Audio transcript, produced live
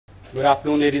Good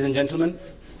afternoon, ladies and gentlemen.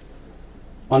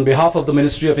 On behalf of the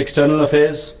Ministry of External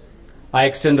Affairs, I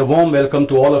extend a warm welcome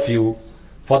to all of you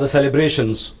for the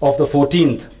celebrations of the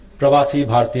 14th Pravasi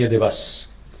Bharatiya Divas.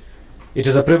 It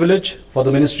is a privilege for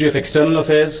the Ministry of External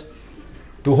Affairs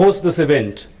to host this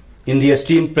event in the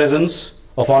esteemed presence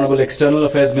of Honorable External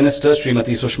Affairs Minister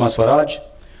Srimati Sushma Swaraj,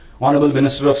 Honorable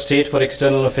Minister of State for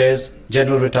External Affairs,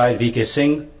 General Retired V.K.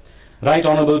 Singh, Right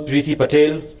Honorable Preeti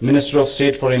Patel, Minister of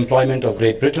State for Employment of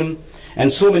Great Britain,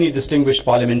 and so many distinguished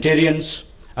parliamentarians,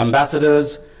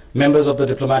 ambassadors, members of the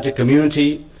diplomatic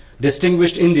community,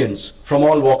 distinguished Indians from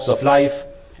all walks of life,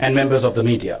 and members of the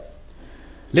media.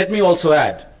 Let me also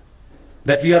add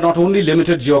that we are not only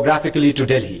limited geographically to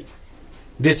Delhi.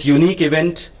 This unique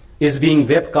event is being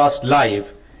webcast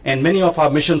live, and many of our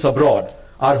missions abroad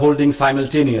are holding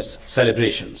simultaneous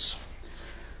celebrations.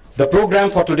 The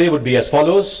program for today would be as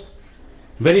follows.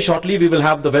 Very shortly, we will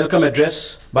have the welcome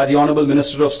address by the Honorable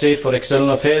Minister of State for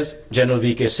External Affairs, General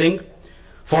V.K. Singh,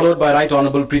 followed by Right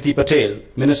Honorable Preeti Patel,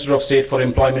 Minister of State for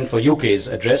Employment for UK's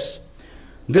address.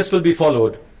 This will be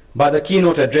followed by the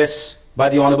keynote address by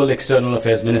the Honorable External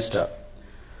Affairs Minister.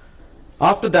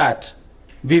 After that,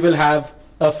 we will have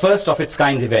a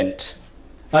first-of-its-kind event,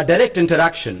 a direct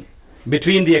interaction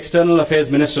between the External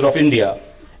Affairs Minister of India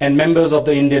and members of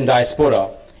the Indian diaspora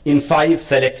in 5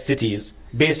 select cities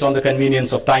based on the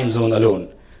convenience of time zone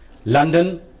alone: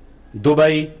 London,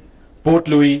 Dubai, Port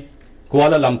Louis,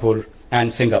 Kuala Lumpur,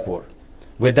 and Singapore.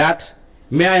 With that,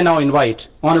 may I now invite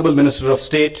Honorable Minister of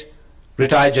State,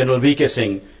 Retired General V.K.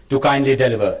 Singh, to kindly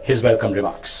deliver his welcome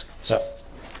remarks. Sir.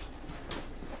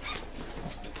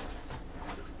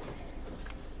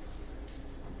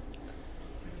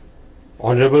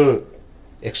 Honorable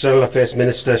External Affairs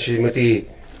Minister Srimati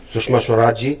Sushma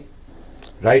Swaraj,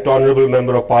 Right Honorable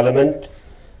Member of Parliament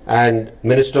and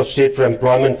Minister of State for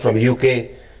Employment from UK,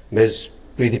 Ms.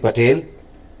 Preeti Patel,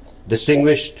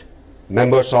 distinguished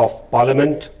members of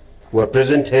Parliament who are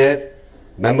present here,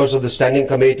 members of the Standing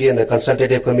Committee and the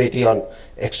Consultative Committee on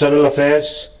External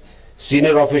Affairs,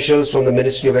 senior officials from the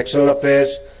Ministry of External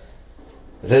Affairs,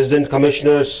 resident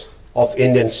commissioners of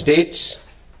Indian states,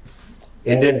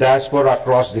 Indian diaspora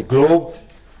across the globe,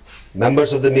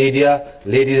 members of the media,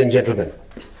 ladies and gentlemen.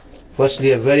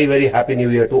 Firstly, a very, very happy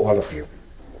new year to all of you.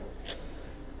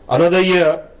 Another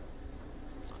year,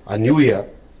 a new year,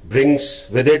 brings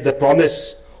with it the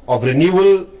promise of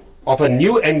renewal of a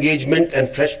new engagement and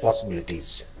fresh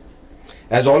possibilities.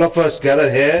 As all of us gather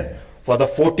here for the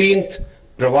 14th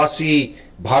Pravasi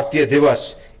Bharatiya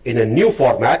Divas in a new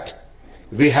format,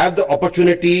 we have the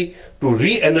opportunity to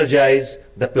re-energize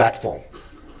the platform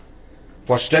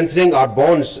for strengthening our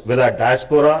bonds with our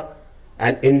diaspora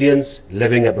and Indians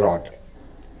living abroad.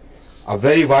 A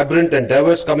very vibrant and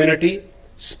diverse community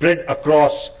spread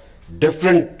across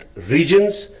different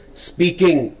regions,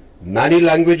 speaking many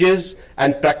languages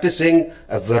and practicing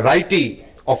a variety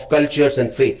of cultures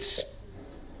and faiths.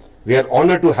 We are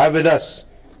honored to have with us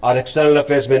our External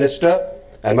Affairs Minister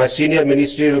and my senior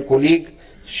ministerial colleague,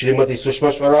 Srimati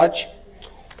Sushma Swaraj.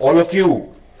 All of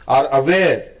you are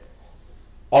aware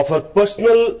of her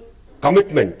personal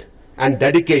commitment and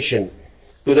dedication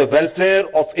to the welfare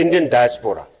of Indian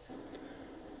diaspora.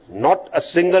 Not a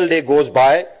single day goes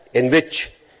by in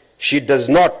which she does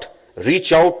not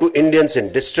reach out to Indians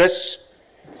in distress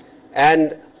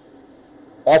and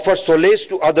offer solace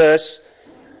to others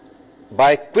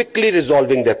by quickly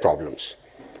resolving their problems.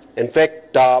 In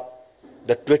fact,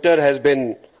 the Twitter has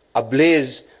been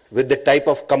ablaze with the type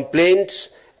of complaints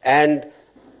and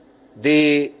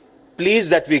the pleas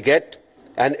that we get,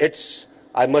 and it's,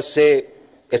 I must say,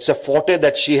 it's a forte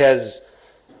that she has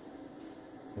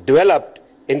developed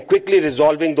in quickly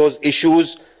resolving those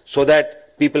issues so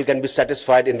that people can be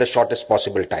satisfied in the shortest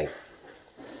possible time.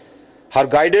 Her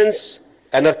guidance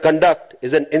and her conduct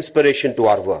is an inspiration to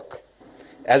our work.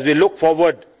 As we look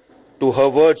forward to her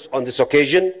words on this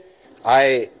occasion,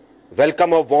 I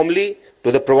welcome her warmly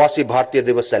to the Pravasi Bharatiya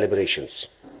Divas celebrations.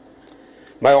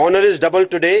 My honor is double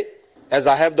today as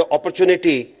I have the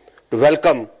opportunity to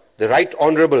welcome the Right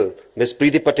Honourable Ms.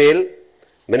 Preeti Patel,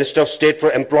 Minister of State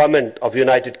for Employment of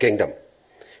United Kingdom.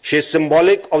 She is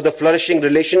symbolic of the flourishing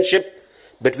relationship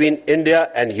between India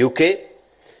and UK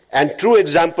and true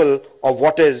example of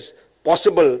what is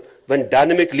possible when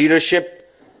dynamic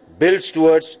leadership builds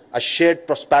towards a shared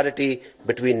prosperity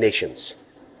between nations.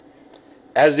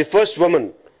 As the first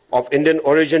woman of Indian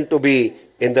origin to be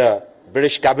in the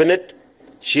British cabinet,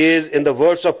 she is, in the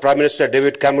words of Prime Minister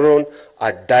David Cameron,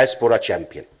 a diaspora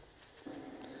champion.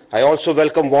 I also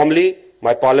welcome warmly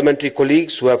my parliamentary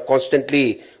colleagues who have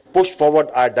constantly pushed forward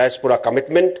our diaspora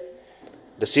commitment.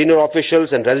 the senior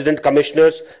officials and resident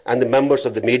commissioners, and the members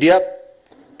of the media.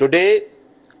 Today,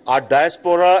 our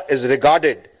diaspora is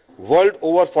regarded world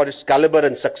over for its caliber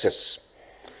and success,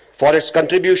 for its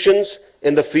contributions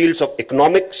in the fields of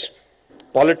economics,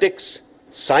 politics,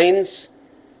 science,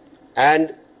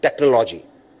 and technology.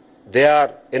 They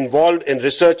are involved in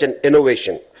research and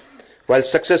innovation while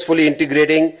successfully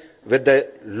integrating with the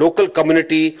local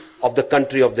community of the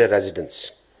country of their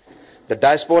residence. The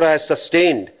diaspora has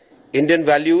sustained Indian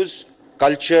values,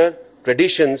 culture,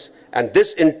 traditions, and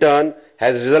this in turn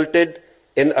has resulted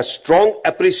in a strong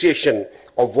appreciation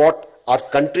of what our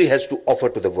country has to offer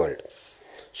to the world.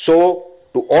 So,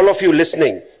 to all of you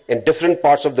listening in different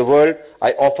parts of the world,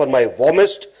 I offer my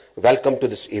warmest welcome to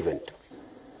this event.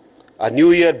 A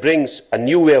new year brings a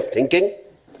new way of thinking,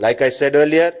 like I said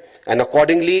earlier, and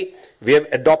accordingly, we have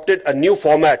adopted a new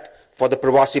format for the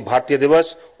Pravasi Bharatiya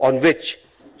Divas, on which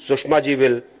Sushma ji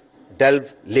will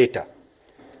delve later.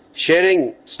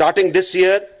 Starting this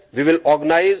year, we will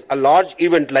organize a large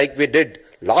event like we did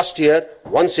last year,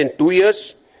 once in 2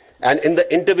 years, and in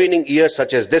the intervening years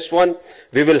such as this one,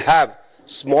 we will have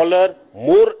smaller,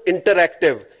 more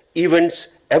interactive events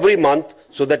every month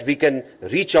so that we can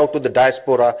reach out to the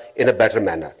diaspora in a better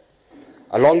manner.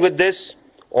 Along with this,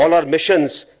 all our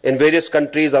missions in various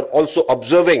countries are also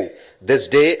observing this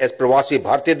day as Pravasi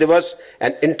Bharatiya Divas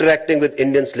and interacting with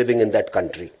Indians living in that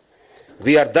country.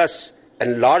 We are thus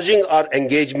enlarging our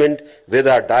engagement with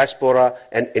our diaspora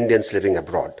and Indians living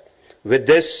abroad. With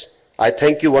this, I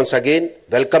thank you once again,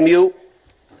 welcome you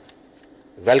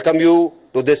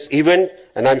to this event,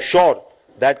 and I'm sure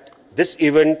that this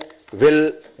event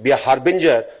will be a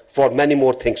harbinger for many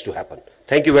more things to happen.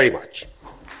 Thank you very much.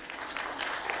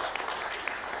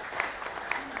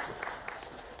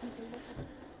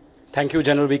 Thank you,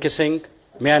 General V.K. Singh.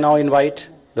 May I now invite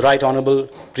the Right Honourable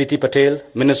Preeti Patel,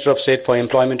 Minister of State for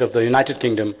Employment of the United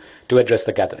Kingdom, to address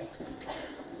the gathering.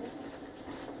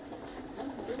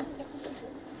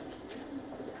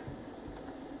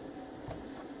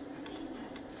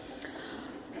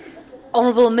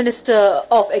 Honourable Minister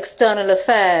of External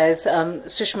Affairs,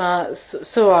 Sushma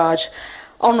Swaraj,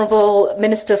 Honourable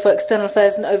Minister for External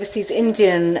Affairs and Overseas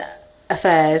Indian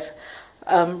Affairs,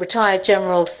 retired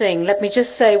General Singh, let me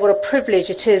just say what a privilege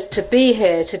it is to be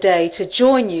here today to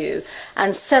join you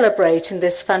and celebrate in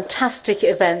this fantastic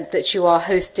event that you are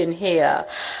hosting here.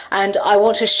 And I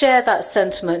want to share that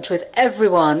sentiment with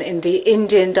everyone in the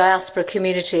Indian diaspora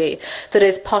community that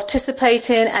is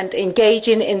participating and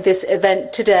engaging in this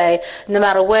event today, no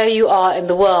matter where you are in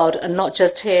the world and not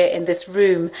just here in this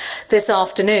room this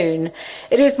afternoon.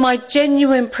 It is my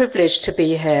genuine privilege to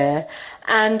be here,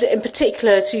 and in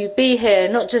particular to be here,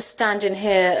 not just standing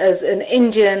here as an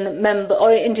Indian member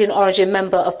or Indian origin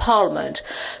member of Parliament,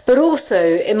 but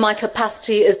also in my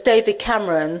capacity as David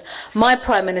Cameron, my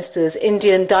Prime Minister's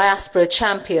Indian diaspora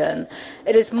champion.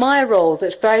 It is my role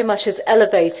that very much has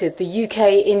elevated the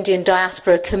UK Indian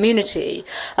diaspora community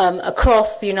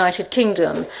across the United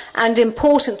Kingdom, and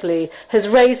importantly has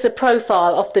raised the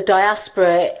profile of the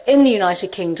diaspora in the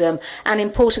United Kingdom, and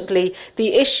importantly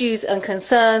the issues and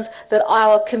concerns that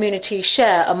our community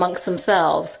share amongst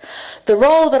themselves. The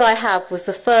role that I have was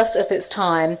the first of its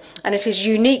time, and it is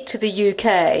unique to the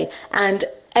UK and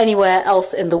anywhere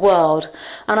else in the world.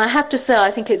 And I have to say,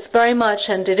 I think it's very much,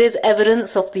 and it is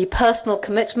evidence of the personal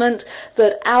commitment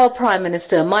that our Prime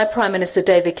Minister, my Prime Minister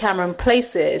David Cameron,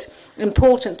 places,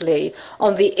 importantly,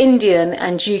 on the Indian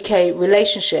and UK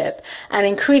relationship, and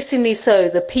increasingly so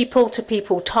the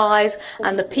people-to-people ties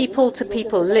and the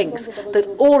people-to-people links that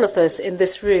all of us in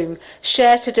this room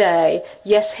share today,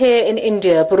 yes, here in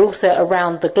India, but also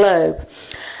around the globe.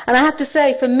 And I have to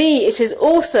say, for me, it is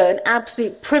also an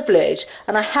absolute privilege,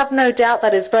 and I have no doubt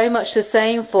that is very much the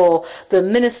same for the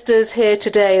ministers here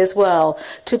today as well,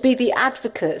 to be the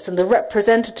advocates and the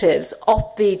representatives of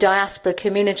the diaspora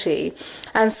community.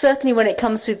 And certainly when it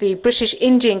comes to the British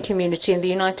Indian community in the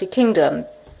United Kingdom,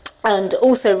 and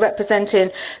also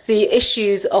representing the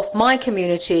issues of my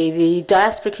community, the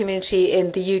diaspora community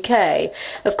in the UK.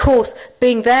 Of course,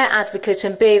 being their advocate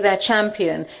and being their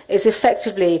champion is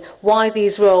effectively why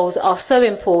these roles are so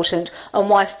important and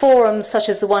why forums such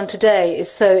as the one today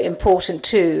is so important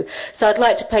too. So I'd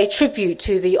like to pay tribute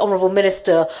to the Honourable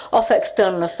Minister of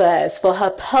External Affairs for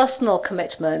her personal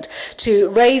commitment to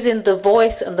raising the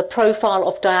voice and the profile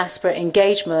of diaspora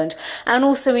engagement, and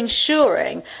also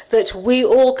ensuring that we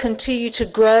all can continue to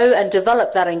grow and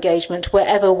develop that engagement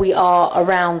wherever we are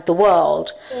around the world.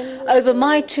 Over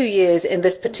my 2 years in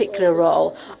this particular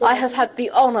role, I have had the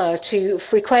honour to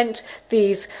frequent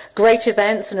these great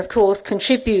events and, of course,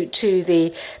 contribute to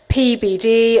the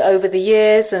PBD over the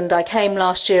years, and I came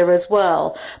last year as well.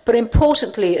 But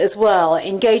importantly as well,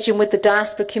 engaging with the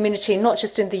diaspora community, not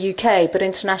just in the UK, but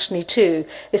internationally too,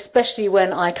 especially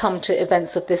when I come to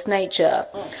events of this nature.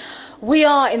 We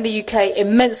are in the UK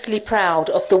immensely proud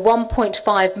of the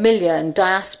 1.5 million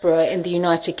diaspora in the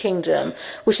United Kingdom,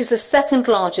 which is the second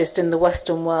largest in the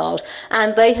Western world,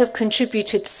 and they have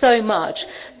contributed so much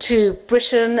to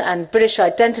Britain and British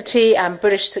identity and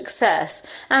British success,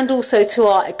 and also to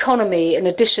our economy, in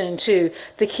addition to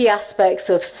the key aspects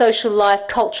of social life,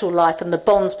 cultural life, and the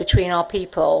bonds between our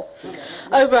people.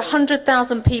 Over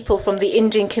 100,000 people from the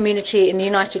Indian community in the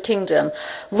United Kingdom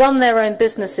run their own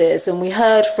businesses, and we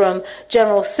heard from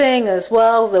General Singh as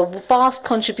well, the vast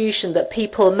contribution that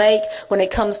people make when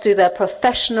it comes to their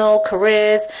professional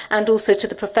careers and also to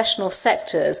the professional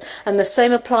sectors. And the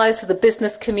same applies to the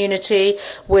business community,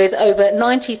 with over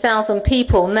 90,000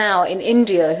 people now in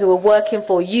India who are working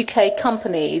for UK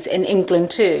companies in England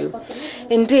too.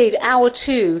 Indeed, our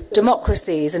two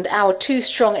democracies and our two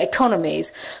strong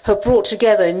economies have brought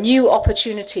together new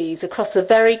opportunities across the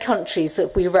very countries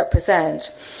that we represent.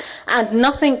 And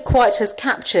nothing quite has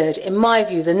captured, in my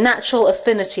view, the natural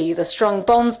affinity, the strong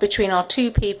bonds between our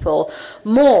two people,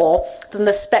 more than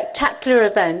the spectacular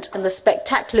event and the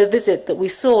spectacular visit that we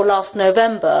saw last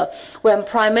November when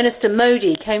Prime Minister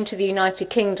Modi came to the United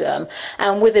Kingdom,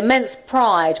 and with immense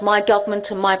pride my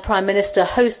government and my Prime Minister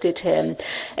hosted him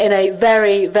in a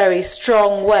very, very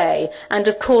strong way. And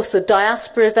of course the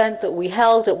diaspora event that we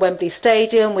held at Wembley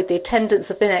Stadium with the attendance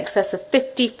of in excess of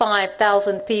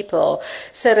 55,000 people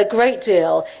said a great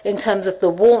deal in terms of the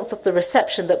warmth of the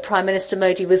reception that Prime Minister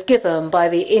Modi was given by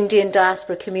the Indian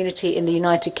diaspora community in the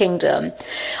United Kingdom.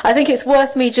 I think it's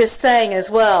worth me just saying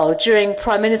as well, during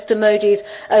Prime Minister Modi's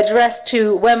address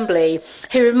to Wembley,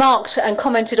 he remarked and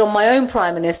commented on my own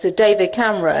Prime Minister, David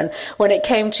Cameron, when it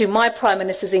came to my Prime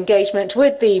Minister's engagement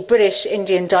with the British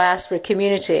Indian diaspora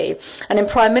community. And in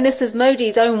Prime Minister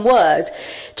Modi's own words,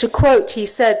 to quote, he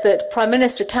said that Prime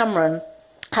Minister Cameron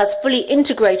has fully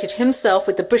integrated himself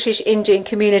with the British Indian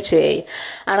community.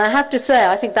 And I have to say,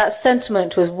 I think that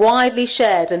sentiment was widely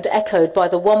shared and echoed by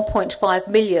the 1.5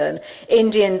 million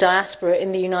Indian diaspora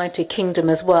in the United Kingdom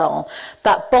as well.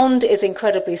 That bond is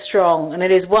incredibly strong, and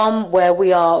it is one where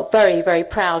we are very, very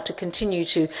proud to continue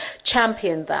to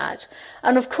champion that.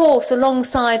 And of course,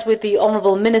 alongside with the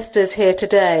honourable ministers here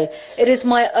today, it is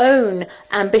my own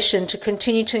ambition to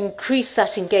continue to increase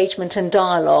that engagement and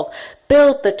dialogue,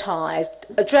 build the ties,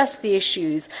 address the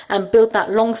issues, and build that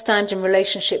long-standing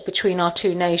relationship between our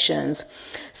two nations.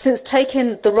 Since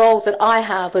taking the role that I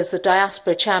have as the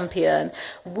diaspora champion,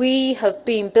 we have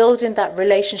been building that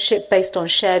relationship based on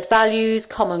shared values,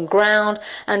 common ground,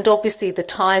 and obviously the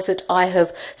ties that I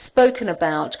have spoken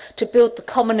about, to build the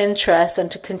common interests and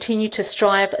to continue to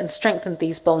strive and strengthen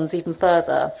these bonds even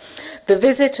further. The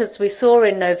visit, as we saw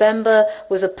in November,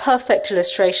 was a perfect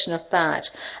illustration of that.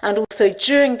 And also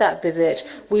during that visit,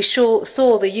 we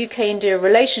saw the UK-India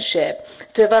relationship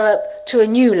develop to a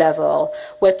new level,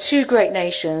 where two great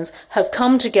nations have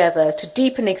come together to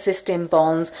deepen existing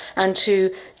bonds and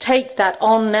to take that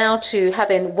on now to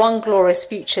having one glorious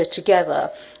future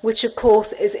together, which of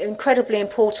course is incredibly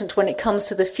important when it comes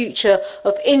to the future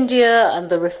of India and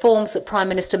the reforms that Prime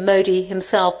Minister Modi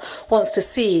himself wants to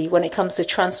see when it comes to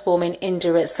transforming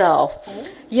India itself.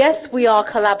 Yes, we are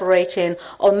collaborating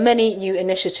on many new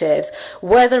initiatives,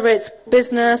 whether it's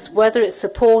business, whether it's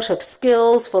support of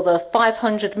skills for the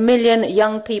 500 million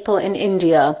young people in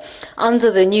India,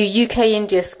 under the new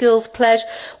UK-India Skills Pledge,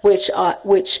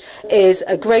 which is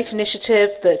a great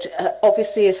initiative that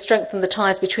obviously has strengthened the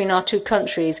ties between our two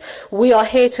countries. We are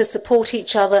here to support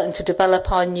each other and to develop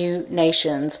our new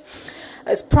nations.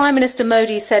 As Prime Minister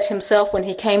Modi said himself when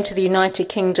he came to the United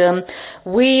Kingdom,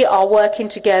 we are working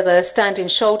together, standing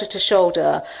shoulder to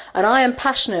shoulder, and I am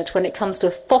passionate when it comes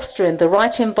to fostering the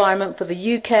right environment for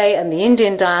the UK and the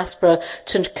Indian diaspora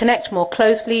to connect more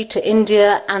closely to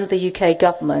India and the UK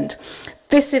government.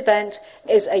 This event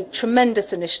is a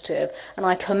tremendous initiative, and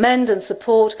I commend and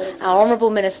support our Honourable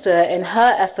Minister in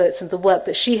her efforts and the work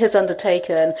that she has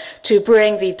undertaken to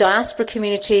bring the diaspora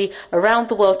community around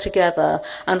the world together.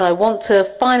 And I want to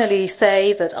finally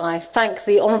say that I thank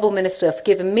the Honourable Minister for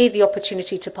giving me the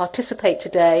opportunity to participate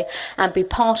today and be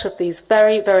part of these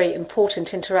very, very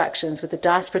important interactions with the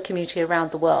diaspora community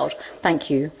around the world. Thank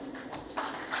you.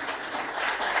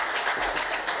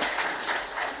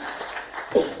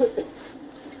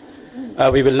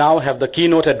 We will now have the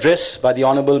keynote address by the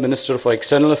Honorable Minister for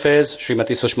External Affairs,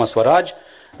 Srimati Sushma Swaraj.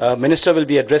 Minister will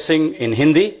be addressing in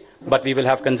Hindi, but we will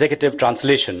have consecutive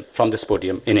translation from this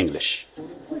podium in English.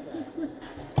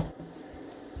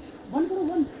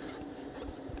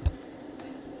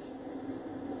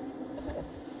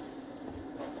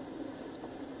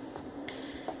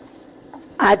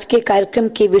 आज के कार्यक्रम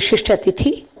की विशिष्ट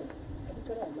अतिथि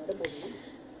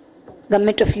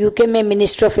government of UK में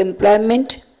minister of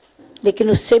employment, लेकिन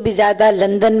उससे भी ज्यादा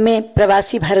लंदन में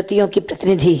प्रवासी भारतीयों की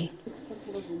प्रतिनिधि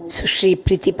सुश्री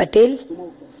प्रीति पटेल,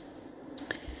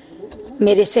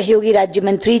 मेरे सहयोगी राज्य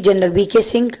मंत्री जनरल वीके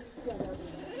सिंह,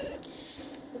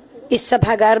 इस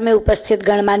सभागार में उपस्थित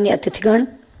गणमान्य अतिथिगण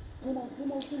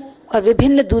और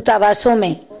विभिन्न दूतावासों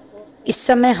में इस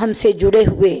समय हमसे जुड़े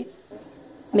हुए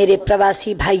मेरे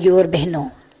प्रवासी भाइयों और बहनों,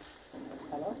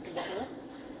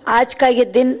 आज का ये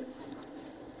दिन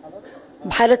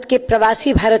भारत के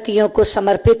प्रवासी भारतीयों को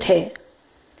समर्पित है।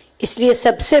 इसलिए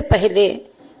सबसे पहले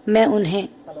मैं उन्हें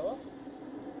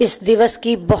इस दिवस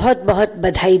की बहुत बहुत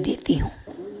बधाई देती हूं।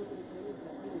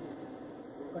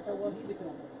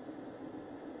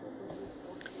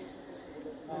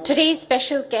 Today's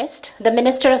special guest, the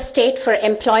Minister of State for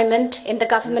Employment in the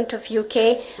Government of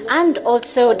UK and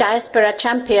also Diaspora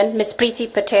Champion, Ms.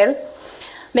 Preeti Patel,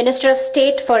 Minister of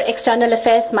State for External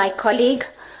Affairs, my colleague,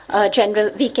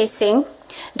 General V.K. Singh,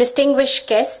 distinguished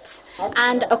guests,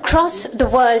 and across the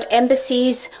world,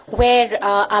 embassies where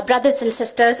our brothers and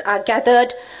sisters are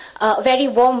gathered, a very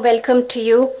warm welcome to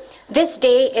you. This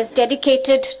day is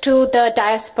dedicated to the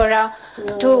diaspora,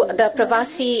 to the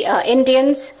Pravasi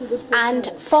Indians,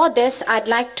 and for this I'd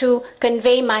like to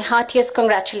convey my heartiest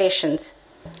congratulations.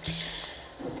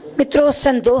 मित्रों,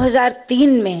 सन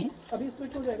 2003 में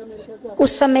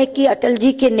उस समय की अटल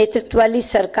जी के नेतृत्व वाली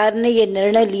सरकार ने ये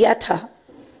निर्णय लिया था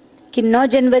कि 9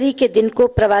 जनवरी के दिन को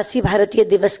प्रवासी भारतीय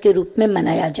दिवस के रूप में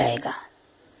मनाया जाएगा।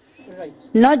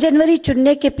 9 जनवरी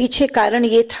चुनने के पीछे कारण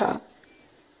ये था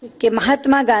कि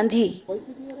महात्मा गांधी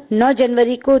 9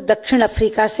 जनवरी को दक्षिण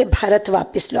अफ्रीका से भारत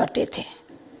वापस लौटे थे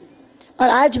और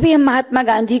आज भी हम महात्मा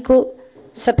गांधी को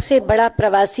सबसे बड़ा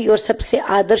प्रवासी और सबसे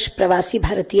आदर्श प्रवासी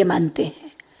भारतीय मानते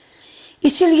हैं।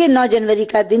 इसीलिए 9 जनवरी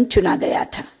का दिन चुना गया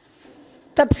था।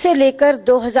 तब से लेकर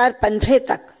 2015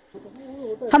 तक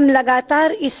हम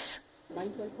लगातार इस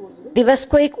दिवस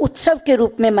को एक उत्सव के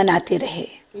रूप में मनाते रहे।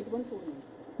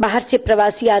 बाहर से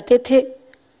प्रवासी आते थे,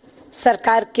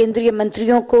 सरकार केंद्रीय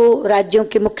मंत्रियों को, राज्यों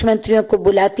के मुख्यमंत्रियों को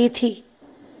बुलाती थी।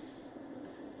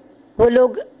 वो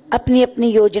लोग अपनी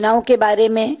अपनी योजनाओं के बारे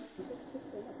में,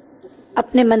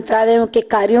 अपने मंत्रालयों के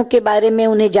कार्यों के बारे में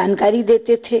उन्हें जानकारी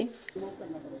देते थे।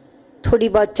 थोड़ी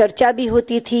बहुत चर्चा भी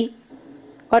होती थी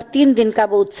और 3 दिन का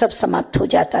वो उत्सव समाप्त हो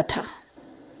जाता था।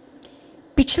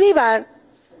 पिछली बार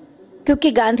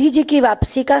क्योंकि गांधी जी की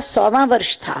वापसी का 100वां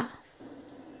वर्ष था,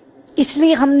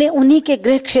 इसलिए हमने उन्हीं के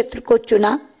गृह क्षेत्र को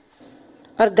चुना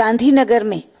और गांधीनगर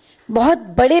में बहुत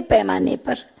बड़े पैमाने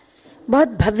पर, बहुत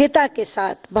भव्यता के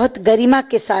साथ, बहुत गरिमा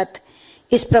के साथ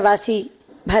इस प्रवासी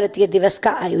भारतीय दिवस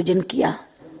का आयोजन किया।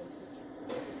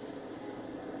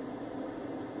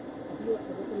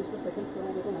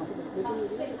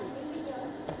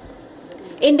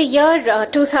 In the year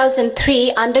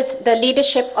 2003, under the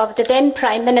leadership of the then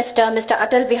Prime Minister, Mr.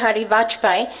 Atal Bihari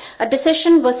Vajpayee, a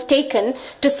decision was taken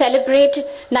to celebrate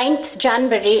 9th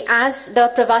January as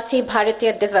the Pravasi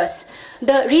Bharatiya Divas.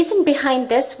 The reason behind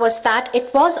this was that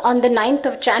it was on the 9th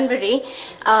of January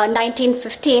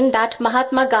 1915 that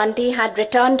Mahatma Gandhi had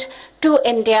returned to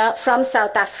India from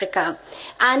South Africa.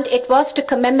 And it was to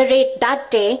commemorate that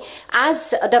day as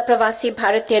the Pravasi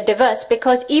Bharatiya Divas,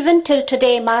 because even till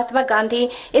today, Mahatma Gandhi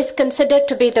is considered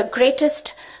to be the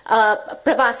greatest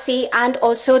Pravasi and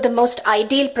also the most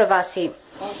ideal Pravasi.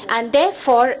 And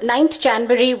therefore, 9th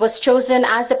January was chosen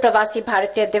as the Pravasi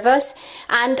Bharatiya Divas,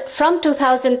 and from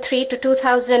 2003 to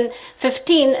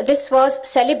 2015, this was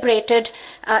celebrated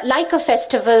like a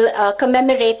festival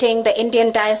commemorating the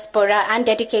Indian diaspora and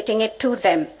dedicating it to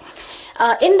them.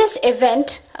 In this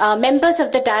event, members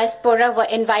of the diaspora were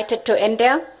invited to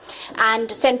India, and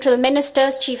central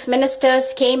ministers, chief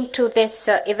ministers came to this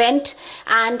event,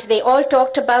 and they all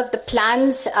talked about the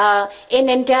plans in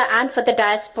India and for the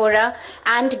diaspora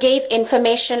and gave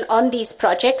information on these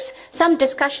projects. Some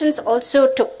discussions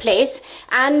also took place,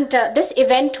 and this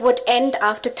event would end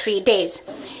after 3 days.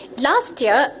 Last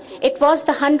year, it was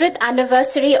the 100th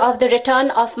anniversary of the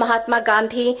return of Mahatma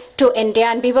Gandhi to India,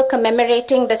 and we were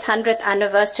commemorating this 100th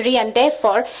anniversary, and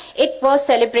therefore it was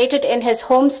celebrated in his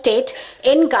home state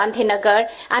in Gandhinagar,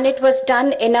 and it was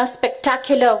done in a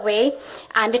spectacular way,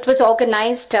 and it was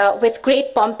organized with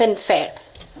great pomp and fare.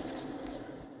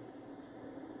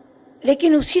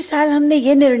 लेकिन उसी साल हमने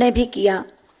ये निर्णय भी किया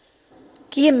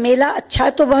कि ये मेला अच्छा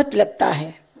तो बहुत लगता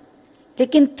है,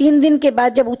 लेकिन 3 दिन के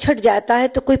बाद जब उछट जाता है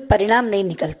तो कोई परिणाम नहीं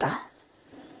निकलता।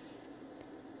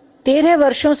 13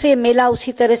 वर्षों से मेला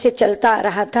उसी तरह से चलता आ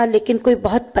रहा था, लेकिन कोई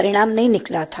बहुत परिणाम नहीं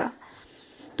निकला था।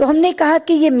 तो हमने कहा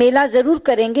कि ये मेला जरूर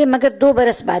करेंगे, मगर 2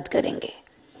 बरस बाद करेंगे,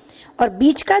 और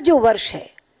बीच का जो वर्ष है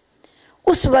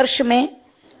उस वर्ष में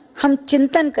हम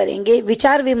चिंतन करेंगे,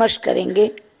 विचार विमर्श करेंगे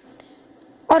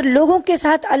और लोगों के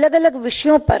साथ अलग अलग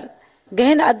विषयों पर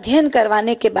गहन अध्ययन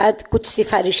करवाने के बाद कुछ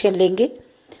सिफारिशें लेंगे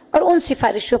और उन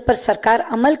सिफारिशों पर सरकार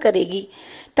अमल करेगी,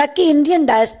 ताकि इंडियन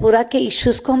डायस्पोरा के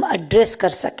इश्यूज को हम एड्रेस कर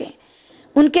सकें,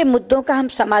 उनके मुद्दों का हम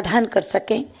समाधान कर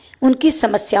सकें, उनकी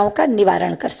समस्याओं का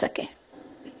निवारण कर सकें।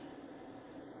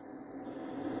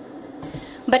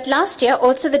 But last year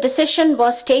also the decision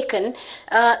was taken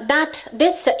that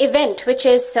this event, which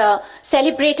is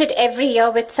celebrated every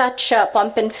year with such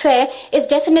pomp and fare, is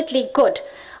definitely good.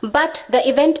 But the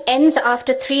event ends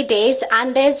after 3 days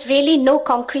and there's really no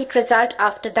concrete result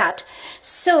after that.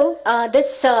 So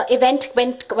this event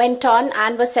went on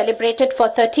and was celebrated for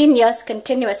 13 years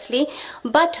continuously.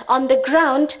 But on the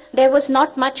ground, there was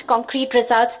not much concrete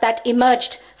results that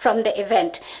emerged from the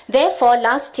event. Therefore,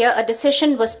 last year a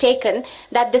decision was taken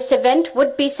that this event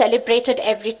would be celebrated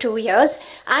every 2 years,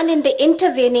 and in the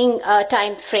intervening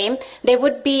time frame there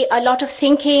would be a lot of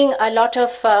thinking, a lot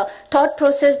of thought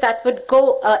process that would go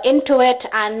into it,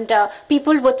 and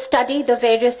people would study the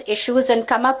various issues and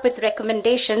come up with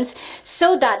recommendations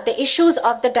so that the issues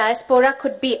of the diaspora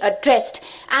could be addressed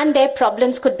and their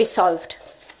problems could be solved.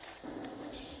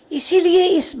 इसीलिए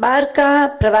इस बार का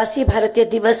प्रवासी भारतीय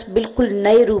दिवस बिल्कुल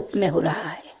नए रूप में हो रहा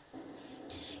है।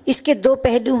 इसके 2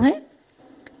 पहलू हैं।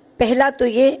 पहला तो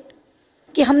ये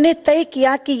कि हमने तय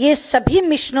किया कि ये सभी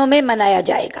मिशनों में मनाया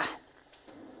जाएगा।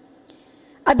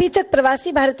 अभी तक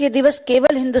प्रवासी भारतीय दिवस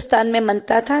केवल हिंदुस्तान में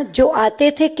मनता था, जो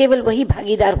आते थे केवल वही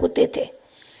भागीदार होते थे,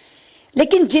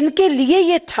 लेकिन जिनके लिए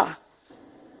ये था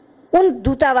उन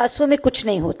दूतावासों में कुछ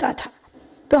नहीं होता था।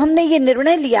 तो हमने ये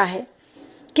निर्णय लिया है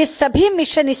कि सभी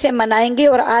मिशन इसे मनाएंगे,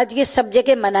 और आज ये सब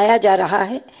जगह मनाया जा रहा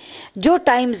है। जो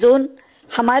टाइम जोन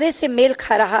हमारे से मेल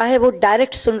खा रहा है वो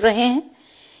डायरेक्ट सुन रहे हैं,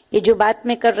 ये जो बात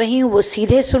मैं कर रही हूँ वो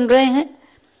सीधे सुन रहे हैं।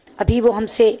 अभी वो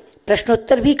हमसे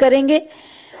प्रश्नोत्तर भी करेंगे,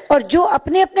 और जो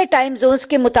अपने अपने टाइम जोन्स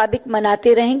के मुताबिक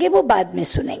मनाते रहेंगे वो बाद में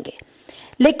सुनेंगे।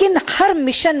 लेकिन हर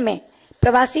मिशन में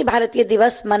प्रवासी भारतीय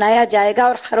दिवस मनाया जाएगा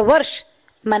और हर वर्ष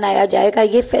मनाया जाएगा,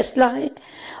 ये फैसला है।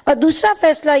 और दूसरा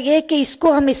फैसला ये कि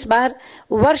इसको हम इस बार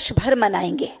वर्ष भर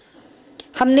मनाएंगे।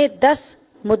 हमने 10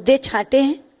 मुद्दे छांटे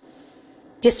हैं,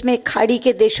 जिसमें खाड़ी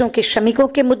के देशों के श्रमिकों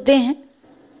के मुद्दे हैं,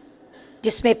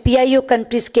 जिसमें पीआईओ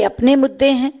कंट्रीज के अपने मुद्दे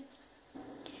हैं,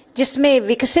 जिसमें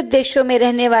विकसित देशों में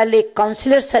रहने वाले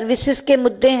काउंसलर सर्विसेज के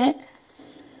मुद्दे हैं,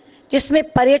 जिसमें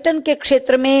पर्यटन के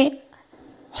क्षेत्र में,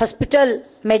 हॉस्पिटल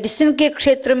मेडिसिन के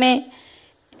क्षेत्र में,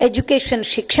 एजुकेशन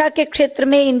शिक्षा के क्षेत्र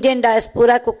में इंडियन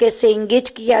डायस्पोरा को कैसे इंगेज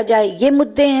किया जाए, ये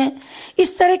मुद्दे हैं।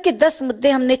 इस तरह के 10 मुद्दे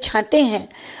हमने छांटे हैं,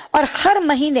 और हर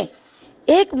महीने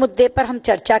एक मुद्दे पर हम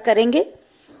चर्चा करेंगे,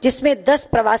 जिसमें 10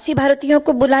 प्रवासी भारतीयों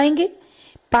को बुलाएंगे,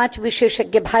 5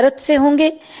 विशेषज्ञ भारत से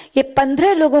होंगे। ये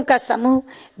 15 लोगों का समूह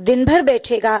दिन भर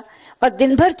बैठेगा और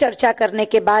दिन भर चर्चा करने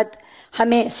के बाद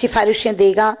हमें सिफारिशें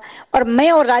देगा, और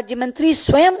मैं और राज्य मंत्री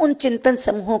स्वयं उन चिंतन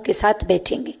समूहों के साथ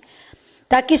बैठेंगे,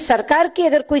 ताकि सरकार की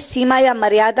अगर कोई सीमा या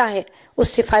मर्यादा है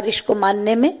उस सिफारिश को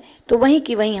मानने में, तो वहीं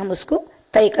की वहीं हम उसको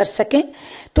तय कर सकें।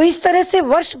 तो इस तरह से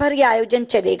वर्ष भर ये आयोजन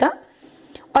चलेगा,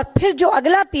 और फिर जो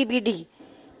अगला पीबीडी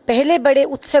पहले बड़े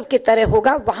उत्सव के तरह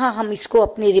होगा, वहां हम इसको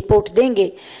अपनी रिपोर्ट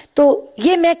देंगे। तो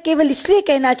ये मैं केवल इसलिए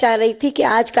कहना चाह रही थी कि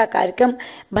आज का कार्यक्रम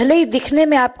भले ही दिखने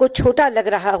में आपको छोटा लग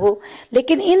रहा हो,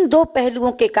 लेकिन इन 2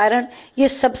 पहलुओं के कारण ये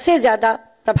सबसे ज्यादा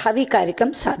प्रभावी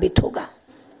कार्यक्रम साबित होगा।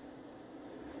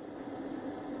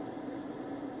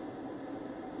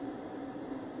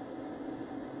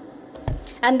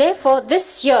 And therefore,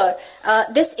 this year,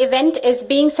 this event is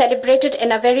being celebrated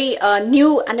in a very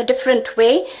new and a different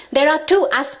way. There are 2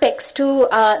 aspects to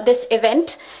this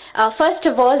event. First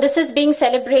of all, this is being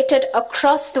celebrated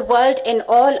across the world in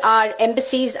all our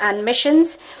embassies and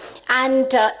missions.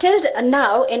 And till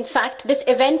now, in fact, this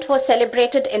event was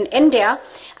celebrated in India.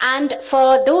 And for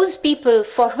those people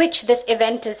for which this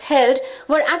event is held,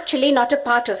 were actually not a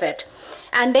part of it.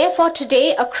 And therefore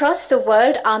today across the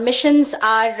world our missions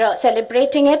are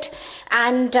celebrating it,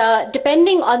 and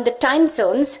depending on the time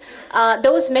zones,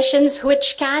 those missions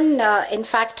which can in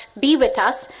fact be with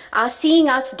us are seeing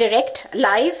us direct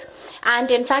live,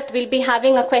 and in fact we'll be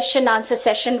having a question answer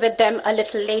session with them a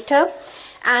little later.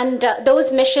 And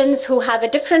those missions who have a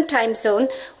different time zone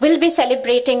will be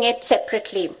celebrating it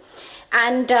separately.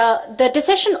 And the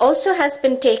decision also has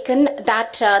been taken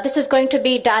that this is going to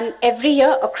be done every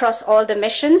year across all the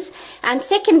missions. And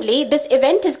secondly, this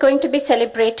event is going to be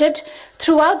celebrated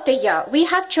throughout the year. We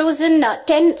have chosen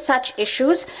 10 such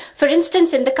issues. For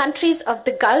instance, in the countries of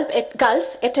the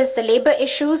Gulf, it is the labor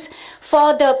issues.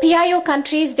 For the PIO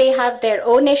countries, they have their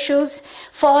own issues.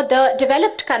 For the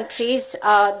developed countries,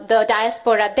 the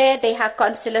diaspora there, they have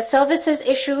consular services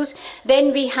issues.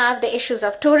 Then we have the issues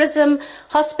of tourism,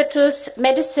 hospitals,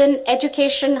 medicine,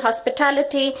 education,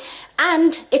 hospitality,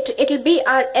 and it'll be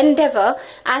our endeavor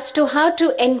as to how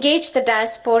to engage the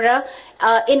diaspora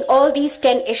in all these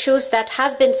 10 issues that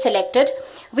have been selected.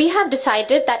 We have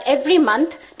decided that every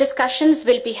month discussions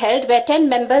will be held where 10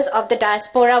 members of the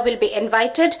diaspora will be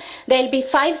invited. There will be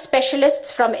 5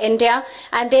 specialists from India,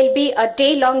 and there will be a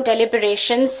day-long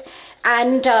deliberations,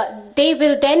 and they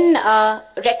will then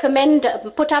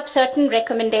put up certain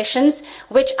recommendations,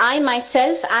 which I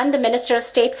myself and the Minister of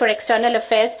State for External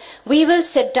Affairs, we will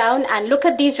sit down and look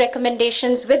at these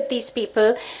recommendations with these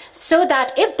people, so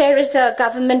that if there is a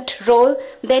government role,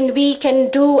 then we can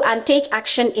do and take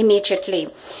action immediately.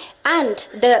 And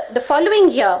the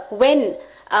following year, when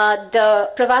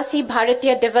the Pravasi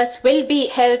Bharatiya Divas will be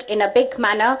held in a big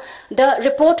manner, the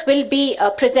report will be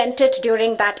presented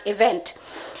during that event.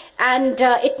 And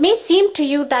it may seem to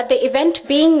you that the event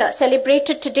being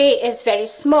celebrated today is very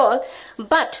small,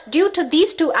 but due to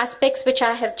these 2 aspects which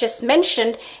I have just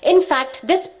mentioned, in fact,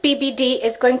 this PBD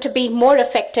is going to be more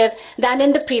effective than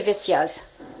in the previous years.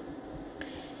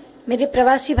 मेरे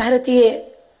प्रवासी भारतीय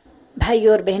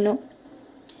भाइयों और बहनों,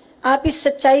 आप इस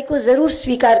सच्चाई को जरूर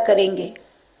स्वीकार करेंगे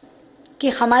कि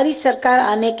हमारी सरकार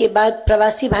आने के बाद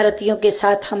प्रवासी भारतीयों के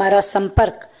साथ हमारा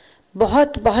संपर्क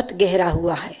बहुत बहुत गहरा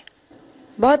हुआ है,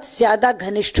 बहुत ज्यादा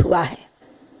घनिष्ठ हुआ है।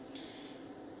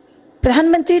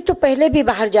 प्रधानमंत्री तो पहले भी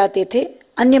बाहर जाते थे,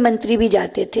 अन्य मंत्री भी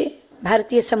जाते थे,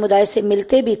 भारतीय समुदाय से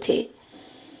मिलते भी थे,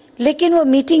 लेकिन वो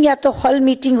मीटिंग या तो हॉल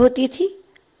मीटिंग होती थी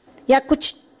या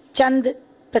कुछ चंद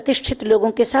प्रतिष्ठित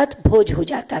लोगों के साथ भोज हो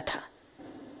जाता था।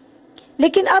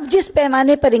 लेकिन अब जिस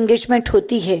पैमाने पर एंगेजमेंट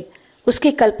होती है,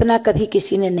 उसकी कल्पना कभी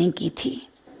किसी ने नहीं की थी।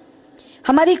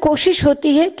 हमारी कोशिश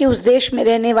होती है कि उस देश में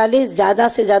रहने वाले ज्यादा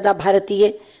से ज्यादा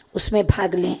भारतीय उसमें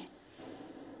भाग लें।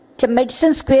 जब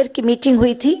मेडिसन स्क्वायर की मीटिंग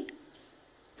हुई थी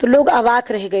तो लोग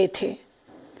अवाक रह गए थे।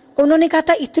 उन्होंने कहा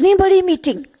था, इतनी बड़ी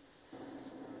मीटिंग?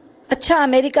 अच्छा,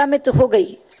 अमेरिका में तो हो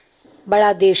गई,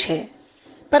 बड़ा देश है,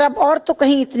 पर अब और तो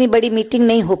कहीं इतनी बड़ी मीटिंग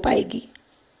नहीं हो पाएगी।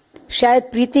 शायद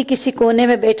प्रीति किसी कोने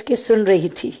में बैठ के सुन रही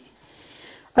थी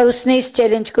और उसने इस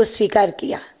चैलेंज को स्वीकार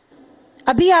किया।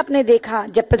 अभी आपने देखा,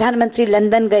 जब प्रधानमंत्री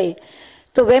लंदन गए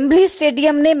तो वेम्बली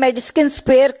स्टेडियम ने मेडिसन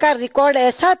स्क्वायर का रिकॉर्ड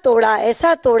ऐसा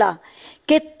तोड़ा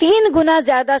कि 3 गुना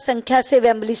ज्यादा संख्या से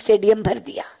वेम्बली स्टेडियम भर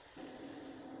दिया।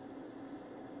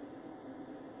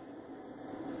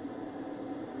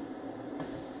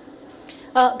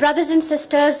 Brothers and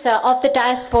sisters of the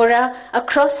diaspora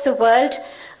across the world,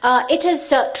 it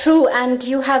is true, and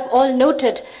you have all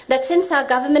noted, that since our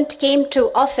government came to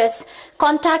office,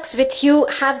 contacts with you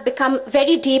have become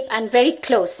very deep and very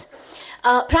close.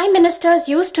 Prime ministers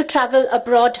used to travel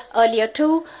abroad earlier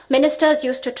too, ministers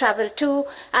used to travel too,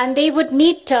 and they would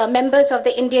meet members of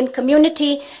the Indian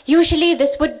community. Usually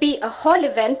this would be a hall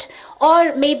event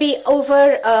or maybe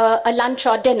over a lunch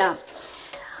or dinner.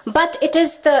 But it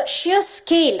is the sheer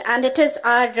scale, and it is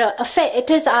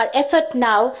our effort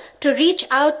now to reach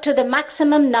out to the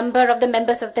maximum number of the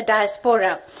members of the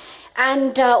diaspora.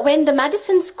 And when the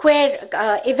Madison Square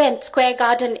Square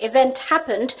Garden event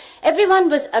happened,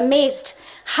 everyone was amazed.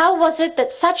 How was it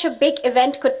that such a big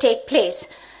event could take place?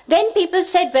 Then people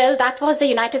said, well, that was the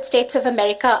United States of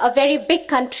America, a very big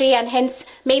country, and hence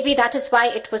maybe that is why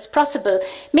it was possible.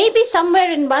 Maybe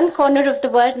somewhere in one corner of the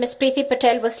world, Ms. Preeti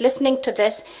Patel was listening to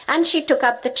this, and she took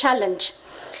up the challenge.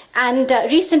 And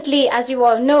recently, as you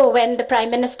all know, when the Prime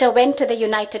Minister went to the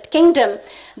United Kingdom,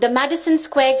 the Madison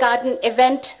Square Garden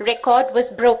event record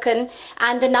was broken,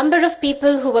 and the number of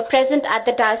people who were present at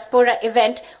the diaspora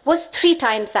event was 3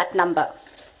 times that number.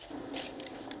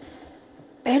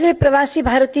 पहले प्रवासी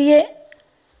भारतीय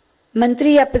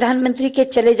मंत्री या प्रधानमंत्री के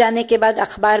चले जाने के बाद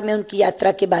अखबार में उनकी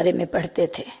यात्रा के बारे में पढ़ते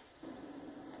थे।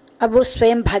 अब वो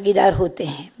स्वयं भागीदार होते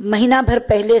हैं। महीना भर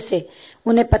पहले से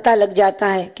उन्हें पता लग जाता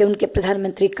है कि उनके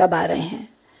प्रधानमंत्री कब आ रहे हैं।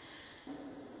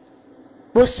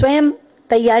 वो स्वयं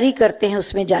तैयारी करते हैं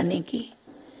उसमें जाने की।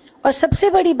 और सबसे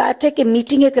बड़ी बात है कि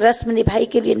मीटिंग एक रस्म निभाई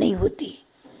के लिए नहीं होती।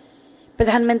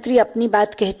 प्रधानमंत्री अपनी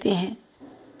बात कहते हैं,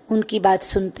 उनकी बात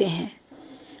सुनते हैं,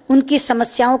 उनकी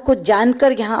समस्याओं को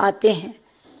जानकर यहाँ आते हैं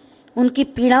उनकी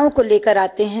पीड़ाओं को लेकर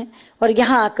आते हैं और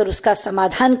यहाँ आकर उसका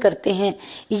समाधान करते हैं।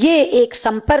 ये एक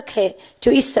संपर्क है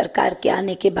जो इस सरकार के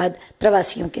आने के बाद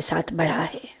प्रवासियों के साथ बढ़ा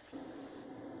है।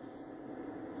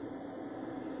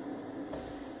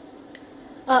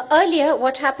 Earlier,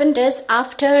 what happened is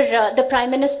after the Prime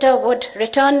Minister would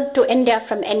return to India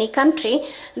from any country,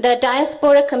 the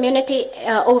diaspora community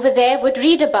over there would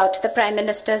read about the Prime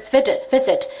Minister's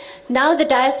visit. Now the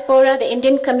diaspora, the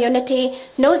Indian community,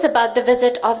 knows about the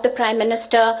visit of the Prime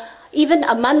Minister even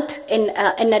a month in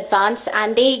advance,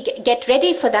 and they get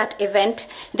ready for that event.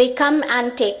 They come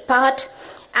and take part.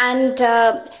 And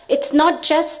it's not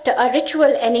just a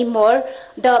ritual anymore.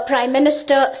 The Prime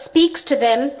Minister speaks to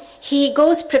them. He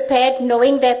goes prepared,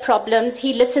 knowing their problems.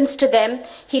 He listens to them.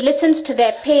 He listens to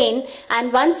their pain.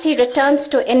 And once he returns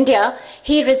to India,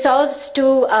 he resolves to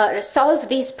solve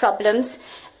these problems.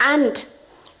 And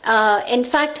in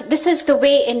fact, this is the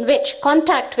way in which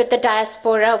contact with the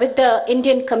diaspora, with the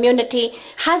Indian community,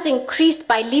 has increased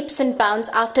by leaps and bounds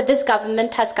after this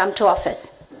government has come to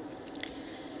office.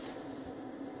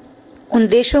 उन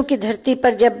देशों की धरती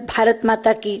पर जब भारत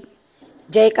माता की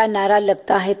जय का नारा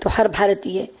लगता है तो हर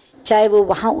भारतीय, चाहे वो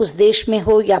वहां उस देश में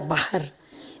हो या बाहर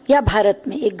या भारत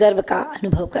में, एक गर्व का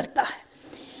अनुभव करता है।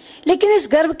 लेकिन इस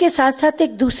गर्व के साथ साथ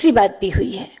एक दूसरी बात भी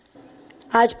हुई है।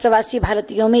 आज प्रवासी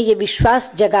भारतीयों में ये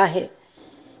विश्वास जगा है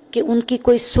कि उनकी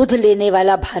कोई सुध लेने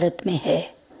वाला भारत में है।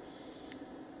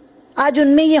 आज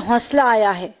उनमें ये हौसला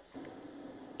आया है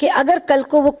कि अगर कल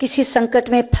को वो किसी संकट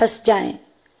में फंस जाएं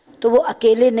तो वो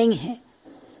अकेले नहीं हैं,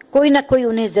 कोई ना कोई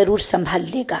उन्हें जरूर संभाल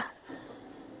लेगा।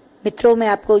 मित्रों, मैं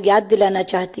आपको याद दिलाना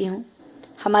चाहती हूँ,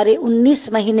 हमारे 19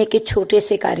 महीने के छोटे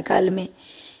से कार्यकाल में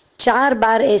 4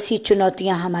 बार ऐसी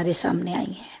चुनौतियां हमारे सामने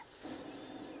आई हैं।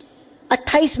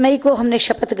 28 मई को हमने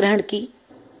शपथ ग्रहण की,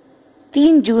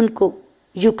 3 जून को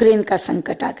यूक्रेन का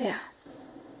संकट आ गया,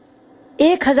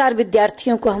 1000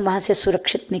 विद्यार्थियों को हम वहां से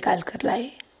सुरक्षित निकाल कर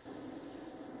लाए।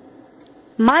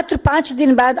 मात्र 5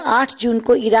 दिन बाद 8 जून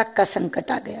को इराक का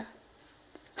संकट आ गया,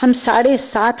 हम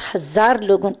 7,500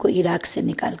 लोगों को इराक से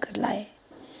निकाल कर लाए।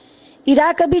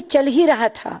 इराक अभी चल ही रहा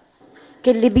था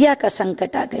कि लिबिया का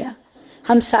संकट आ गया,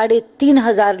 हम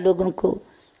 3,500 लोगों को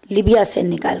लिबिया से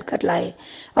निकाल कर लाए।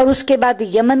 और उसके बाद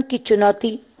यमन की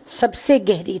चुनौती सबसे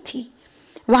गहरी थी,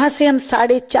 वहां से हम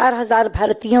 4,500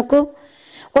 भारतीयों को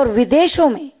और विदेशों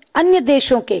में अन्य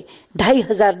देशों के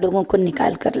 2,500 लोगों को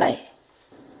निकाल कर लाए।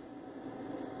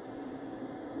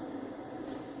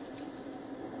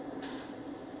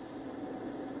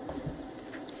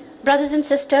 Brothers and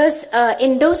sisters,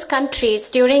 in those countries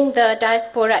during the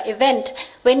diaspora event,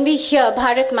 when we hear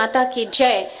Bharat Mata Ki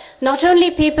Jai, not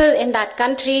only people in that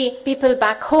country, people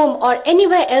back home or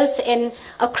anywhere else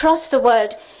across the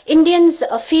world, Indians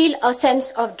feel a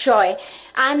sense of joy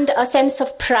and a sense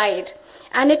of pride.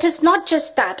 And it is not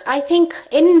just that. I think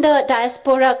in the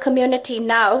diaspora community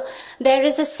now, there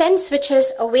is a sense which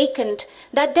is awakened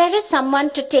that there is someone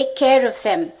to take care of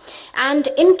them. And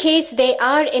in case they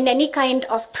are in any kind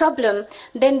of problem,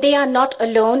 then they are not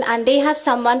alone and they have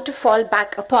someone to fall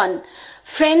back upon.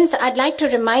 Friends, I'd like to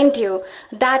remind you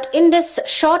that in this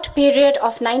short period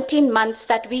of 19 months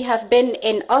that we have been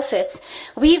in office,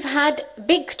 we've had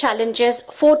big challenges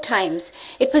 4 times.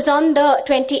 It was on the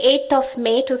 28th of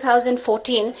May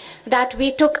 2014 that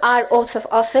we took our oath of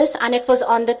office, and it was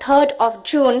on the 3rd of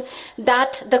June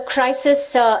that the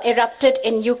crisis erupted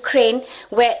in Ukraine,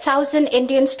 where 1,000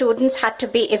 Indian students had to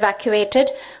be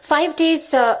evacuated. 5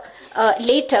 days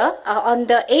later, on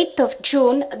the 8th of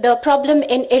June, the problem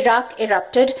in Iraq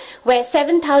erupted, where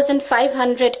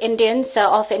 7,500 Indians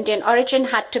of Indian origin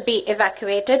had to be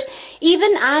evacuated.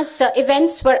 Even as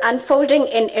events were unfolding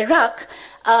in Iraq,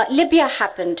 Libya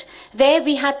happened. There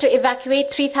we had to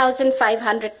evacuate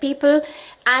 3,500 people.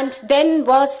 And then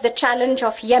was the challenge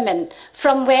of Yemen,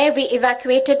 from where we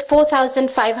evacuated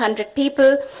 4,500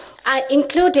 people,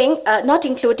 not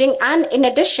including, and in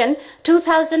addition,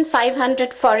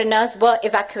 2,500 foreigners were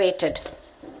evacuated.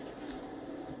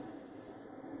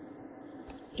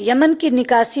 Yemen की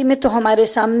निकासी में तो हमारे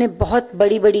सामने बहुत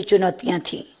बड़ी बड़ी चुनौतियां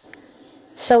थी।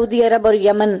 सऊदी अरब और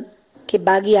यमन के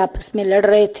बागी आपस में लड़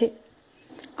रहे थे।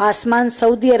 आसमान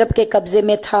सऊदी अरब के कब्जे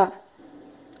में था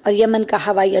और यमन का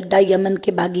हवाई अड्डा यमन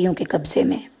के बागियों के कब्जे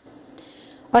में,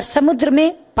 और समुद्र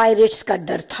में पायरेट्स का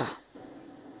डर था।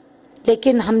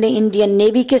 लेकिन हमने इंडियन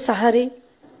नेवी के सहारे,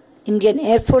 इंडियन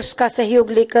एयरफोर्स का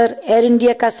सहयोग लेकर, एयर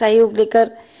इंडिया का सहयोग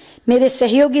लेकर, मेरे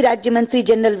सहयोगी राज्य मंत्री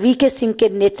जनरल वी.के. सिंह के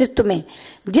नेतृत्व में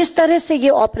जिस तरह से ये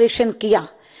ऑपरेशन किया,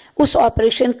 उस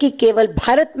ऑपरेशन की केवल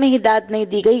भारत में ही दाद नहीं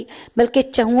दी गई, बल्कि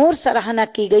चहुओर सराहना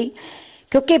की गई,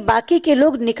 क्योंकि बाकी के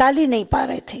लोग निकाल ही नहीं पा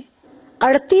रहे थे।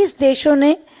 38 देशों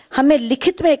ने हमें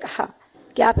लिखित में कहा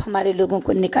कि आप हमारे लोगों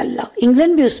को निकाल लाओ।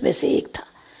 इंग्लैंड भी उसमें से एक था।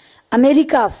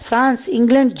 अमेरिका, फ्रांस,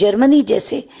 इंग्लैंड, जर्मनी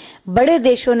जैसे बड़े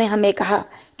देशों ने हमें कहा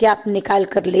कि आप निकाल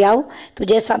कर ले आओ। तो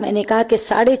जैसा मैंने कहा कि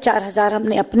 4,500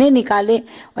 हमने अपने निकाले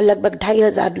और लगभग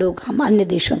 2,500 लोग हम अन्य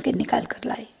देशों के निकाल कर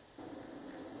लाए।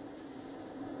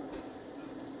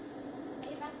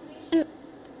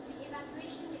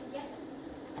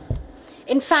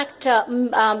 In fact,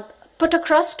 put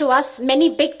across to us many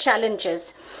big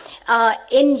challenges.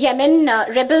 In Yemen,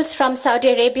 rebels from Saudi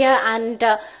Arabia and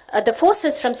the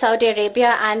forces from Saudi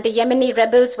Arabia and the Yemeni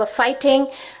rebels were fighting.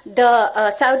 The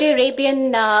Saudi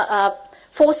Arabian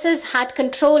forces had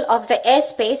control of the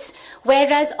airspace,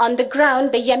 whereas on the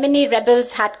ground, the Yemeni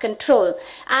rebels had control.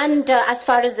 And as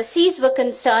far as the seas were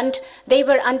concerned, they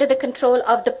were under the control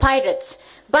of the pirates.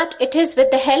 But it is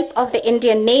with the help of the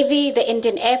Indian Navy, the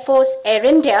Indian Air Force, Air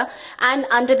India, and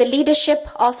under the leadership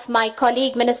of my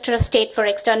colleague, Minister of State for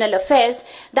External Affairs,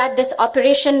 that this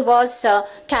operation was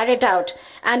carried out.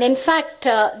 And in fact,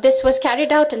 this was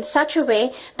carried out in such a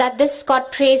way that this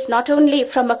got praise not only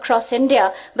from across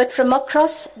India, but from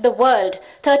across the world.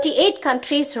 38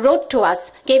 countries wrote to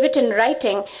us, gave it in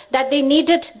writing, that they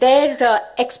needed their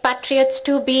expatriates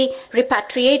to be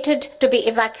repatriated, to be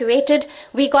evacuated.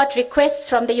 We got requests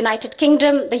from the United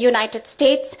Kingdom, the United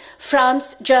States,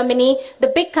 France, Germany. The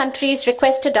big countries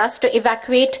requested us to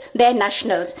evacuate their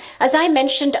nationals. As I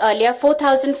mentioned earlier,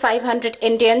 4,500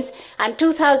 Indians and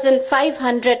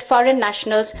 2,500 foreign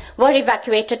nationals were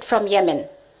evacuated from Yemen.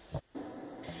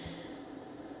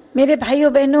 मेरे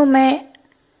भाइयों बहनों, मैं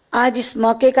आज इस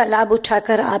मौके का लाभ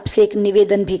उठाकर आपसे एक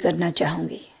निवेदन भी करना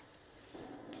चाहूंगी।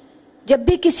 जब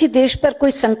भी किसी देश पर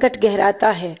कोई संकट गहराता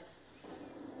है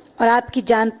और आपकी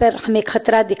जान पर हमें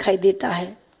खतरा दिखाई देता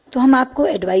है, तो हम आपको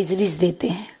एडवाइजरीज देते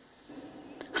हैं।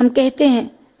 हम कहते हैं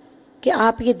कि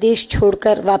आप ये देश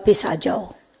छोड़कर वापस आ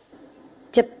जाओ,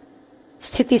 जब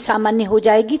स्थिति सामान्य हो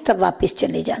जाएगी तब वापस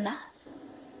चले जाना।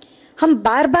 हम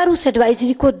बार बार उस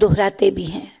एडवाइजरी को दोहराते भी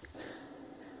हैं,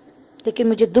 लेकिन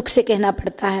मुझे दुख से कहना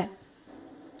पड़ता है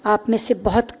आप में से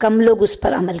बहुत कम लोग उस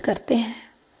पर अमल करते हैं।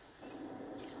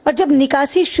 और जब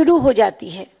निकासी शुरू हो जाती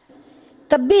है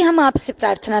तब भी हम आपसे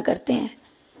प्रार्थना करते हैं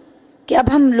कि अब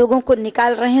हम लोगों को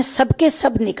निकाल रहे हैं, सबके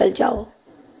सब निकल जाओ,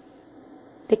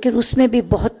 लेकिन उसमें भी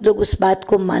बहुत लोग उस बात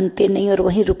को मानते नहीं और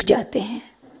वहीं रुक जाते हैं।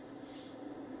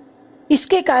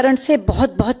 इसके कारण से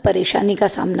बहुत बहुत परेशानी का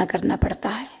सामना करना पड़ता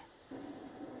है।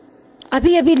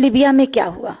 अभी अभी लिबिया में क्या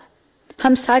हुआ,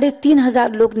 हम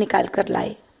 3,500 लोग निकाल कर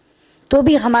लाए, तो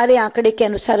भी हमारे आंकड़े के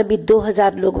अनुसार अभी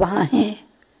 2,000 लोग वहां हैं,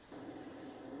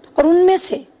 और उनमें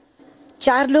से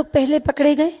 4 लोग पहले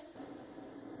पकड़े गए,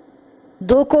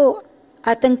 2 को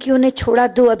आतंकियों ने छोड़ा,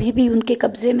 2 अभी भी उनके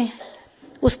कब्जे में है।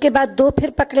 उसके बाद 2 फिर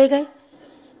पकड़े गए,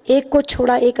 1 को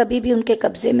छोड़ा, 1 अभी भी उनके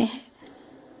कब्जे में है।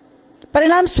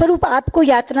 परिणाम स्वरूप आपको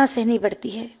यातना सहनी पड़ती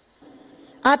है,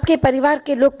 आपके परिवार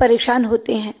के लोग परेशान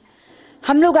होते हैं।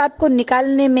 हम लोग आपको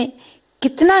निकालने में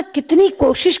कितनी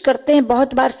कोशिश करते हैं,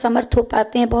 बहुत बार समर्थ हो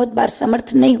पाते हैं, बहुत बार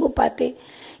समर्थ नहीं हो पाते।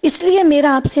 इसलिए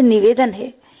मेरा आपसे निवेदन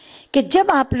है कि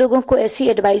जब आप लोगों को ऐसी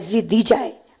एडवाइजरी दी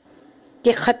जाए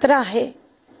कि खतरा है,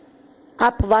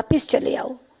 आप वापस चले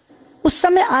आओ, उस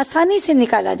समय आसानी से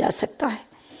निकाला जा सकता है।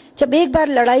 जब एक बार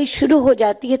लड़ाई शुरू हो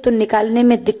जाती है तो निकालने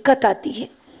में दिक्कत आती है।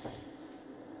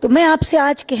 तो मैं आपसे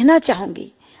आज कहना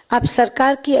चाहूंगी, आप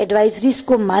सरकार की एडवाइजरीज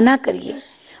को माना करिए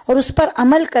और उस पर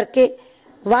अमल करके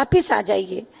वापस आ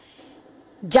जाइए।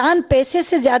 जान पैसे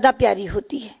से ज्यादा प्यारी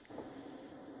होती है।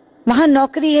 वहां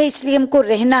नौकरी है इसलिए हमको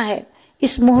रहना है,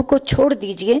 इस मोह को छोड़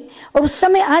दीजिए और उस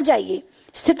समय आ जाइए।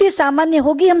 स्थिति सामान्य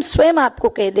होगी, हम स्वयं आपको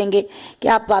कह देंगे कि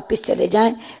आप वापस चले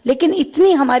जाएं, लेकिन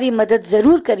इतनी हमारी मदद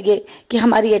जरूर करिए कि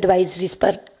हमारी एडवाइजरीज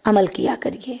पर अमल किया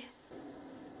करिए।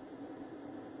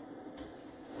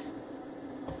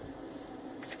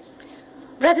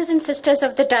 Brothers and sisters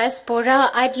of the diaspora,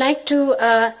 I'd like to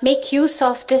make use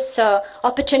of this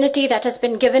opportunity that has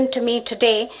been given to me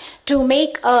today to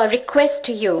make a request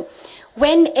to you.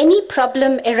 When any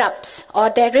problem erupts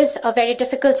or there is a very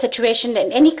difficult situation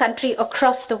in any country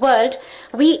across the world,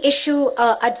 we issue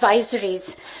advisories.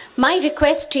 My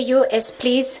request to you is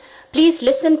please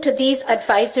listen to these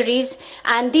advisories,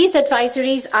 and these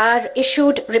advisories are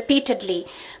issued repeatedly,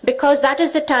 because that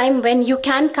is the time when you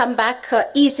can come back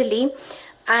easily.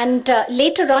 And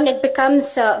later on it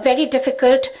becomes very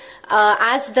difficult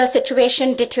as the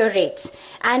situation deteriorates.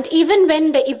 And even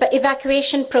when the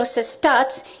evacuation process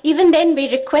starts, even then we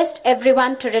request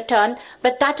everyone to return,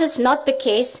 but that is not the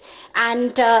case.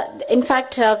 And in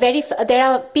fact, there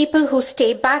are people who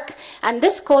stay back, and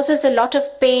this causes a lot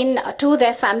of pain to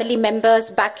their family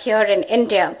members back here in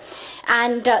India.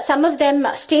 And some of them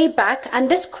stay back, and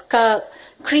this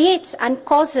creates and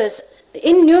causes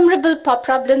innumerable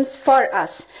problems for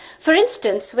us. For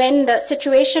instance, when the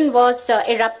situation was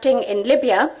erupting in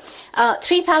Libya,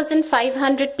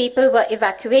 3,500 people were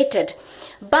evacuated.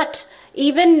 But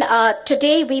even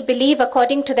today, we believe,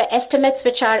 according to the estimates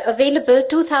which are available,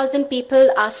 2,000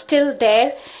 people are still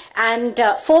there, and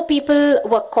 4 people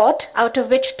were caught, out of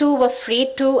which 2 were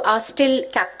freed, 2 are still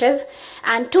captive,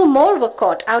 and 2 more were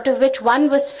caught, out of which 1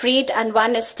 was freed and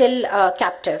 1 is still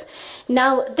captive.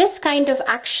 Now, this kind of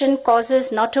action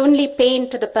causes not only pain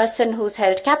to the person who's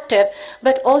held captive,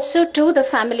 but also to the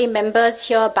family members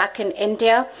here back in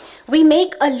India. We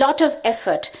make a lot of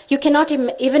effort. You cannot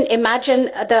even imagine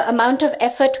the amount of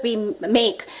effort we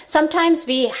make. Sometimes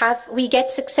we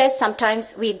get success,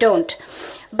 sometimes we don't.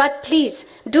 But please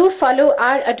do follow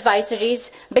our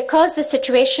advisories, because the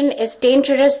situation is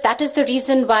dangerous. That is the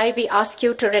reason why we ask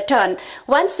you to return.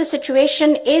 Once the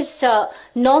situation is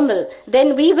normal,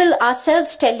 then we will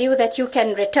ourselves tell you that you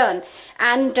can return.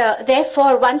 And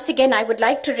therefore, once again, I would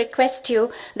like to request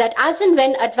you that as and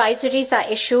when advisories are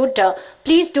issued,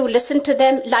 please do listen to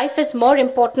them. Life is more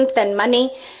important than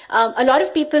money. A lot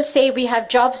of people say we have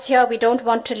jobs here, we don't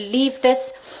want to leave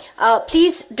this.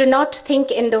 Please do not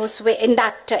think in those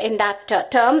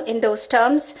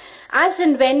terms. As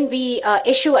and when we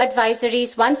issue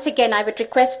advisories, once again, I would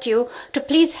request you to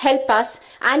please help us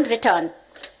and return.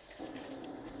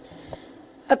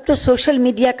 अब तो social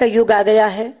media का युग आ गया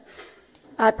है.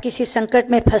 आप किसी संकट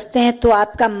में फंसते हैं तो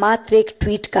आपका मात्र एक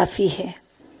ट्वीट काफी है.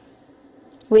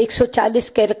 वो 140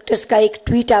 कैरेक्टर्स का एक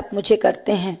ट्वीट आप मुझे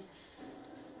करते हैं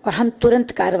और हम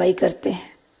तुरंत कार्रवाई करते हैं.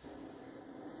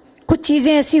 कुछ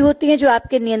चीजें ऐसी होती हैं जो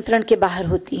आपके नियंत्रण के बाहर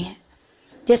होती हैं.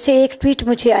 जैसे एक ट्वीट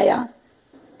मुझे आया,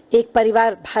 एक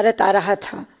परिवार भारत आ रहा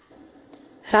था,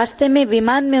 रास्ते में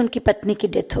विमान में उनकी पत्नी की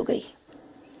डेथ हो गई.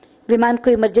 विमान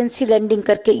को इमरजेंसी लैंडिंग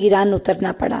करके ईरान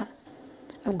उतरना पड़ा.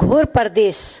 अब घोर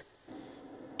परदेश,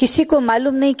 किसी को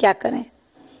मालूम नहीं क्या करें.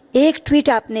 एक ट्वीट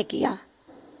आपने किया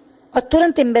और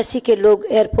तुरंत एम्बेसी के लोग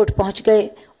एयरपोर्ट पहुंच गए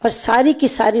और सारी की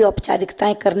सारी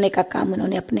औपचारिकताएं करने का काम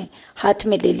उन्होंने अपने हाथ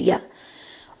में ले लिया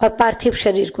और पार्थिव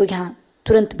शरीर को यहां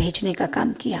तुरंत भेजने का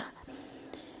काम किया.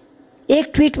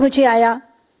 एक ट्वीट मुझे आया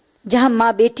जहां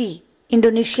माँ बेटी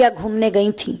इंडोनेशिया घूमने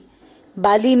गई थी.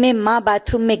 बाली में माँ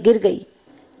बाथरूम में गिर गई,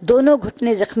 दोनों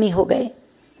घुटने जख्मी हो गए,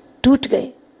 टूट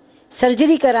गए.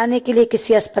 सर्जरी कराने के लिए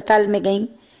किसी अस्पताल में गई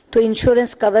तो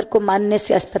इंश्योरेंस कवर को मानने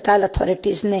से अस्पताल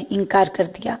अथॉरिटीज ने इनकार कर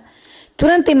दिया.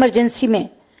 तुरंत इमरजेंसी में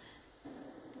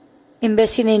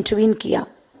एम्बेसी ने इंटरवीन किया,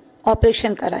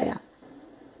 ऑपरेशन कराया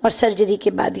और सर्जरी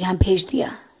के बाद यहां भेज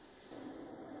दिया.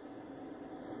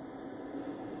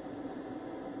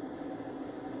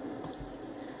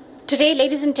 Today,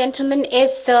 ladies and gentlemen,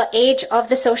 is the age of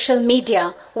the social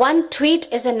media. One tweet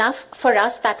is enough for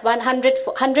us. That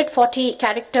 140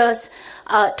 characters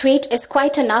tweet is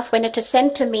quite enough. When it is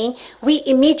sent to me, we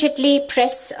immediately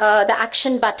press the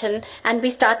action button and we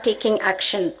start taking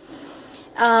action.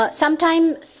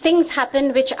 Sometimes things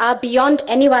happen which are beyond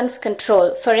anyone's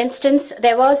control. For instance,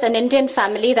 there was an Indian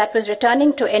family that was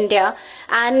returning to India,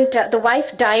 and the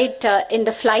wife died in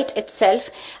the flight itself,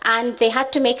 and they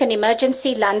had to make an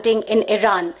emergency landing in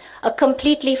Iran, a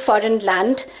completely foreign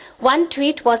land. One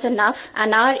tweet was enough,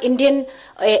 and our Indian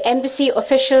embassy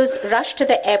officials rushed to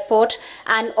the airport,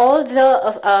 and all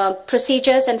the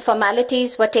procedures and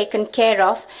formalities were taken care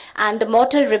of, and the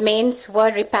mortal remains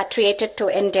were repatriated to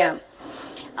India.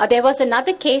 There was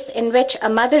another case in which a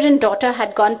mother and daughter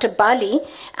had gone to Bali,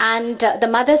 and the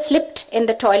mother slipped in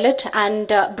the toilet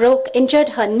and injured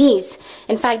her knees.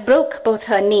 In fact, broke both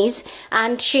her knees,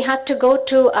 and she had to go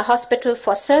to a hospital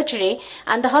for surgery,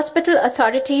 and the hospital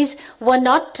authorities were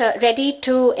not ready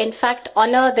to, in fact,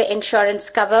 honor the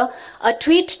insurance cover. A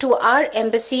tweet to our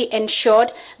embassy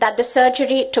ensured that the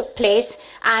surgery took place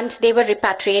and they were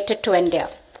repatriated to India.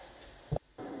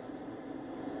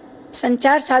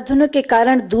 संचार साधनों के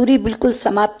कारण दूरी बिल्कुल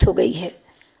समाप्त हो गई है.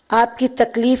 आपकी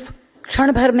तकलीफ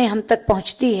क्षण भर में हम तक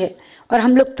पहुंचती है और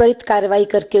हम लोग त्वरित कार्रवाई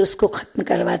करके उसको खत्म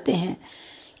करवाते हैं.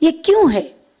 ये क्यों है?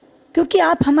 क्योंकि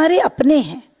आप हमारे अपने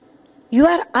हैं. यू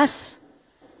आर अस,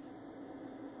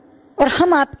 और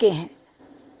हम आपके हैं,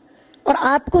 और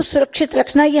आपको सुरक्षित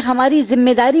रखना ये हमारी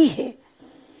जिम्मेदारी है.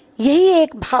 यही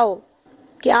एक भाव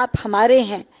कि आप हमारे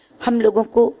हैं, हम लोगों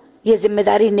को ये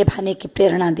जिम्मेदारी निभाने की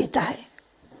प्रेरणा देता है.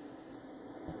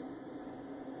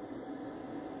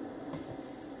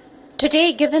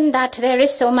 Today, given that there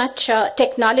is so much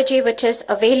technology which is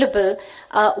available,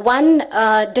 one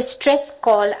distress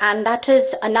call, and that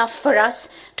is enough for us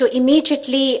to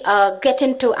immediately get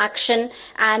into action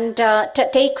and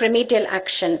take remedial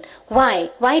action.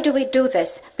 Why? Why do we do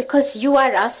this? Because you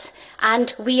are us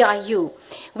and we are you.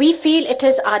 We feel it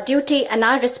is our duty and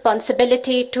our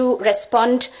responsibility to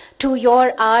respond to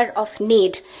your hour of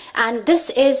need. And this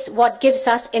is what gives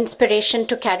us inspiration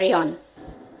to carry on.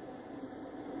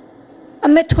 अब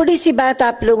मैं थोड़ी सी बात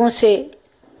आप लोगों से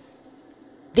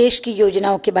देश की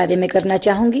योजनाओं के बारे में करना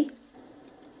चाहूंगी।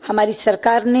 हमारी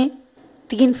सरकार ने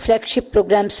 3 फ्लैगशिप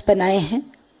प्रोग्राम्स बनाए हैं,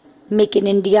 make in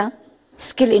India,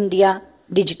 skill India,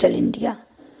 digital India,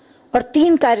 और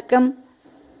 3 कार्यक्रम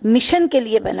मिशन के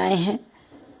लिए बनाए हैं,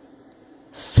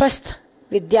 स्वस्थ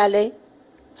विद्यालय,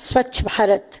 स्वच्छ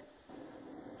भारत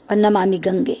और नमामि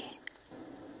गंगे।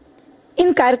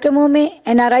 इन कार्यक्रमों में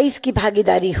एनआरआईज की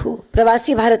भागीदारी हो,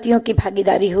 प्रवासी भारतीयों की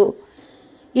भागीदारी हो,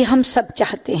 ये हम सब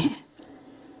चाहते हैं।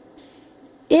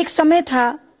 एक समय था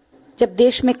जब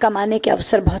देश में कमाने के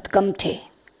अवसर बहुत कम थे,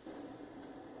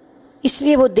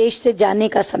 इसलिए वो देश से जाने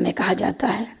का समय कहा जाता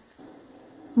है।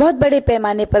 बहुत बड़े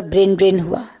पैमाने पर ब्रेन ड्रेन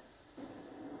हुआ,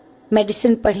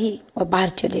 मेडिसिन पढ़ी और बाहर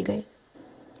चले गए,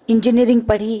 इंजीनियरिंग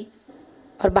पढ़ी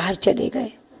और बाहर चले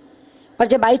गए, और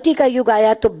जब आईटी का युग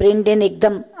आया तो ब्रेन ड्रेन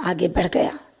एकदम आगे बढ़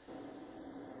गया।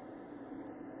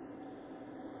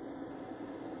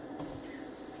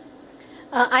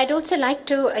 I'd also like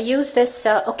to use this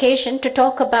occasion to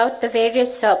talk about the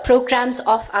various programs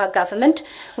of our government.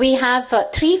 We have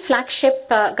 3 flagship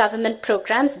government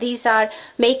programs. These are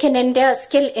Make in India,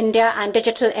 Skill India and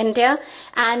Digital India.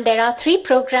 And there are 3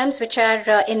 programs which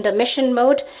are in the mission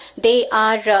mode. They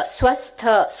are Swasth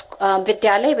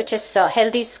Vidyalay, which is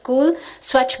healthy school,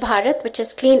 Swachh Bharat, which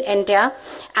is clean India,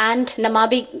 and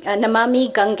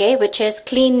Namami Gange, which is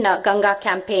clean Ganga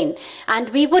campaign. And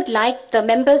we would like the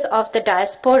members of the diaspora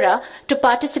to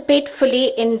participate fully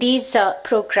in these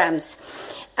programs.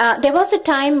 There was a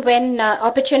time when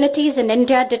opportunities in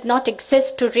India did not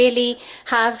exist to really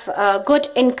have good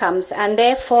incomes, and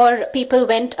therefore people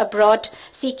went abroad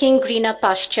seeking greener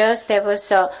pastures. There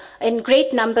was in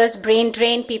great numbers brain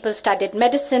drain. People studied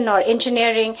medicine or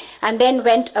engineering and then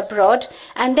went abroad.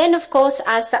 And then, of course,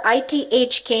 as the IT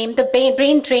age came, the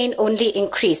brain drain only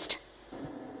increased.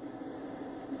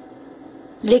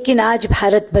 लेकिन आज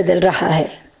भारत बदल रहा है।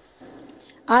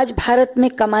 आज भारत में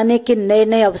कमाने के नए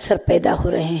नए अवसर पैदा हो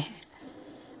रहे हैं।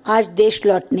 आज देश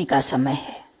लौटने का समय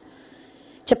है।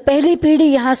 जब पहली पीढ़ी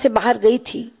यहाँ से बाहर गई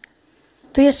थी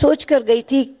तो ये सोच कर गई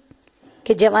थी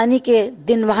कि जवानी के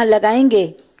दिन वहाँ लगाएंगे,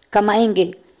 कमाएंगे,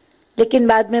 लेकिन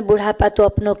बाद में बुढ़ापा तो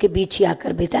अपनों के बीच ही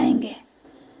आकर बिताएंगे।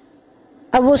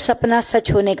 अब वो सपना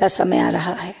सच होने का समय आ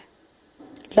रहा है।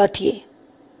 लौटिए,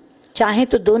 चाहे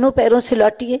तो दोनों पैरों से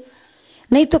लौटिए,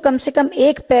 नहीं तो कम से कम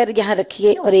एक पैर यहाँ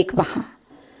रखिए और एक वहां।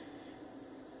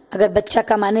 अगर बच्चा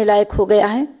कमाने लायक हो गया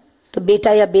है तो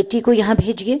बेटा या बेटी को यहाँ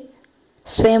भेजिए,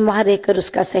 स्वयं वहां रहकर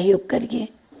उसका सहयोग करिए,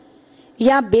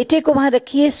 या बेटे को वहां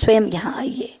रखिए, स्वयं यहाँ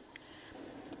आइए।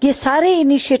 ये सारे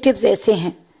इनिशिएटिव्स ऐसे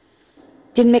हैं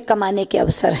जिनमें कमाने के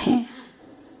अवसर हैं,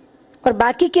 और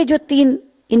बाकी के जो 3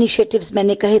 इनिशिएटिव्स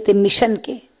मैंने कहे थे मिशन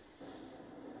के,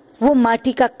 वो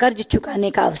माटी का कर्ज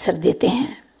चुकाने का अवसर देते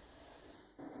हैं।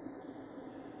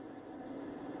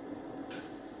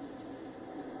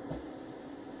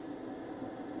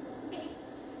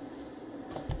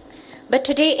 But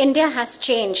today India has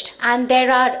changed, and there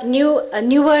are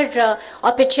newer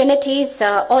opportunities,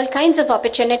 all kinds of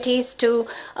opportunities to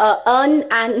earn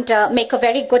and make a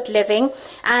very good living.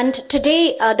 And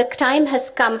today the time has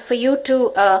come for you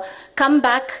to come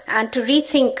back and to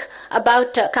rethink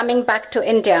about coming back to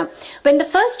India. When the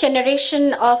first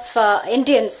generation of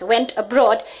Indians went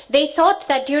abroad, they thought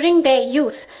that during their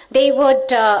youth they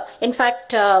would in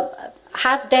fact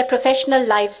have their professional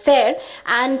lives there,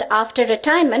 and after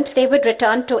retirement they would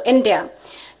return to India.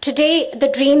 Today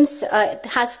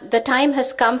the time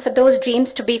has come for those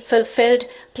dreams to be fulfilled.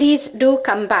 Please do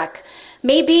come back.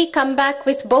 Maybe come back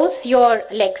with both your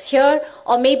legs here,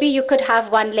 or maybe you could have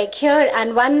one leg here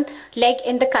and one leg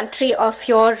in the country of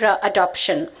your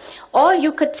adoption. Or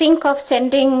you could think of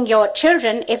sending your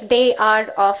children, if they are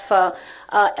of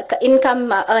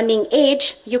income earning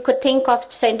age, you could think of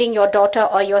sending your daughter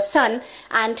or your son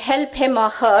and help him or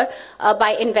her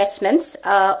by investments,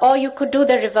 or you could do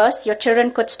the reverse. Your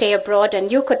children could stay abroad and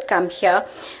you could come here.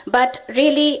 But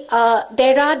really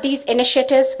there are these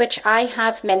initiatives which I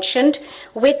have mentioned,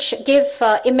 which give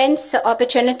immense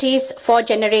opportunities for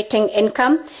generating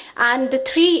income, and the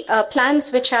 3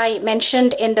 plans which I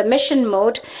mentioned in the mission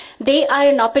mode, they are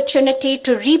an opportunity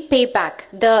to repay back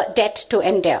the debt to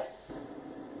India.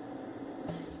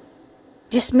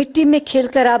 जिस मिट्टी में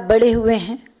खेलकर आप बड़े हुए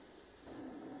हैं,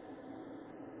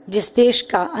 जिस देश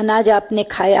का अनाज आपने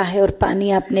खाया है और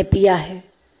पानी आपने पिया है,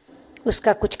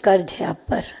 उसका कुछ कर्ज है आप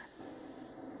पर,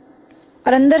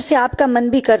 और अंदर से आपका मन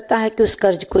भी करता है कि उस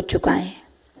कर्ज को चुकाएं।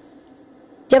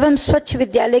 जब हम स्वच्छ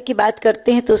विद्यालय की बात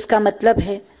करते हैं तो उसका मतलब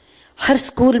है हर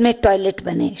स्कूल में टॉयलेट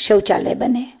बने, शौचालय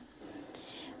बने।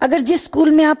 अगर जिस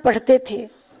स्कूल में आप पढ़ते थे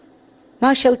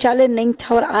वहां शौचालय नहीं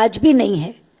था और आज भी नहीं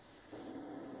है,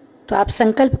 तो आप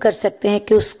संकल्प कर सकते हैं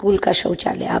कि उस स्कूल का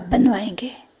शौचालय आप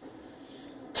बनवाएंगे।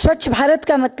 स्वच्छ भारत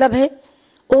का मतलब है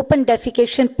ओपन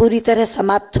डेफिकेशन पूरी तरह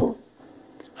समाप्त हो,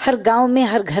 हर गांव में,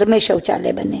 हर घर में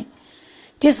शौचालय बने।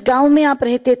 जिस गांव में आप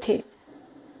रहते थे,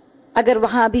 अगर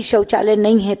वहां अभी शौचालय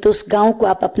नहीं है तो उस गांव को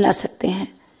आप अपना सकते हैं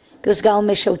कि उस गांव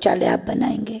में शौचालय आप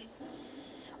बनाएंगे।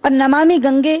 और नमामि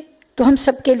गंगे तो हम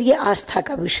सबके लिए आस्था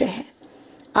का विषय है।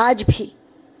 आज भी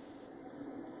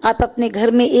आप अपने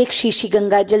घर में एक शीशी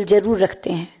गंगा जल जरूर रखते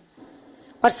हैं,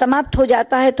 और समाप्त हो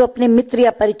जाता है तो अपने मित्र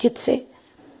या परिचित से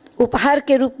उपहार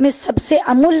के रूप में सबसे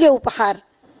अमूल्य उपहार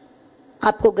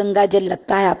आपको गंगा जल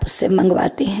लगता है, आप उससे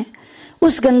मंगवाते हैं।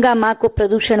 उस गंगा माँ को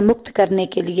प्रदूषण मुक्त करने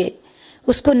के लिए,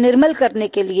 उसको निर्मल करने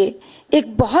के लिए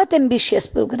एक बहुत एम्बिशियस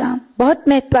प्रोग्राम, बहुत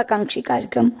महत्वाकांक्षी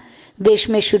कार्यक्रम देश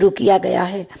में शुरू किया गया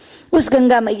है। उस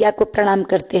गंगा मैया को प्रणाम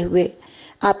करते हुए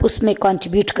आप उसमें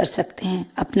कंट्रीब्यूट कर सकते हैं,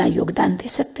 अपना योगदान दे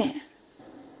सकते हैं।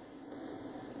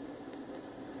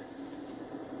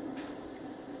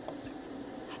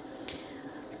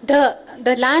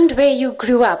 The land where you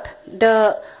grew up,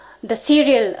 the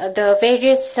cereal, the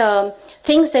various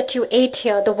things that you ate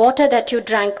here, the water that you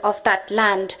drank of that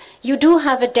land, you do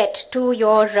have a debt to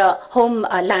your home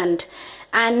land.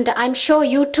 And I'm sure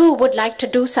you too would like to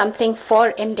do something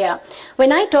for India.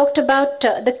 When I talked about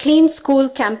the Clean School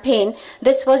campaign,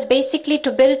 this was basically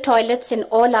to build toilets in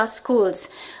all our schools.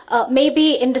 Maybe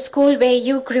in the school where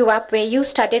you grew up, where you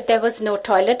studied, there was no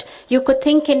toilet. You could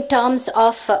think in terms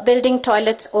of building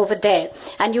toilets over there,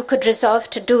 and you could resolve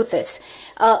to do this.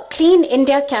 Clean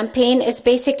India campaign is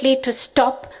basically to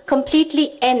stop, completely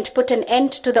put an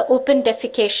end to the open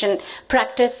defecation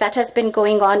practice that has been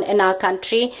going on in our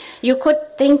country. You could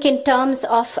think in terms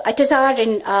of, it is our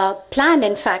plan,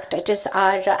 in fact, it is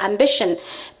our ambition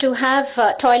to have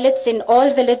toilets in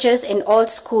all villages, in all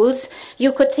schools.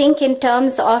 You could think in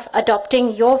terms of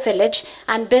adopting your village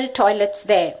and build toilets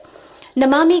there.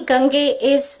 Namami Gange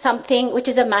is something which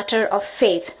is a matter of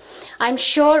faith. I'm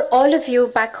sure all of you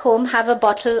back home have a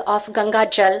bottle of Ganga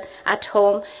Jal at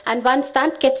home, and once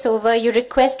that gets over, you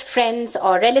request friends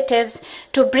or relatives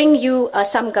to bring you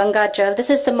some Ganga Jal.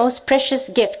 This is the most precious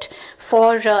gift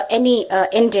for any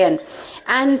Indian,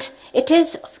 and it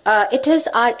is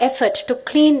our effort to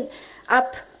clean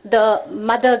up the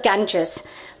Mother Ganges,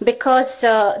 because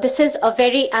this is a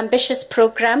very ambitious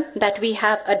program that we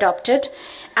have adopted.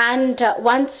 And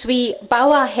once we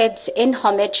bow our heads in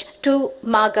homage to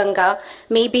Ma Ganga,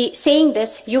 maybe saying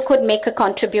this, you could make a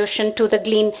contribution to the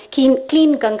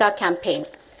Clean Ganga campaign.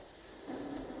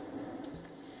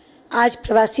 आज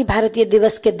प्रवासी भारतीय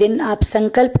दिवस के दिन आप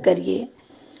संकल्प करिए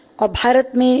और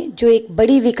भारत में जो एक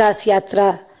बड़ी विकास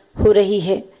यात्रा हो रही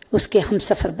है उसके हम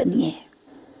सफर बनिए।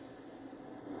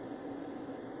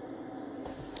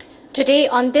 Today,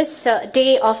 on this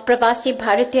day of Pravasi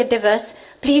Bharatiya Divas,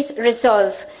 please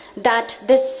resolve that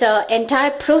this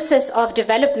entire process of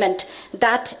development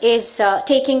that is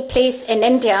taking place in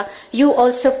India, you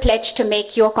also pledge to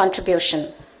make your contribution.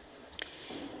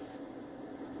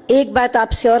 एक बात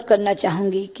आपसे और करना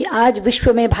चाहूंगी कि आज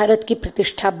विश्व में भारत की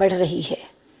प्रतिष्ठा बढ़ रही है,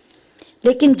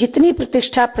 लेकिन जितनी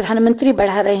प्रतिष्ठा प्रधानमंत्री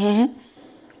बढ़ा रहे हैं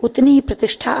उतनी ही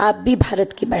प्रतिष्ठा आप भी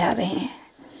भारत की बढ़ा रहे हैं।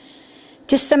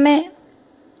 जिस समय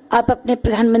आप अपने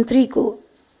प्रधानमंत्री को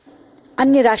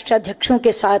अन्य राष्ट्राध्यक्षों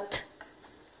के साथ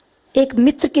एक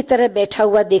मित्र की तरह बैठा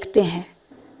हुआ देखते हैं,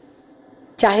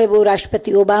 चाहे वो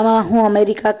राष्ट्रपति ओबामा हो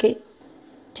अमेरिका के,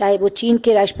 चाहे वो चीन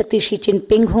के राष्ट्रपति शी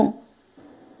जिनपिंग हो,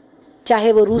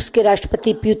 चाहे वो रूस के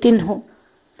राष्ट्रपति पुतिन हो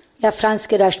या फ्रांस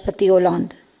के राष्ट्रपति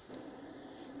ओलैंड,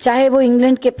 चाहे वो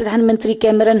इंग्लैंड के प्रधानमंत्री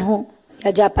कैमरन हो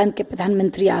या जापान के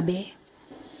प्रधानमंत्री आबे,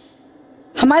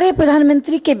 हमारे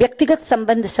प्रधानमंत्री के व्यक्तिगत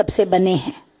संबंध सबसे बने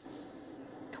हैं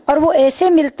और वो ऐसे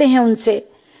मिलते हैं उनसे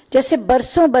जैसे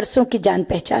बरसों बरसों की जान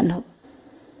पहचान हो।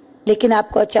 लेकिन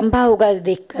आपको अचंभा होगा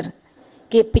देखकर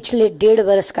कि ये पिछले 1.5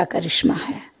 वर्ष का करिश्मा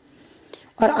है,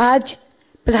 और आज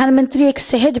प्रधानमंत्री एक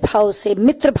सहज भाव से,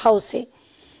 मित्र भाव से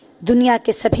दुनिया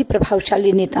के सभी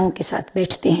प्रभावशाली नेताओं के साथ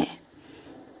बैठते हैं।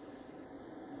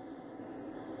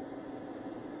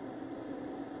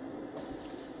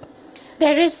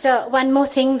 There is one more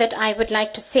thing that I would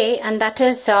like to say, and that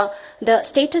is the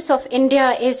status of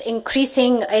India is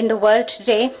increasing in the world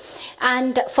today.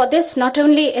 And for this, not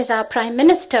only is our Prime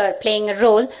Minister playing a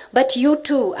role, but you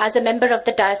too, as a member of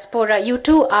the diaspora, you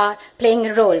too are playing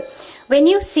a role. When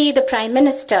you see the Prime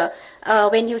Minister,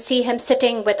 when you see him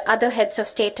sitting with other heads of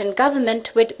state and government,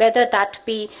 whether that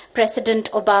be President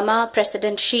Obama,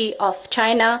 President Xi of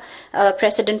China,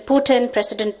 President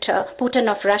Putin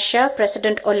of Russia,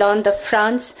 President Hollande of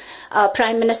France,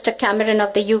 Prime Minister Cameron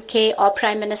of the UK, or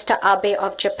Prime Minister Abe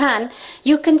of Japan,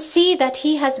 you can see that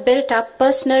he has built up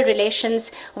personal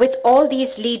relations with all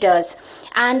these leaders,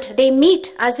 and they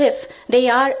meet as if they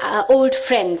are old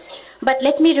friends. But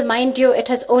let me remind you, it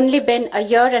has only been a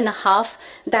year and a half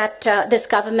that this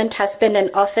government has been in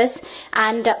office,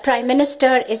 and Prime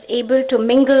Minister is able to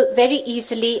mingle very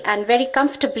easily and very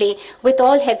comfortably with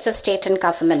all heads of state and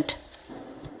government.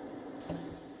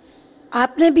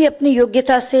 आपने भी अपनी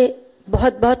योग्यता से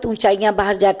बहुत बहुत ऊंचाइयां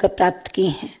बाहर जाकर प्राप्त की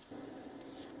हैं।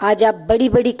 आज आप बड़ी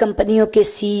बड़ी कंपनियों के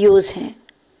सीईओज हैं।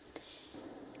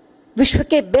 विश्व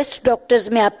के बेस्ट डॉक्टर्स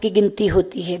में आपकी गिनती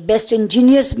होती है, बेस्ट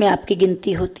इंजीनियर्स में आपकी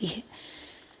गिनती होती है।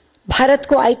 भारत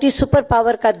को आईटी सुपर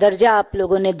पावर का दर्जा आप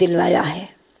लोगों ने दिलवाया है।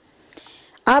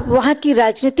 आप वहां की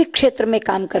राजनीतिक क्षेत्र में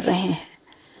काम कर रहे हैं,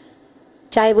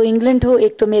 चाहे वो इंग्लैंड हो,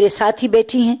 एक तो मेरे साथ ही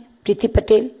बैठी हैं प्रीति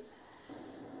पटेल,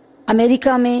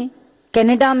 अमेरिका में,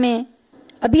 कनाडा में,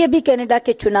 अभी अभी कनाडा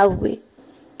के चुनाव हुए,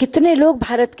 कितने लोग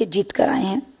भारत के जीत कर आए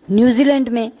हैं, न्यूजीलैंड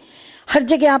में, हर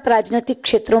जगह आप राजनीतिक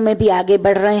क्षेत्रों में भी आगे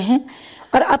बढ़ रहे हैं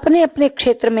और अपने अपने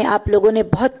क्षेत्र में आप लोगों ने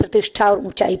बहुत प्रतिष्ठा और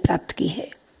ऊंचाई प्राप्त की है।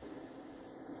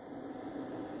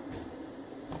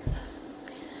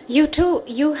 You too,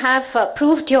 you have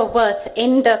proved your worth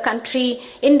in the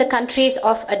countries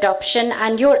of adoption,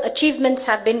 and your achievements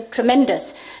have been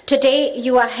tremendous. Today,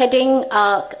 you are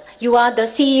you are the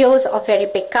CEOs of very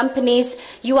big companies.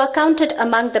 You are counted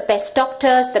among the best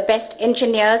doctors, the best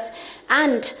engineers,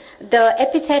 and the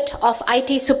epithet of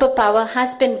IT superpower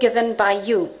has been given by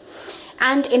you.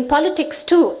 And in politics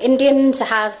too, Indians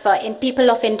have,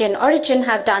 people of Indian origin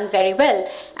have done very well.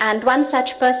 And one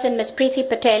such person, Ms. Preeti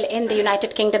Patel in the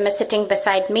United Kingdom, is sitting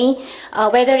beside me.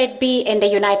 Whether it be in the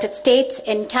United States,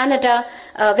 in Canada,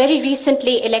 very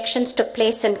recently elections took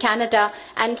place in Canada,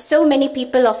 and so many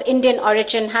people of Indian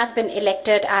origin have been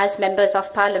elected as members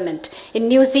of parliament. In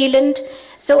New Zealand,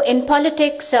 so in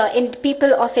politics,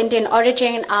 people of Indian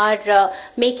origin are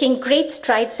making great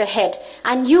strides ahead.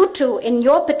 And you too, in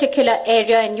your particular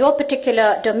area, in your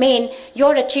particular domain,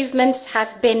 your achievements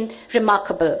have been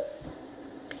remarkable.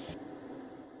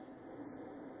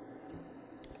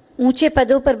 ऊंचे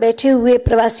पदों पर बैठे हुए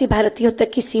प्रवासी भारतीयों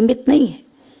तक ही सीमित नहीं है।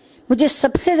 मुझे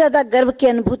सबसे ज्यादा गर्व की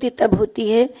अनुभूति तब होती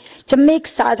है जब मैं एक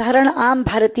साधारण आम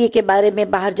भारतीय के बारे में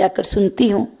बाहर जाकर सुनती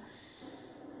हूं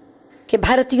कि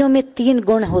भारतीयों में 3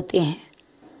 गुण होते हैं।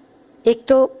 एक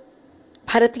तो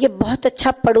भारतीय बहुत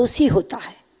अच्छा पड़ोसी होता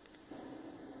है,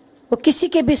 वो किसी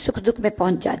के भी सुख दुख में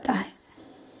पहुंच जाता है।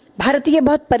 भारतीय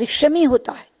बहुत परिश्रमी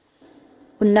होता है,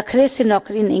 वो नखरे से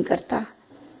नौकरी नहीं करता।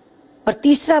 और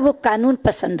तीसरा, वो कानून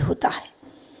पसंद होता है।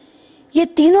 ये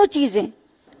तीनों चीजें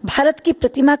भारत की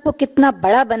प्रतिमा को कितना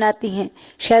बड़ा बनाती हैं,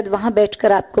 शायद वहां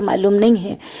बैठकर आपको मालूम नहीं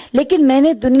है, लेकिन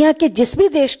मैंने दुनिया के जिस भी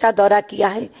देश का दौरा किया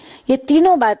है, ये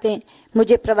तीनों बातें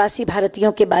मुझे प्रवासी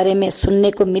भारतीयों के बारे में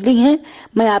सुनने को मिली हैं।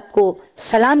 मैं आपको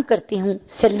सलाम करती हूं,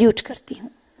 सैल्यूट करती हूं।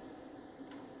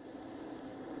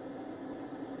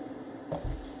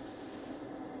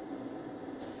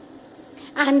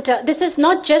 And this is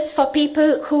not just for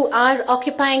people who are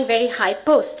occupying very high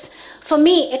posts. For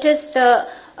me, it is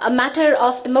a matter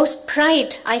of the most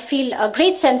pride. I feel a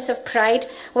great sense of pride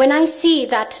when I see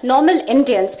that normal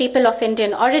Indians, people of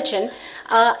Indian origin,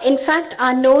 in fact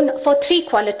are known for 3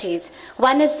 qualities.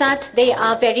 One is that they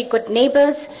are very good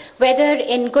neighbors. Whether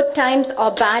in good times or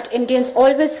bad, Indians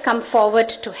always come forward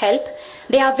to help.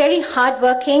 They are very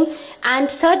hardworking,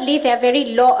 and thirdly, they are very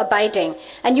law-abiding.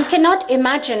 And you cannot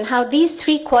imagine how these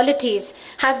 3 qualities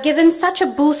have given such a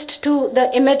boost to the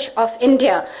image of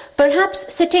India. Perhaps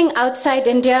sitting outside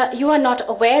India, you are not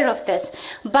aware of this.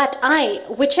 But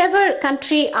whichever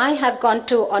country I have gone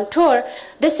to on tour,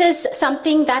 this is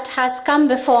something that has come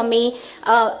before me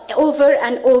over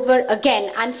and over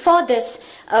again. And for this,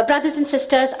 brothers and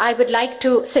sisters, I would like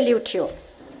to salute you.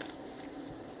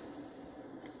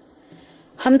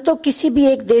 हम तो किसी भी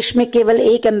एक देश में केवल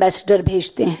एक ambassador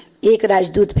भेजते हैं, एक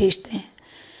राजदूत भेजते हैं,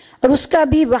 और उसका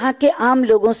भी वहां के आम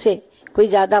लोगों से कोई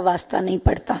ज्यादा वास्ता नहीं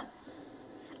पड़ता।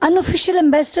 अनऑफिशियल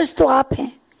एम्बेसडर्स तो आप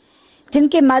हैं,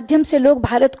 जिनके माध्यम से लोग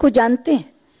भारत को जानते हैं।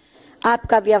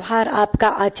 आपका व्यवहार, आपका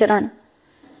आचरण,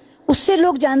 उससे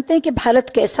लोग जानते हैं कि भारत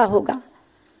कैसा होगा।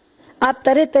 आप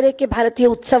तरह तरह के भारतीय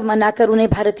उत्सव मनाकर उन्हें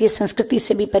भारतीय संस्कृति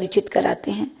से भी परिचित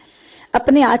कराते हैं।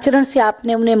 अपने आचरण से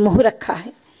आपने उन्हें मोह रखा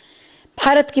है।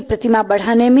 भारत की प्रतिमा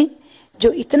बढ़ाने में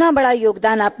जो इतना बड़ा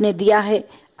योगदान आपने दिया है,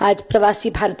 आज प्रवासी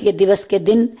भारतीय दिवस के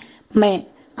दिन मैं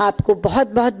आपको बहुत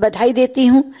बहुत बधाई देती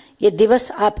हूँ। ये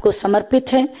दिवस आपको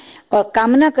समर्पित है और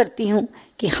कामना करती हूँ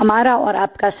कि हमारा और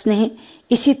आपका स्नेह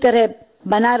इसी तरह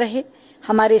बना रहे,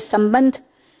 हमारे संबंध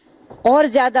और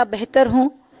ज़्यादा बेहतर हों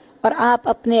और आप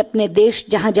अपने अपने देश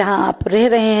जहाँ जहाँ आप रह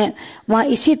रहे हैं वहाँ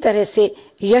इसी तरह से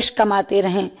यश कमाते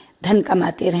रहें, धन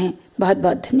कमाते रहें। बहुत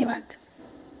बहुत धन्यवाद।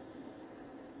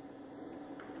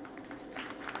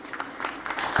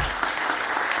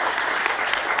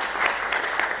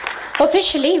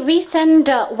 Officially, we send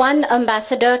one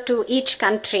ambassador to each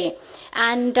country,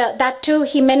 and that too,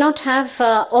 he may not have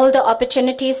all the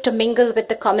opportunities to mingle with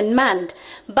the common man.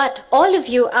 But all of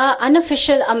you are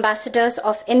unofficial ambassadors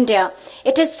of India.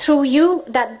 It is through you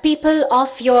that people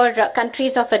of your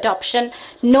countries of adoption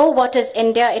know what is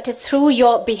India. It is through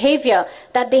your behavior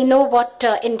that they know what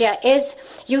India is.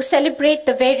 You celebrate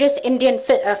the various Indian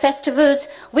festivals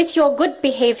with your good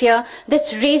behavior.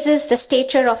 This raises the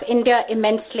stature of India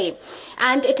immensely.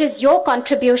 And it is your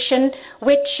contribution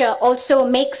which also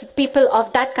makes people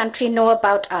of that country know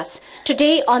about us.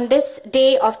 Today, on this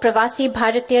day of Pravasi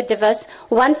Bharatiya Divas,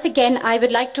 once again, I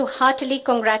would like to heartily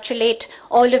congratulate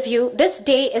all of you. This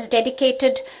day is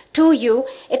dedicated to you.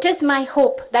 It is my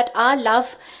hope that our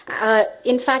love,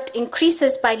 in fact,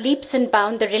 increases by leaps and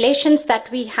bounds. The relations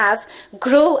that we have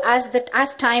grow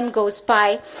as time goes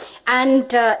by.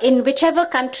 And in whichever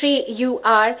country you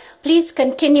are, please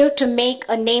continue to make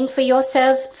a name for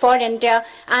yourselves, for India,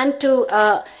 and to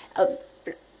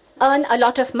earn a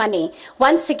lot of money.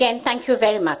 Once again, thank you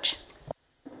very much.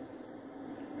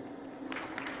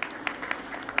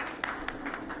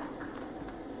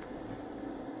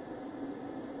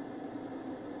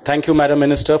 Thank you, Madam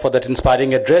Minister, for that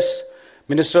inspiring address.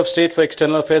 Minister of State for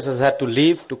External Affairs has had to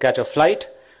leave to catch a flight,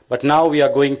 but now we are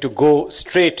going to go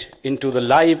straight into the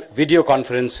live video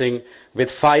conferencing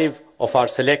with 5 of our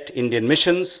select Indian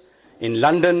missions in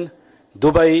London,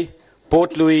 Dubai,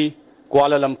 Port Louis,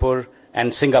 Kuala Lumpur,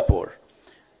 and Singapore.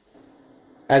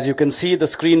 As you can see, the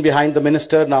screen behind the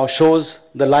Minister now shows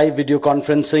the live video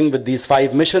conferencing with these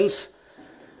 5 missions.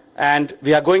 And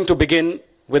we are going to begin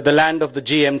with the land of the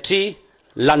GMT,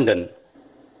 London.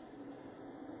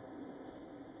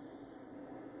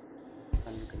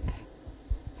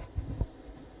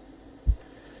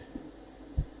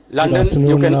 London,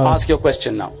 you can ask your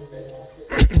question now.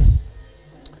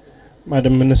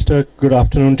 Madam Minister, good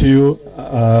afternoon to you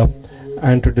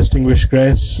and to distinguished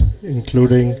guests,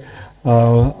 including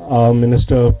our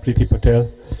Minister Preeti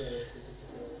Patel.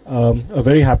 A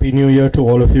very happy new year to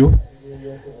all of you.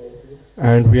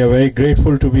 And we are very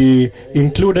grateful to be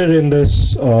included in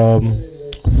this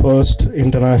first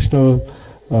international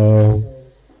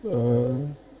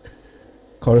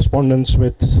correspondence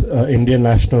with Indian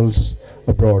nationals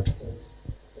abroad.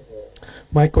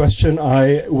 My question,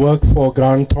 I work for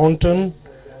Grant Thornton,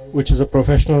 which is a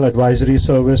professional advisory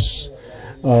service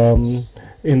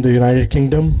in the United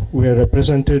Kingdom. We are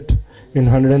represented in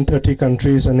 130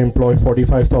 countries and employ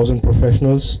 45,000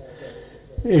 professionals,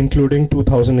 including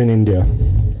 2,000 in India.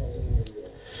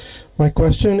 My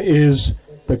question is,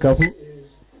 the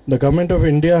government of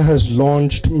India has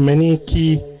launched many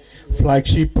key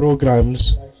flagship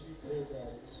programs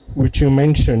which you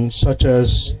mentioned, such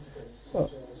as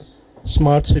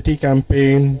Smart City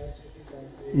Campaign,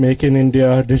 Make in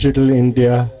India, Digital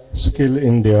India, Skill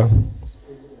India.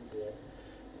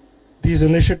 These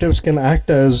initiatives can act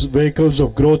as vehicles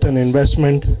of growth and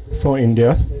investment for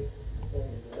India.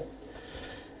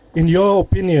 In your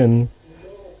opinion,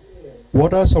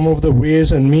 what are some of the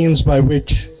ways and means by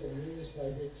which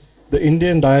the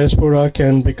Indian diaspora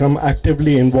can become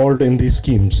actively involved in these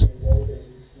schemes?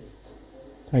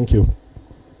 Thank you.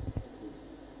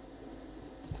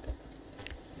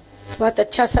 बहुत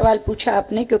अच्छा सवाल पूछा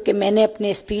आपने, क्योंकि मैंने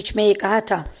अपने speech में ये कहा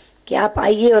था कि आप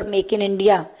आइए और मेक इन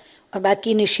इंडिया और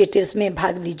बाकी इनिशिएटिव्स में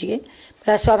भाग लीजिए।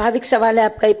 बड़ा स्वाभाविक सवाल है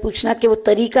आपका ये पूछना कि वो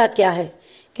तरीका क्या है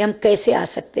कि हम कैसे आ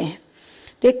सकते हैं।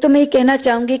 तो एक तो मैं ये कहना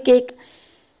चाहूँगी कि एक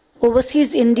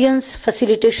overseas Indians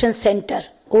facilitation centre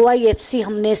OIFC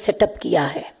हमने सेटअप किया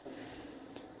है,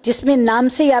 जिसमें नाम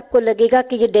से ही आपको लगेगा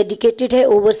कि ये डेडिकेटेड है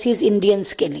ओवरसीज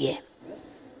इंडियंस के लिए,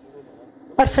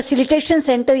 और फैसिलिटेशन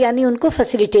सेंटर यानी उनको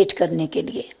फैसिलिटेट करने के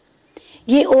लिए।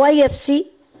 ये OIFC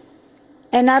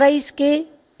NRIs के,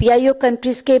 PIO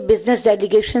कंट्रीज के बिजनेस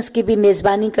डेलीगेशंस की भी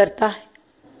मेज़बानी करता है।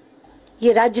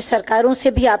 ये राज्य सरकारों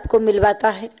से भी आपको मिलवाता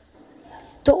है।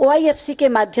 तो OIFC के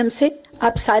माध्यम से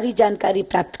आप सारी जानकारी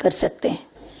प्राप्त कर सकते हैं।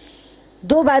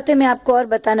 दो बातें मैं आपको और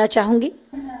बताना चाहूंगी।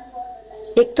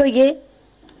 एक तो ये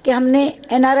कि हमने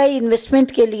एनआरआई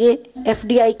इन्वेस्टमेंट के लिए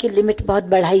एफडीआई की लिमिट बहुत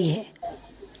बढ़ाई है,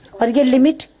 और ये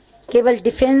लिमिट केवल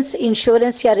डिफेंस,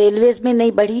 इंश्योरेंस या रेलवेज में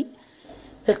नहीं बढ़ी,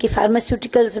 बल्कि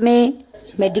फार्मास्यूटिकल्स में,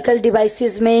 मेडिकल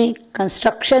डिवाइसेस में,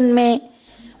 कंस्ट्रक्शन में,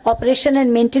 operation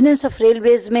and maintenance of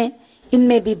railways में,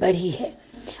 इनमें भी बढ़ी है।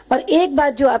 और एक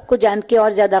बात जो आपको जान के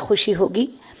और ज्यादा खुशी होगी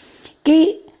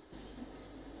कि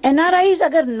एनआरआईज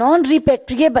अगर नॉन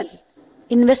रिपेट्रिएबल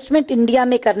इन्वेस्टमेंट इंडिया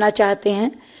में करना चाहते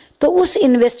हैं तो उस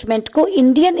इन्वेस्टमेंट को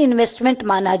इंडियन इन्वेस्टमेंट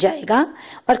माना जाएगा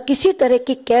और किसी तरह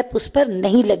की कैप उस पर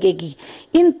नहीं लगेगी।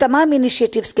 इन तमाम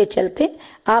इनिशिएटिव्स के चलते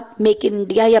आप मेक इन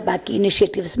इंडिया या बाकी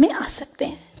इनिशिएटिव्स में आ सकते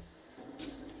हैं।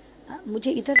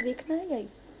 मुझे इधर देखना है या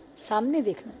सामने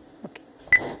देखना है?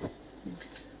 Okay.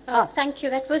 Thank you.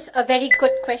 That was a very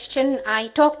good question. I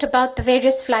talked about the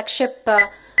various flagship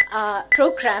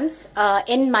programs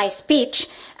in my speech.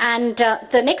 And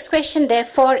the next question,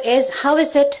 therefore, is how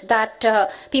is it that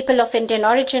people of Indian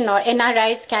origin or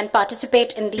NRIs can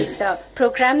participate in these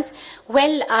programs?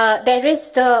 Well, there is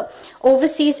the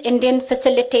Overseas Indian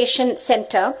Facilitation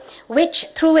Center, which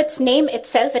through its name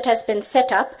itself, it has been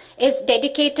set up, is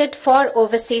dedicated for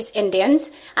overseas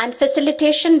Indians, and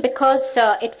facilitation because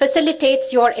it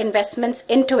facilitates your investments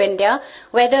into India,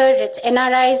 whether it's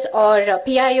NRIs or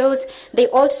PIOs. They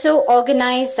also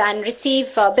organize and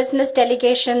receive business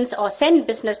delegations or send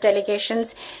business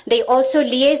delegations. They also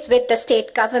liaise with the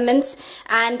state governments,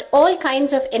 and all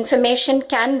kinds of information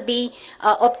can be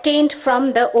obtained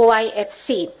from the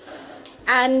OIFC.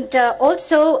 And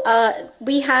also,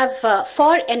 we have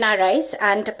for NRIs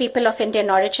and people of Indian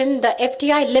origin, the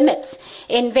FDI limits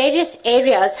in various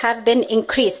areas have been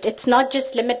increased. It's not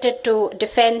just limited to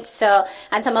defense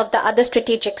and some of the other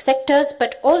strategic sectors,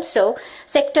 but also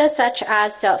sectors such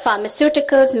as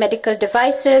pharmaceuticals, medical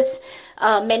devices,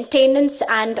 maintenance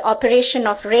and operation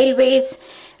of railways.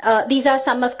 These are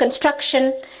some of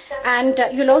construction. And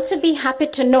you'll also be happy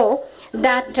to know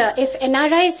that if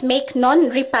NRIs make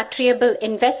non-repatriable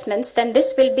investments, then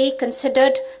this will be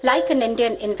considered like an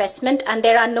Indian investment, and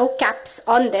there are no caps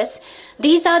on this.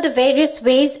 These are the various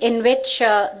ways in which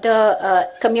the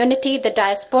community, the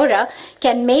diaspora,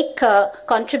 can make a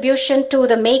contribution to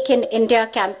the Make in India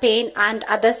campaign and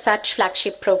other such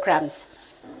flagship programs.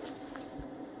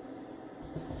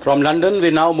 From London,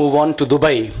 we now move on to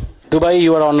Dubai. Dubai,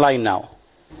 you are online now.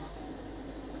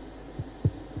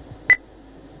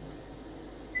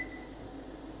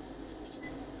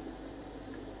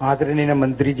 आदरणीय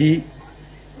मंत्री जी,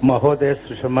 महोदय,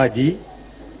 Sushma ji,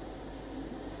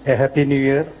 happy new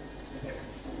year.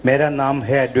 मेरा नाम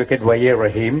है advocate Y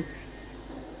रहीम।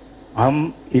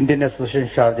 हम Indian association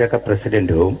Sharjah का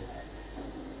president हूँ।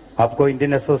 आपको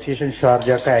इंडियन एसोसिएशन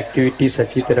शारजा का एक्टिविटीज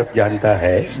अच्छी तरफ जानता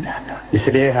है,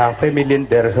 इसलिए $500,000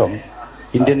 दिरहम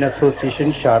इंडियन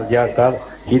एसोसिएशन शारजा का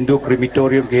हिंदू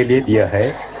क्रिमिटोरियम के लिए दिया है।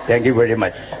 Thank you very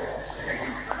much.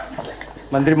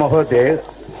 मंत्री महोदय,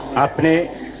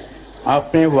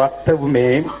 आपने वक्तव्य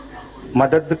में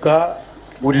मदद का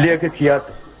उल्लेख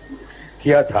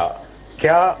किया था।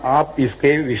 क्या आप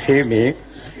इसके विषय में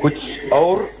कुछ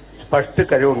और स्पष्ट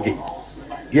करेंगे?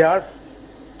 या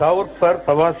तौर पर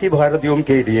प्रवासी भारतीयों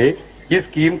के लिए इस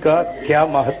स्कीम का क्या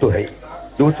महत्व है?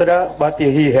 दूसरा बात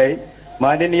यही है,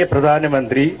 माननीय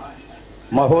प्रधानमंत्री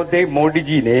महोदय मोदी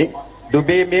जी ने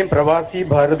दुबई में प्रवासी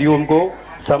भारतीयों को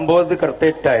संबोधित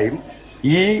करते टाइम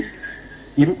ई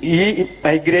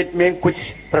माइग्रेट में कुछ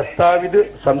प्रस्तावित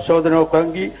संशोधनों का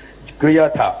किया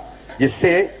था,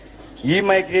 जिससे ई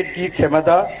माइग्रेट की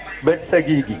क्षमता बढ़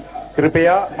सकेगी।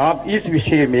 कृपया आप इस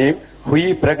विषय में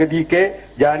हुई प्रगति के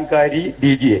जानकारी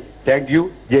दीजिए। Thank you.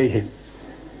 जय Hind.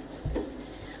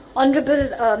 Honorable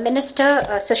Minister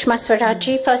Sushma Swaraj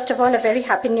ji, first of all, a very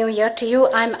happy new year to you.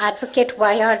 I'm Advocate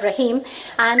Y.R. Rahim,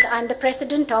 and I'm the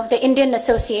President of the Indian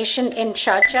Association in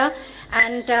Sharjah.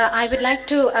 And I would like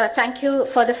to thank you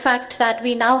for the fact that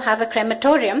we now have a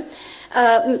crematorium.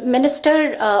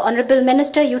 Honorable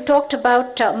Minister, you talked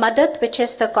about Madad, which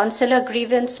is the Consular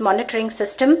Grievance Monitoring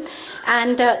System.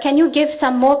 And can you give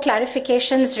some more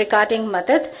clarifications regarding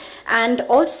Madad? And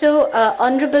also,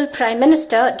 Honorable Prime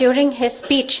Minister, during his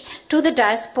speech to the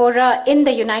diaspora in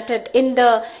the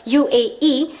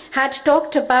UAE, had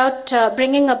talked about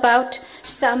bringing about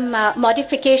some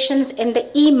modifications in the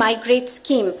e-migrate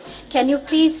scheme. Can you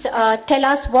please tell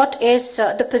us what is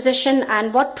the position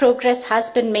and what progress has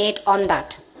been made on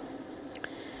that?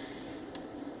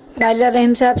 Viola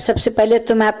रहीम साहब, सबसे पहले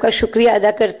तो मैं आपका शुक्रिया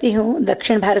अदा करती हूँ।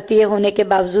 दक्षिण भारतीय होने के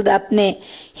बावजूद आपने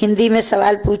हिंदी में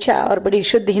सवाल पूछा और बड़ी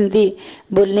शुद्ध हिंदी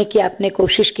बोलने की आपने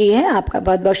कोशिश की है। आपका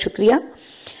बहुत बहुत शुक्रिया।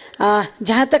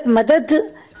 जहाँ तक मदद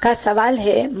का सवाल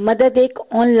है। मदद एक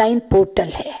ऑनलाइन पोर्टल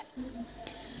है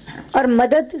और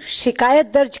मदद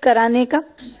शिकायत दर्ज कराने का,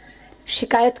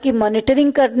 शिकायत की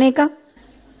मॉनिटरिंग करने का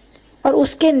और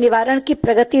उसके निवारण की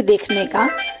प्रगति देखने का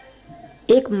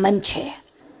एक मंच है।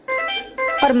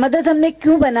 और मदद हमने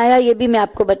क्यों बनाया ये भी मैं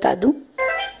आपको बता दूं।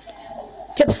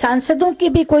 जब सांसदों की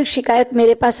भी कोई शिकायत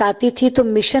मेरे पास आती थी तो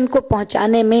मिशन को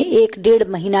पहुंचाने में 1-1.5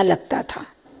 महीना लगता था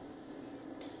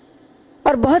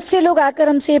और बहुत से लोग आकर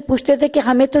हमसे ये पूछते थे कि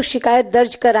हमें तो शिकायत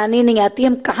दर्ज करानी नहीं आती,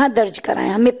 हम कहाँ दर्ज कराएं,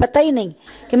 हमें पता ही नहीं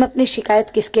कि हम अपनी शिकायत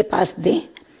किसके पास दें।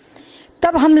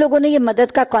 तब हम लोगों ने ये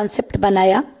मदद का कॉन्सेप्ट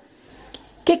बनाया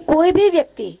कि कोई भी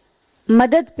व्यक्ति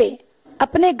मदद पे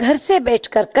अपने घर से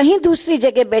बैठकर, कहीं दूसरी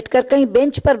जगह बैठकर, कहीं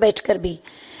बेंच पर बैठकर भी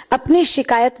अपनी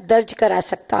शिकायत दर्ज करा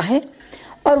सकता है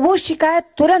और वो शिकायत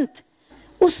तुरंत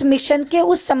उस मिशन के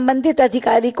उस संबंधित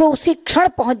अधिकारी को उसी क्षण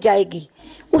पहुंच जाएगी,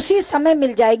 उसी समय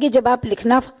मिल जाएगी जब आप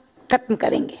लिखना खत्म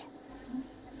करेंगे।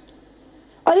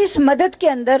 और इस मदद के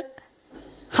अंदर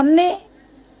हमने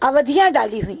अवधियां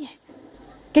डाली हुई हैं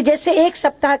कि जैसे 1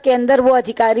 सप्ताह के अंदर वो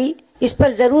अधिकारी इस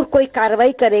पर जरूर कोई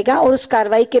कार्रवाई करेगा और उस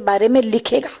कार्रवाई के बारे में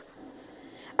लिखेगा।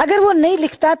 अगर वो नहीं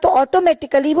लिखता तो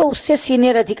ऑटोमेटिकली वो उससे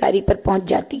सीनियर अधिकारी पर पहुंच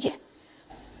जाती है।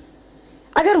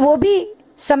 अगर वो भी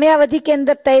समयावधि के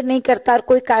अंदर तय नहीं करता और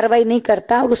कोई कार्रवाई नहीं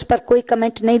करता और उस पर कोई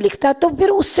कमेंट नहीं लिखता तो फिर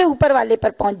उससे ऊपर वाले पर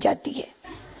पहुंच जाती है।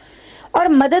 और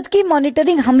मदद की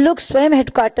मॉनिटरिंग हम लोग स्वयं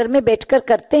हेडक्वार्टर में बैठकर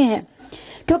करते हैं,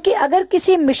 क्योंकि अगर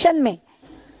किसी मिशन में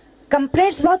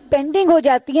कंप्लेंट्स बहुत पेंडिंग हो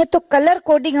जाती हैं तो कलर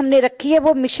कोडिंग हमने रखी है,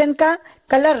 वो मिशन का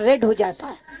कलर रेड हो जाता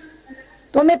है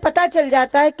तो हमें पता चल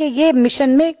जाता है कि ये मिशन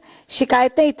में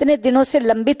शिकायतें इतने दिनों से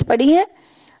लंबित पड़ी हैं,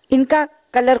 इनका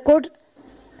कलर कोड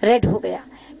रेड हो गया।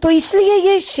 तो इसलिए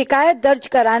ये शिकायत दर्ज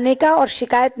कराने का और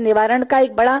शिकायत निवारण का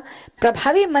एक बड़ा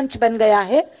प्रभावी मंच बन गया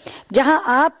है, जहां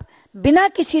आप बिना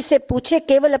किसी से पूछे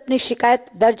केवल अपनी शिकायत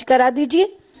दर्ज करा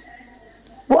दीजिए,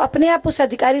 वो अपने आप उस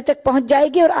अधिकारी तक पहुंच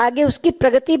जाएगी और आगे उसकी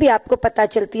प्रगति भी आपको पता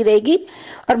चलती रहेगी।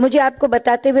 और मुझे आपको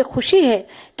बताते हुए खुशी है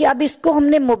कि अब इसको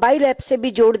हमने मोबाइल ऐप से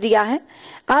भी जोड़ दिया है।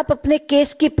 आप अपने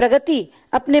केस की प्रगति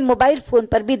अपने मोबाइल फोन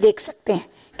पर भी देख सकते हैं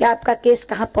कि आपका केस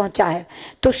कहां पहुंचा है।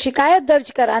 तो शिकायत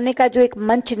दर्ज कराने का जो एक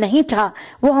मंच नहीं था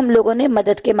वो हम लोगों ने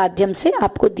मदद के माध्यम से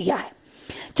आपको दिया है।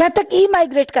 जहां तक ई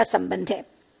माइग्रेट का संबंध है,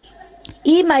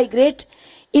 ई माइग्रेट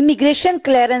इमिग्रेशन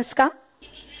क्लियरेंस का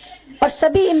और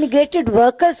सभी इमिग्रेटेड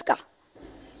वर्कर्स का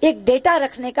एक डेटा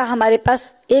रखने का हमारे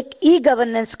पास एक ई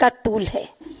गवर्नेंस का टूल है,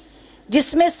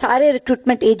 जिसमें सारे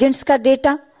रिक्रूटमेंट एजेंट्स का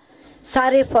डेटा,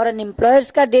 सारे फॉरेन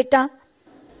एम्प्लॉयर्स का डेटा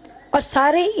और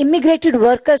सारे इमिग्रेटेड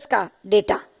वर्कर्स का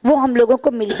डेटा वो हम लोगों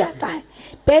को मिल जाता है।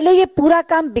 पहले ये पूरा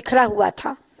काम बिखरा हुआ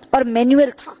था और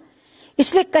मैन्युअल था,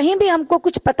 इसलिए कहीं भी हमको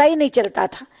कुछ पता ही नहीं चलता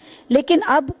था, लेकिन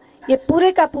अब ये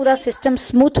पूरे का पूरा सिस्टम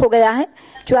स्मूथ हो गया है।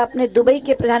 जो आपने दुबई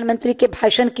के प्रधानमंत्री के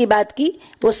भाषण की बात की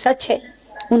वो सच है।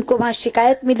 उनको वहां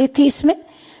शिकायत मिली थी, इसमें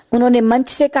उन्होंने मंच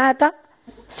से कहा था,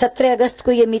 17 अगस्त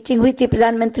को ये मीटिंग हुई थी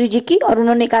प्रधानमंत्री जी की, और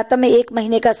उन्होंने कहा था मैं 1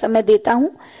 महीने का समय देता हूं,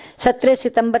 17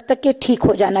 सितंबर तक ये ठीक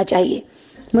हो जाना चाहिए।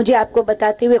 मुझे आपको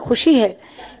बताते हुए खुशी है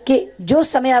कि जो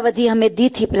समयावधि हमें दी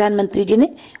थी प्रधानमंत्री जी ने,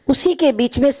 उसी के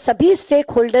बीच में सभी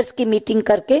स्टेक होल्डर्स की मीटिंग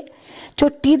करके जो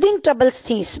टीदिंग ट्रबल्स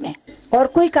थी, इसमें और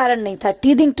कोई कारण नहीं था,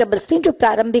 टीदिंग ट्रबल्स थी, जो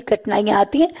प्रारंभिक कठिनाइयां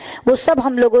आती हैं, वो सब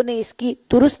हम लोगों ने इसकी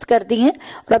दुरुस्त कर दी हैं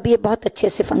और अब ये बहुत अच्छे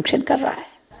से फंक्शन कर रहा है।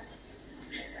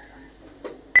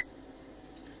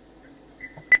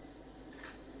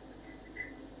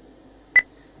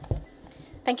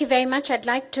 Thank you very much. I'd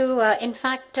like to, in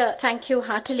fact, thank you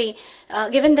heartily.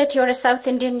 Given that you're a South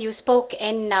Indian, you spoke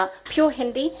in pure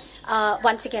Hindi.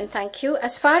 Once again, thank you.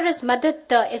 As far as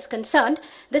Madad is concerned,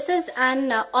 this is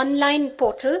an online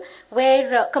portal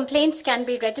where complaints can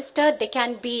be registered, they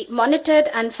can be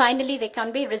monitored, and finally they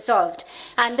can be resolved.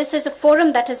 And this is a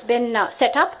forum that has been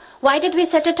set up. Why did we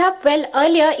set it up? Well,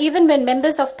 earlier, even when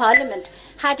members of parliament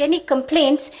had any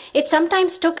complaints, it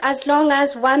sometimes took as long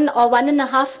as 1 or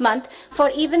 1.5 months for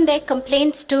even their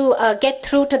complaints to get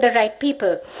through to the right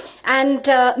people. And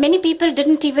many people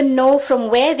didn't even know from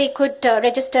where they could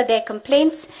register their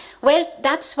complaints. Well,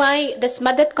 that's why this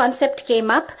Madad concept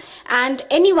came up, and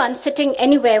anyone sitting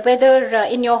anywhere, whether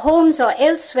in your homes or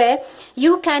elsewhere,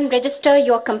 you can register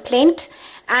your complaint,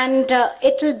 and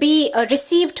it will be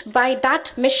received by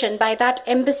that mission, by that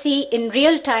embassy in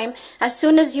real time. As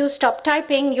soon as you stop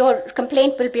typing, your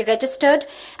complaint will be registered,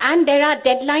 and there are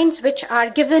deadlines which are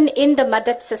given in the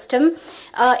Madad system.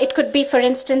 It could be, for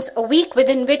instance, a week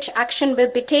within which action will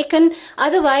be taken.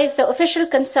 Otherwise, the official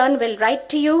concern will write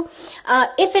to you.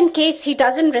 If in case he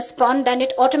doesn't respond, then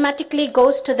it automatically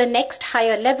goes to the next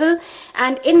higher level.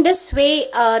 And in this way,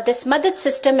 this Madad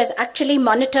system is actually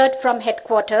monitored from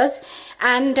headquarters.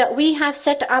 And and we have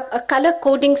set up a color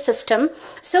coding system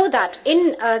so that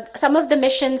in some of the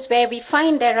missions where we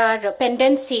find there are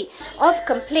pendency of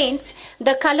complaints,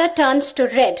 the color turns to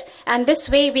red, and this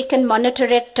way we can monitor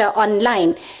it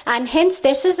online. And hence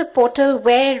this is a portal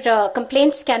where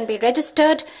complaints can be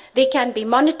registered, they can be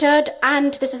monitored,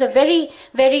 and this is a very,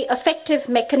 very effective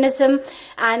mechanism,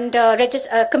 and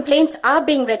complaints are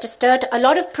being registered. A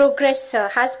lot of progress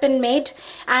has been made,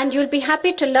 and you'll be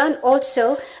happy to learn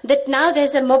also that now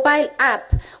there's a mobile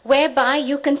app whereby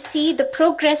you can see the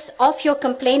progress of your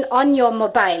complaint on your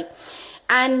mobile.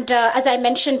 And as I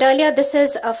mentioned earlier, this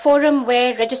is a forum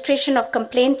where registration of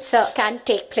complaints can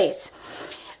take place.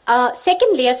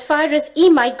 Secondly, as far as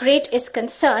e-migrate is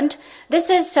concerned, this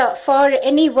is for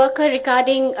any worker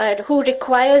regarding who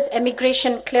requires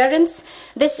immigration clearance.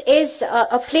 This is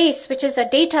a place which is a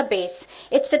database.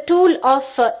 It's a tool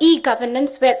of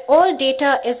e-governance where all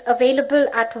data is available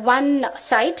at one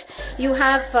site. You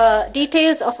have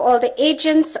details of all the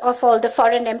agents, of all the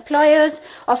foreign employers,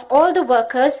 of all the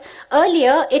workers.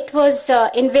 Earlier, it was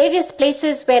in various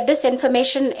places where this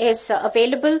information is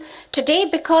available. Today,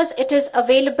 because it is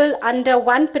available under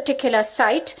one particular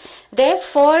site,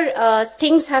 therefore,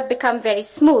 things have become very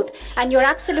smooth. And you're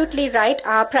absolutely right.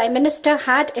 Our Prime Minister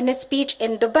had in his speech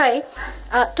in Dubai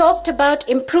talked about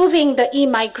improving the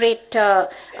e-migrate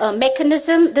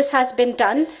mechanism. This has been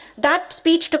done. That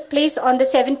speech took place on the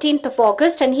 17th of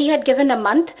August, and he had given a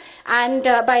month. And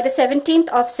by the 17th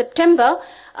of September,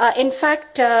 in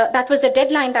fact, that was the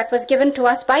deadline that was given to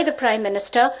us by the Prime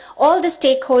Minister. All the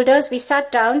stakeholders, we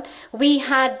sat down, we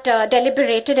had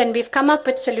deliberated, and we've come up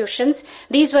with solutions.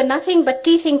 These were nothing but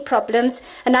teething problems,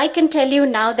 and I can tell you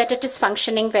now that it is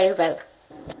functioning very well.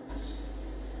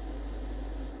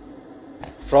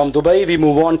 From Dubai, we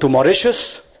move on to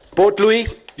Mauritius. Port Louis,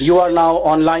 you are now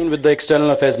online with the External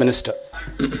Affairs Minister.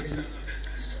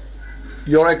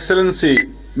 Your Excellency,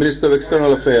 Minister of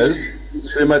External Affairs,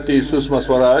 Srimati Sushma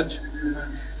Swaraj,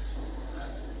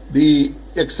 the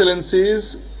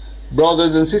Excellencies,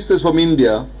 brothers and sisters from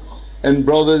India, and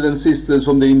brothers and sisters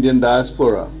from the Indian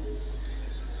diaspora.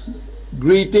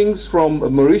 Greetings from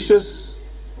Mauritius,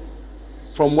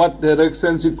 from what Her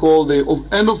Excellency called the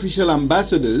unofficial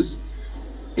ambassadors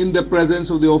in the presence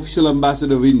of the official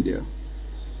ambassador of India.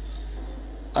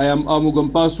 I am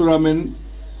Amugampa Suraman,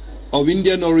 of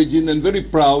Indian origin and very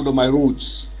proud of my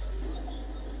roots.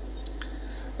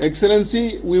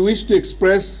 Excellency, we wish to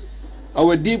express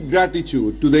our deep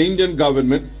gratitude to the Indian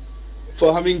government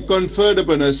for having conferred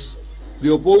upon us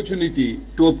the opportunity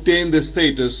to obtain the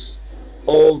status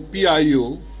of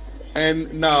PIU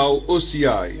and now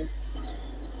OCI.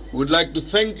 We would like to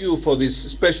thank you for this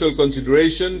special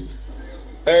consideration,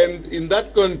 and in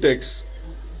that context,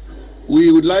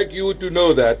 we would like you to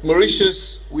know that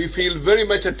Mauritius, we feel very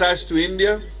much attached to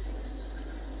India.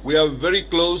 We have a very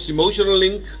close emotional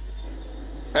link,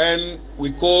 and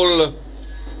we call,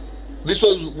 this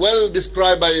was well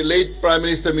described by late Prime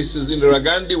Minister Mrs. Indira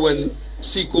Gandhi when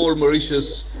she called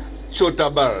Mauritius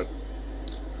Chota Bharat.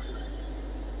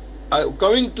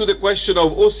 Coming to the question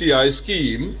of OCI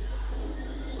scheme,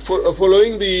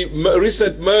 following the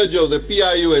recent merger of the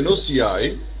PIU and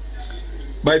OCI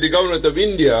by the Government of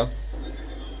India,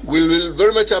 we will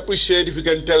very much appreciate if you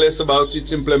can tell us about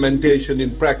its implementation in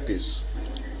practice.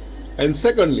 And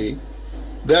secondly,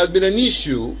 there has been an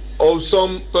issue of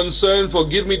some concern for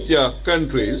Girmitya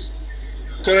countries.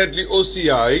 Currently,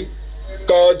 OCI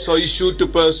cards are issued to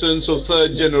persons of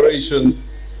third generation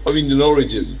of Indian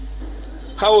origin.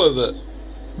 However,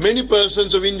 many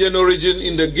persons of Indian origin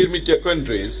in the Girmitya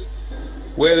countries,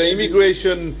 where the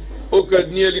immigration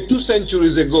occurred nearly 2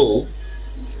 centuries ago,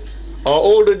 are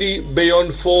already beyond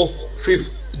 4th,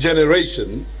 5th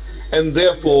generation, and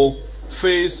therefore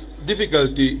face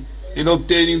difficulty in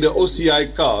obtaining the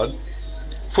OCI card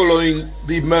following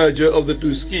the merger of the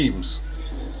two schemes.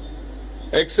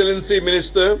 Excellency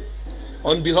Minister,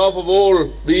 on behalf of all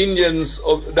the Indians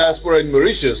of diaspora in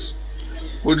Mauritius,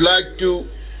 would like to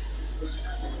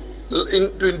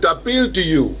appeal to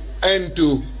you and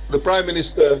to the Prime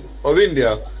Minister of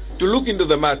India to look into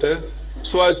the matter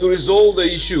so as to resolve the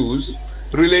issues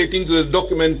relating to the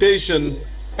documentation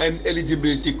and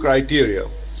eligibility criteria,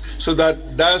 so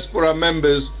that diaspora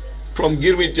members from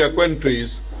Girmitya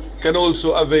countries can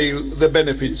also avail the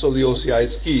benefits of the OCI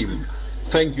scheme.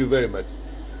 Thank you very much.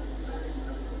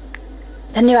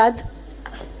 धन्यवाद।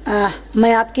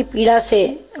 मैं आपकी पीड़ा से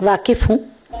वाकिफ हूँ।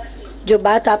 जो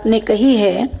बात आपने कही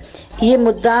है, ये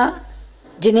मुद्दा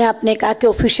जिन्हें आपने कहा कि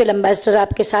ऑफिशियल एम्बेसडर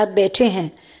आपके साथ बैठे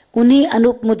हैं, उन्हीं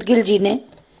अनूप मुदगिल जी ने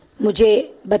मुझे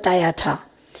बताया था।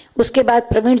 उसके बाद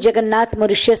प्रवीण जगन्नाथ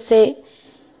मॉरिशस से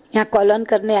यहाँ कॉलोन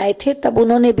करने आए थे, तब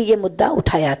उन्होंने भी ये मुद्दा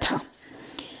उठाया था।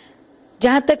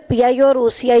 जहाँ तक पीआईओ और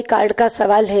ओसीआई कार्ड का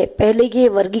सवाल है, पहले ये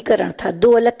वर्गीकरण था,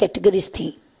 दो अलग कैटेगरीज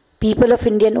थी, पीपल ऑफ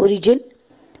इंडियन ओरिजिन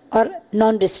और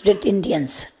नॉन रेसिडेंट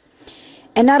इंडियंस।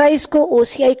 एनआरआईज को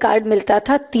ओसीआई कार्ड मिलता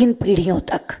था 3 पीढ़ियों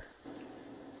तक,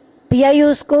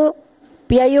 पीआईओज को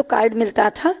पीआईओ कार्ड मिलता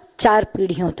था 4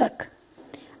 पीढ़ियों तक।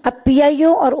 अब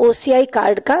पीआईओ और ओसीआई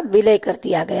कार्ड का विलय कर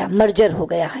दिया गया, मर्जर हो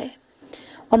गया है,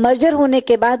 और मर्जर होने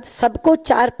के बाद सबको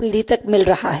 4 पीढ़ी तक मिल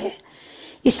रहा है।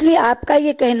 इसलिए आपका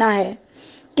ये कहना है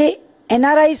कि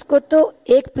एनआरआईज को तो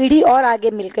 1 पीढ़ी और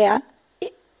आगे मिल गया,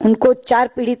 उनको 4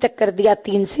 पीढ़ी तक कर दिया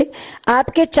 3 से,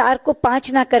 आपके 4 को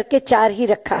 5 ना करके 4 ही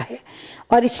रखा है,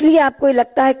 और इसलिए आपको ये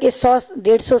लगता है कि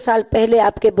 100-150 साल पहले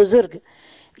आपके बुजुर्ग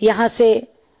यहाँ से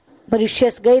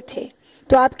मॉरिशस गए थे,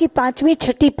 तो आपकी 5वीं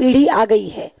 6ठी पीढ़ी आ गई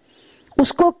है,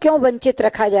 उसको क्यों वंचित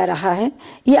रखा जा रहा है?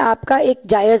 ये आपका एक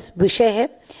जायज विषय है।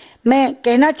 मैं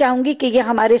कहना चाहूंगी कि ये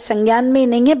हमारे संज्ञान में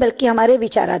नहीं है, बल्कि हमारे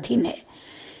विचाराधीन है।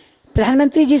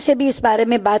 प्रधानमंत्री जी से भी इस बारे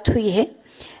में बात हुई है,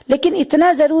 लेकिन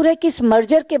इतना जरूर है कि इस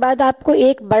मर्जर के बाद आपको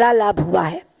एक बड़ा लाभ हुआ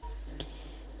है।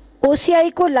 ओसीआई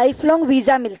को लाइफ लॉन्ग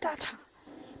वीजा मिलता था,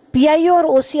 पीआईओ और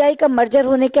ओसीआई का मर्जर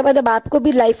होने के बाद अब आपको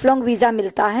भी लाइफ लॉन्ग वीजा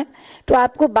मिलता है, तो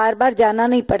आपको बार बार जाना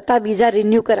नहीं पड़ता वीजा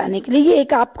रिन्यू कराने के लिए। ये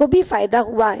एक आपको भी फायदा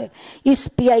हुआ है इस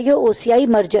पीआईओ ओसीआई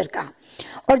मर्जर का।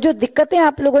 और जो दिक्कतें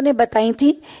आप लोगों ने बताई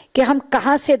थी कि हम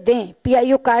कहाँ से दें,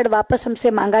 पीआईओ कार्ड वापस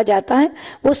हमसे मांगा जाता है,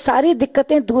 वो सारी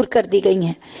दिक्कतें दूर कर दी गई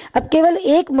हैं। अब केवल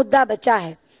एक मुद्दा बचा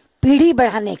है पीढ़ी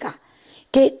बढ़ाने का,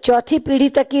 कि 4थी पीढ़ी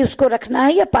तक ही उसको रखना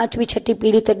है या 5वीं 6ठी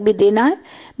पीढ़ी तक भी देना है।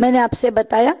 मैंने आपसे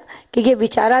बताया कि ये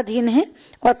विचाराधीन है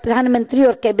और प्रधानमंत्री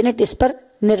और कैबिनेट इस पर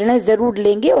निर्णय जरूर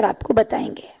लेंगे और आपको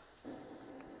बताएंगे।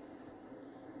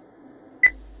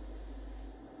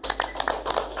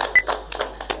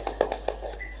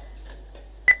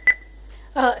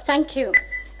 Thank you.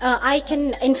 I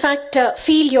can, in fact,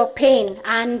 feel your pain,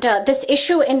 and this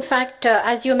issue, in fact,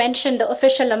 as you mentioned, the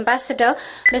official ambassador,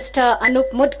 Mr.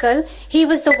 Anup Mudgal, he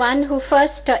was the one who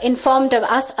first informed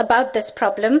us about this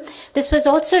problem. This was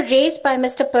also raised by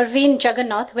Mr. Parveen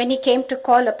Jagannath when he came to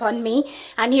call upon me,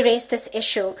 and he raised this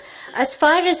issue. As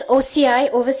far as OCI,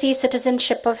 Overseas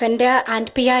Citizenship of India,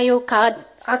 and PIO card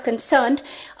are concerned,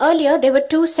 earlier there were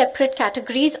 2 separate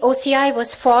categories. OCI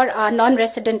was for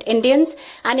non-resident Indians,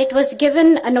 and it was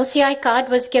given, an OCI card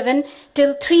was given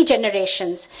till 3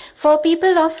 generations. For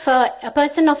people of a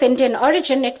person of Indian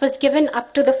origin, it was given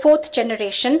up to the 4th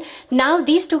generation. Now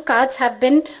these 2 cards have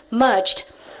been merged,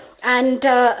 and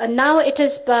now it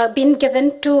has been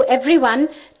given to everyone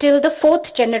till the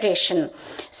 4th generation.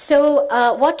 So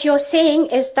what you're saying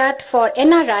is that for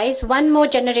NRIs, 1 more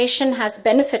generation has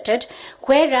benefited,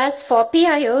 whereas for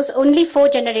PIOs, only 4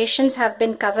 generations have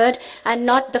been covered and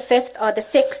not the 5th or the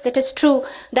 6th. It is true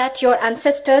that your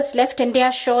ancestors left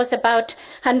India shores about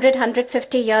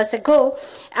 100-150 years ago,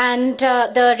 and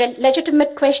the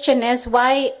legitimate question is,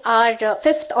 why are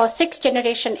 5th or 6th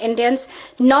generation Indians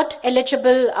not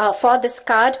eligible for this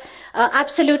card?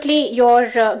 Absolutely, your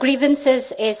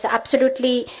grievances is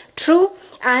absolutely true,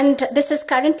 and this is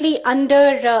currently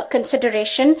under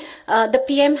consideration. The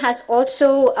PM has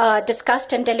also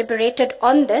discussed and deliberated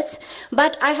on this,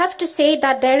 but I have to say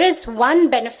that there is one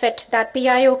benefit that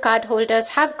PIO card holders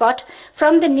have got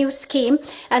from the new scheme,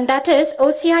 and that is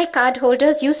OCI card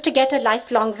holders used to get a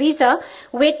lifelong visa,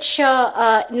 which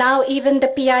now even the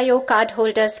PIO card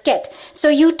holders get. So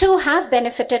you too have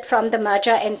benefited from the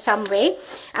merger in some way,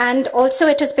 and also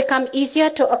it has become easier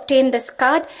to obtain this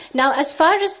card. Now, as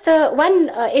far as the one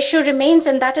issue remains,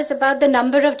 and that is about the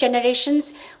number of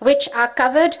generations which are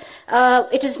covered,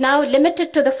 it is now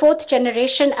limited to the 4th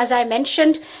generation. As I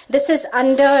mentioned, this is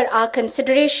under our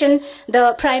consideration.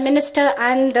 The Prime Minister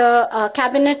and the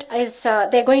Cabinet is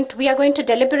we are going to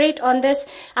deliberate on this,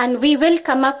 and we will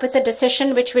come up with a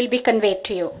decision which will be conveyed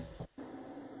to you.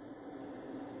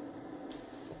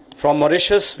 From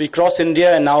Mauritius, we cross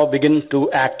India and now begin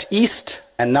to act east,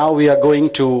 and now we are going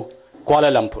to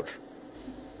Kuala Lumpur.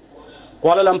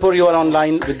 Kuala Lumpur, you are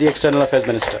online with the External Affairs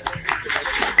Minister.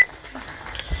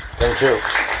 Thank you.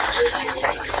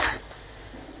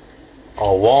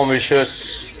 Our warm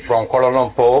wishes from Kuala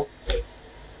Lumpur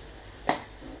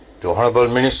to Honorable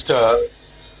Minister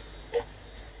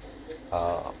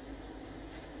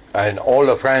and all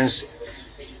the friends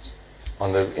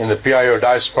in the PIO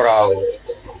diaspora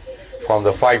from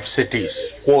the 4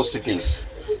 cities.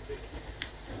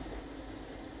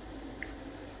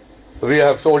 We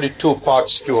have only 2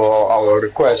 parts to our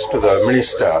request to the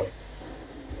Minister.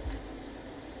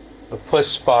 The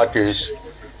first part is,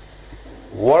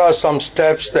 what are some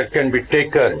steps that can be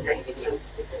taken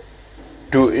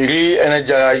to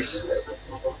re-energize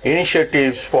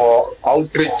initiatives for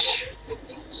outreach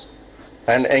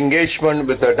and engagement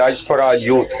with the diaspora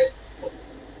youth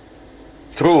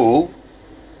through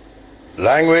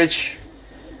language,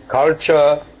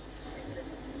 culture,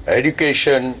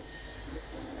 education,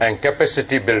 and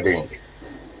capacity building.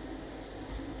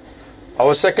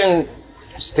 Our second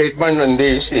statement on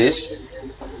this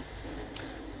is,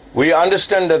 we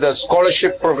understand that the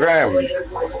scholarship program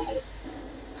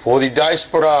for the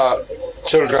diaspora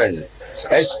children,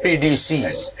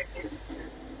 SPDCs,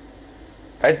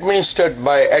 administered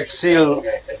by Exil,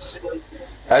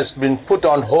 has been put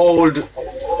on hold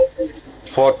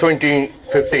for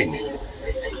 2015.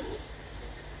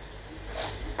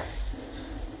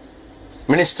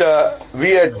 Minister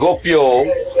V. at Gopio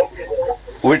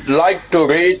would like to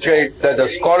reiterate that the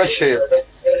scholarship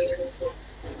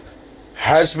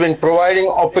has been providing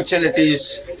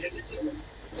opportunities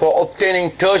for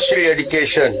obtaining tertiary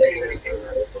education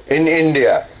in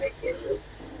India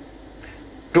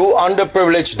to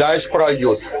underprivileged diaspora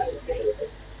youth,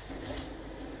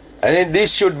 and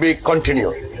this should be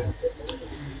continued.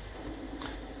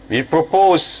 We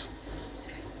propose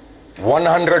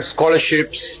 100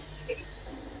 scholarships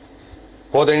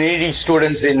for the needy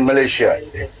students in Malaysia.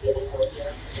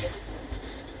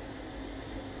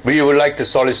 We would like to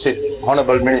solicit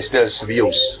Honourable Minister's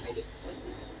views.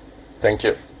 Thank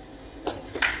you.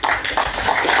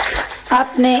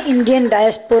 आपने Indian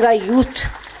diaspora youth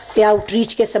से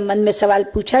outreach के संबंध में सवाल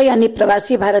पूछा, यानी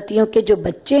प्रवासी भारतीयों के जो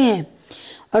बच्चे हैं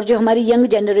और जो हमारी यंग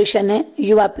जनरेशन है,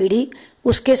 युवा पीढ़ी,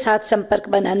 उसके साथ संपर्क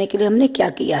बनाने के लिए हमने क्या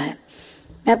किया है।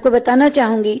 मैं आपको बताना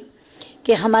चाहूंगी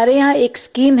कि हमारे यहाँ एक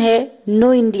स्कीम है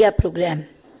no India programme.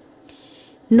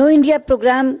 No India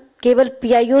programme केवल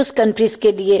PIOs कंट्रीज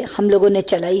के लिए हम लोगों ने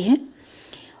चलाई है,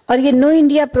 और ये नो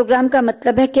इंडिया प्रोग्राम का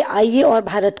मतलब है कि आइए और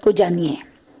भारत को जानिए।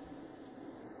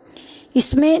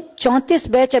 इसमें 34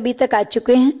 बैच अभी तक आ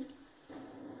चुके हैं,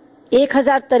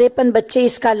 1053 बच्चे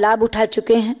इसका लाभ उठा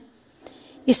चुके हैं।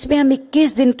 इसमें हम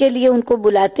 21 दिन के लिए उनको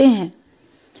बुलाते हैं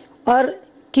और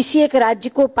किसी एक राज्य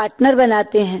को पार्टनर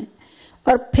बनाते हैं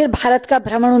और फिर भारत का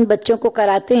भ्रमण उन बच्चों को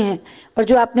कराते हैं, और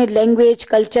जो आपने लैंग्वेज,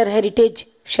 कल्चर, हेरिटेज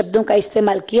शब्दों का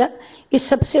इस्तेमाल किया, इस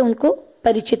सब से उनको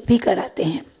परिचित भी कराते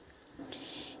हैं।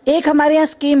 एक हमारे यहाँ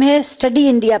स्कीम है स्टडी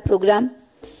इंडिया प्रोग्राम,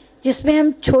 जिसमें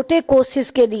हम छोटे कोर्सेज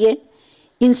के लिए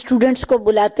इन स्टूडेंट्स को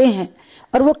बुलाते हैं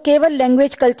और वो केवल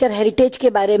लैंग्वेज, कल्चर, हेरिटेज के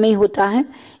बारे में ही होता है।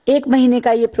 1 महीने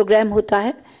का ये प्रोग्राम होता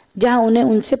है जहां उन्हें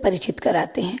उनसे परिचित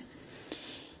कराते हैं।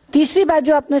 तीसरी बात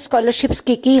जो आपने स्कॉलरशिप्स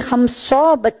की हम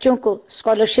 100 बच्चों को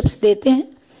स्कॉलरशिप्स देते हैं।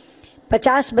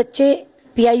 50 बच्चे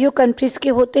PIO कंट्रीज के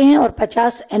होते हैं और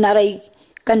 50 NRI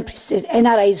कंट्रीज से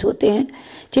NRIs होते हैं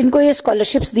जिनको ये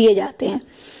स्कॉलरशिप्स दिए जाते हैं।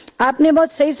 आपने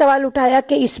बहुत सही सवाल उठाया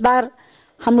कि इस बार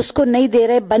हम उसको नहीं दे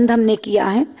रहे, बंद हमने किया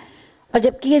है, और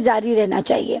जबकि ये जारी रहना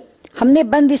चाहिए। हमने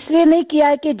बंद इसलिए नहीं किया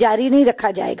है कि जारी नहीं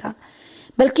रखा जाएगा,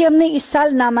 बल्कि हमने इस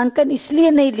साल नामांकन इसलिए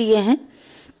नहीं लिए हैं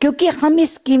क्योंकि हम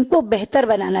इस स्कीम को बेहतर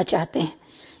बनाना चाहते हैं,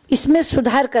 इसमें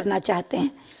सुधार करना चाहते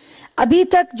हैं। अभी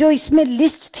तक जो इसमें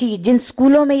लिस्ट थी, जिन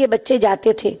स्कूलों में ये बच्चे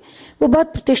जाते थे, वो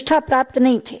बहुत प्रतिष्ठा प्राप्त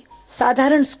नहीं थे,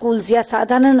 साधारण स्कूल्स या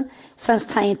साधारण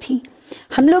संस्थाएं थी।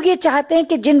 हम लोग ये चाहते हैं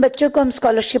कि जिन बच्चों को हम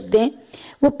स्कॉलरशिप दें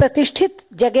वो प्रतिष्ठित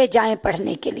जगह जाएं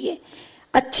पढ़ने के लिए,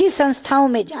 अच्छी संस्थाओं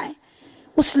में जाएं।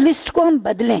 उस लिस्ट को हम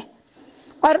बदलें।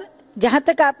 और जहां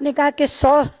तक आपने कहा कि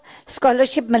 100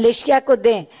 स्कॉलरशिप मलेशिया को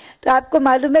दें, तो आपको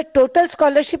मालूम है टोटल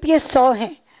स्कॉलरशिप ये 100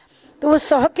 हैं, तो वो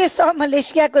 100 के 100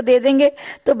 मलेशिया को दे देंगे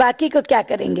तो बाकी को क्या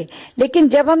करेंगे। लेकिन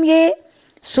जब हम ये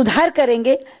सुधार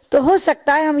करेंगे तो हो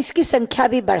सकता है हम इसकी संख्या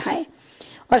भी बढ़ाएं,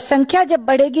 और संख्या जब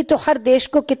बढ़ेगी तो हर देश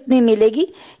को कितनी मिलेगी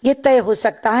ये तय हो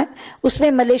सकता है। उसमें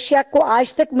मलेशिया को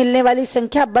आज तक मिलने वाली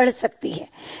संख्या बढ़ सकती है,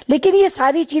 लेकिन ये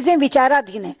सारी चीजें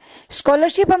विचाराधीन है।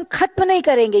 स्कॉलरशिप हम खत्म नहीं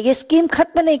करेंगे, ये स्कीम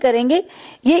खत्म नहीं करेंगे,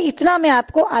 ये इतना मैं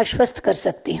आपको आश्वस्त कर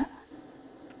सकती हूँ।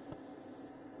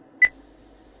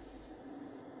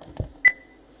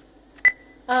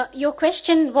 Your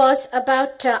question was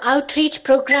about outreach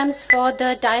programs for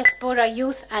the diaspora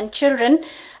youth and children,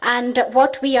 and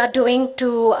what we are doing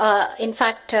to, in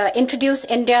fact, introduce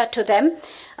India to them.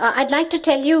 I'd like to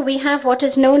tell you we have what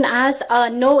is known as a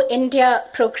No India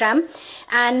program,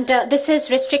 and this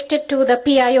is restricted to the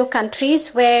PIO countries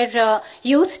where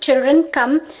youth, children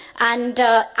come and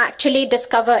actually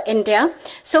discover India.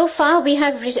 So far we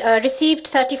have received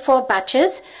 34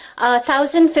 batches.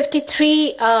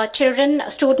 1,053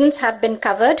 students have been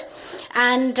covered,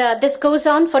 and this goes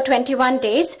on for 21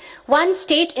 days. One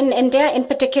state in India in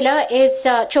particular is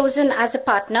chosen as a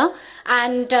partner,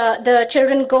 and the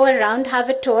children go around, have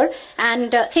a tour,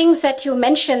 and things that you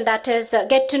mentioned, that is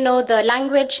get to know the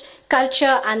language,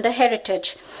 culture and the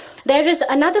heritage. There is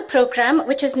another program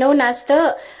which is known as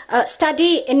the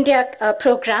Study India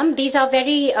program. These are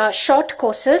very short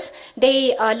courses.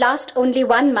 They last only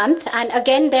 1 month, and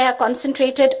again they are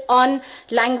concentrated on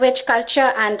language,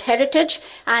 culture and heritage,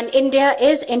 and India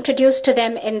is introduced to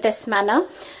them in this manner.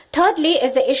 Thirdly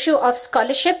is the issue of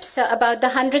scholarships. About the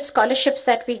 100 scholarships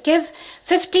that we give,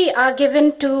 50 are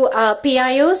given to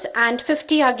PIOs and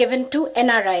 50 are given to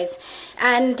NRIs.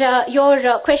 And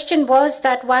your question was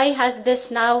that why has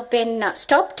this now been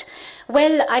stopped?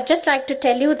 Well, I'd just like to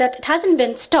tell you that it hasn't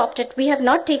been stopped. We have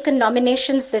not taken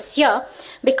nominations this year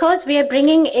because we are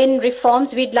bringing in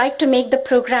reforms. We'd like to make the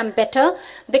program better,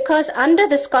 because under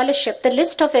the scholarship, the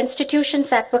list of institutions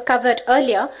that were covered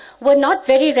earlier were not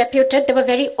very reputed. They were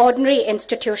very ordinary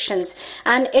institutions.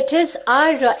 And it is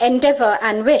our endeavor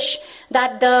and wish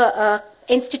that the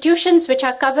institutions which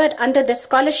are covered under the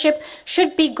scholarship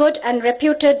should be good and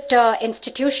reputed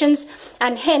institutions,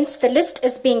 and hence the list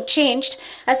is being changed.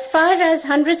 As far as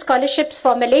 100 scholarships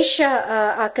for Malaysia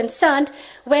are concerned,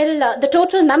 well, the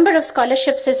total number of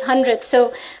scholarships is 100,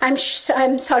 so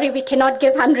I'm sorry we cannot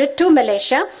give 100 to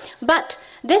Malaysia, but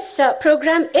this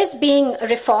program is being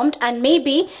reformed, and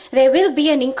maybe there will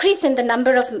be an increase in the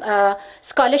number of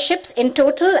scholarships in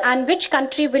total, and which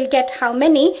country will get how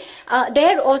many.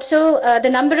 There also the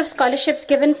number of scholarships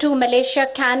given to Malaysia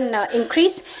can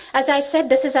increase. As I said,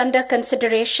 this is under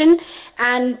consideration,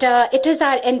 and it is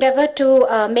our endeavor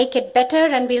to make it better,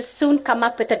 and we'll soon come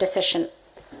up with a decision.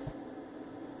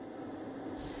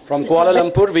 From Kuala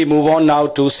Lumpur, we move on now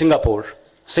to Singapore.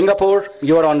 Singapore,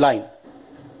 you are online.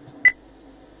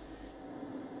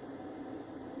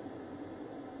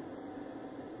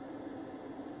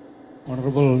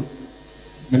 Honorable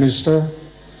Minister,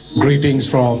 greetings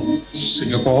from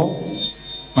Singapore.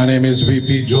 My name is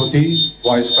VP Jyoti,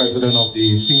 Vice President of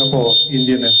the Singapore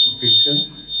Indian Association.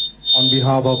 On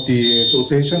behalf of the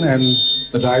association and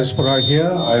the diaspora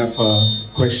here, I have a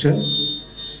question.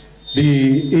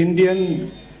 The Indian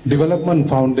Development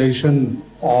Foundation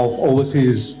of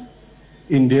Overseas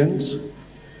Indians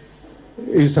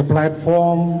is a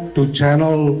platform to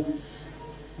channel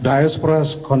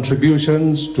diaspora's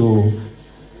contributions to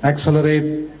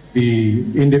accelerate the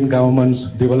Indian government's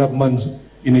development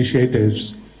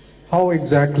initiatives. How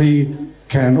exactly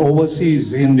can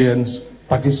overseas Indians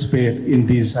participate in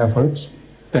these efforts?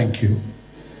 Thank you.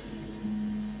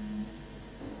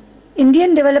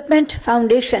 Indian development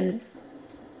foundation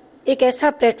एक ऐसा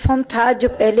platform था जो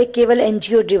पहले केवल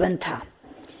NGO driven था,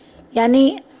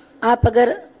 यानी आप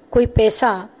अगर कोई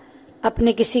पैसा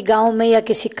अपने किसी गांव में या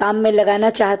किसी काम में लगाना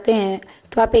चाहते हैं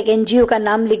तो आप एक एनजीओ का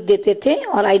नाम लिख देते थे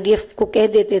और आईडीएफ को कह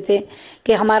देते थे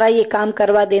कि हमारा ये काम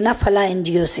करवा देना फला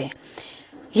एनजीओ से।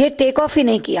 ये टेक ऑफ ही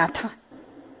नहीं किया था।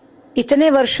 इतने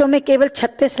वर्षों में केवल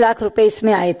 36 लाख रुपए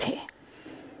इसमें आए थे,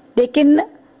 लेकिन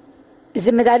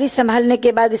जिम्मेदारी संभालने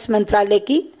के बाद इस मंत्रालय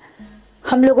की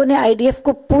हम लोगों ने आईडीएफ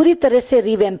को पूरी तरह से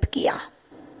रिवैम्प किया,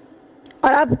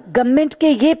 और अब गवर्नमेंट के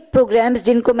ये प्रोग्राम्स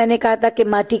जिनको मैंने कहा था कि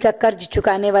माटी का कर्ज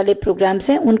चुकाने वाले प्रोग्राम्स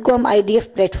हैं, उनको हम आईडीएफ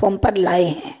प्लेटफॉर्म पर लाए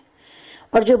हैं।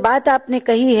 और जो बात आपने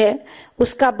कही है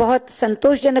उसका बहुत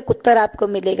संतोषजनक उत्तर आपको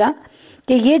मिलेगा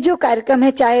कि ये जो कार्यक्रम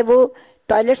है, चाहे वो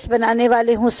टॉयलेट्स बनाने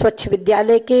वाले हों स्वच्छ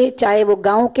विद्यालय के, चाहे वो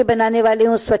गांव के बनाने वाले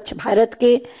हों स्वच्छ भारत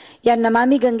के, या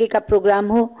नमामि गंगे का प्रोग्राम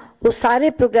हो, वो सारे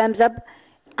प्रोग्राम्स अब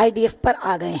आईडीएफ पर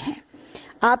आ गए हैं।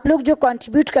 आप लोग जो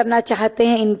कंट्रीब्यूट करना चाहते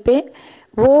हैं इन पे,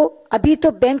 वो अभी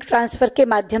तो बैंक ट्रांसफर के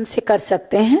माध्यम से कर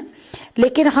सकते हैं,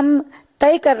 लेकिन हम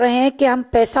तय कर रहे हैं कि हम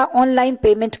पैसा ऑनलाइन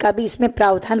पेमेंट का भी इसमें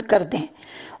प्रावधान कर दें।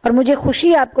 और मुझे खुशी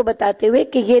है आपको बताते हुए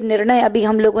कि ये निर्णय अभी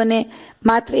हम लोगों ने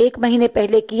मात्र 1 महीने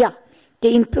पहले किया कि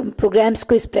इन प्रोग्राम्स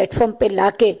को इस प्लेटफॉर्म पे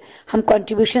लाके हम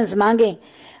कॉन्ट्रीब्यूशंस मांगें।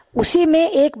 उसी में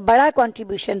एक बड़ा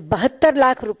कॉन्ट्रीब्यूशन 72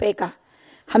 लाख रुपए का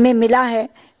हमें मिला है,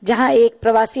 जहां एक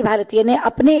प्रवासी भारतीय ने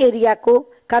अपने एरिया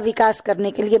का विकास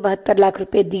करने के लिए 72 लाख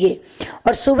रुपए दिए।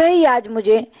 और सुबह ही आज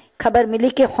मुझे खबर मिली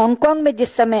कि हांगकांग में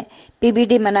जिस समय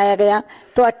पीबीडी मनाया गया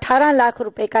तो 18 लाख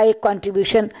रुपए का एक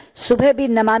कंट्रीब्यूशन सुबह भी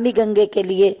नमामि गंगे के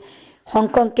लिए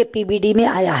हांगकांग के पीबीडी में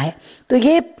आया है। तो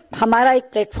ये हमारा एक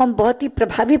प्लेटफॉर्म बहुत ही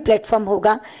प्रभावी प्लेटफॉर्म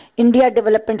होगा, इंडिया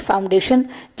डेवलपमेंट फाउंडेशन,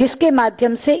 जिसके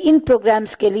माध्यम से इन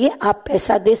प्रोग्राम्स के लिए आप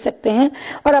पैसा दे सकते हैं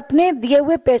और अपने दिए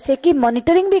हुए पैसे की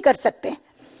मॉनिटरिंग भी कर सकते हैं।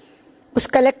 उस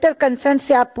कलेक्टर कंसर्न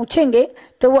से आप पूछेंगे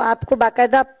तो वो आपको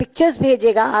बाकायदा पिक्चर्स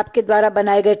भेजेगा, आपके द्वारा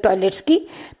बनाए गए टॉयलेट्स की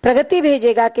प्रगति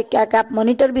भेजेगा कि क्या क्या आप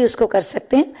मॉनिटर भी उसको कर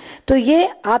सकते हैं। तो ये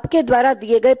आपके द्वारा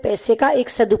दिए गए पैसे का एक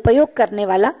सदुपयोग करने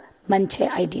वाला मंच है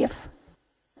IDF.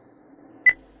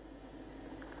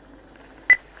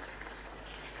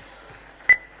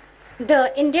 The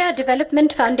India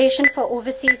Development Foundation for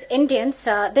Overseas Indians,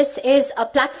 this is a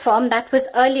platform that was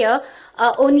earlier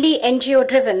only NGO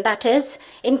driven. That is,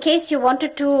 in case you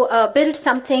wanted to build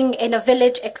something in a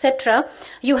village, etc.,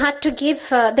 you had to give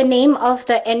the name of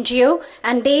the NGO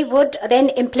and they would then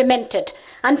implement it.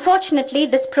 Unfortunately,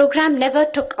 this program never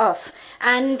took off.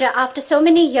 And after so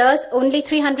many years, only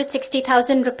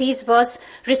 360,000 rupees was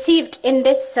received in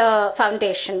this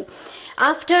foundation.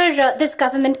 After this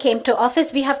government came to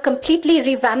office, we have completely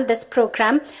revamped this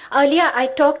program. Earlier, I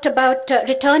talked about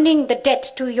returning the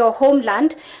debt to your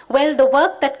homeland. Well, the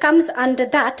work that comes under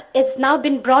that is now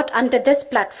been brought under this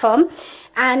platform.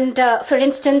 And for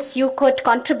instance, you could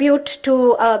contribute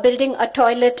to building a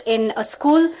toilet in a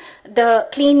school, the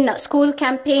Clean School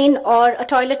campaign, or a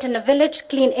toilet in a village,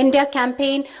 Clean India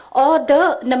campaign, or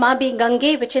the Namami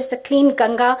Gange, which is the Clean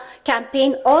Ganga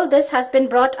campaign. All this has been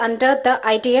brought under the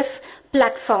IDF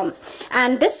platform,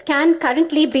 and this can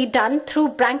currently be done through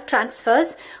bank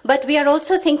transfers, but we are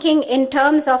also thinking in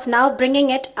terms of now bringing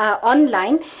it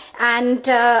online. And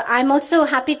I'm also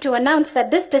happy to announce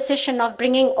that this decision of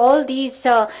bringing all these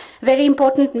very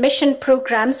important mission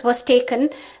programs was taken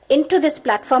into this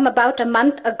platform about a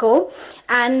month ago,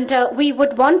 and we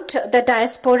would want the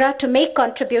diaspora to make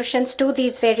contributions to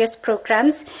these various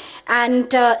programs.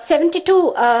 And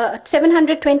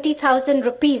 720,000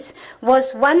 rupees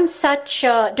was one such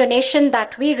donation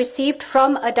that we received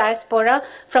from a diaspora,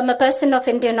 from a person of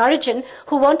Indian origin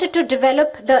who wanted to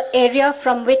develop the area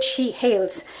from which he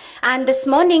hails. And this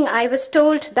morning I was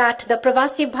told that the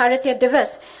Pravasi Bharatiya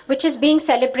Divas, which is being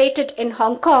celebrated in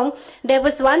Hong Kong, there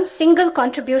was one single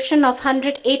contribution of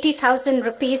 180,000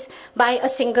 rupees by a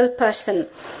single person.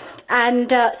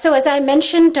 And so, as I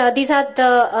mentioned, these are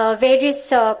the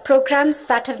various programs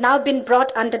that have now been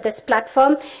brought under this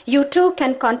platform. You too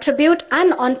can contribute,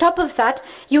 and on top of that,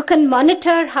 you can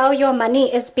monitor how your money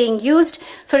is being used.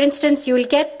 For instance, you will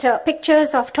get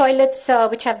pictures of toilets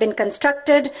which have been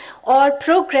constructed, or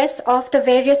progress of the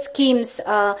various schemes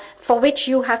for which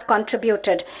you have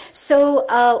contributed. So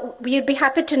we'll be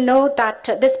happy to know that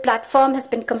this platform has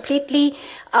been completely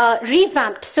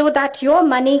revamped so that your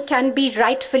money can be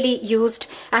rightfully used,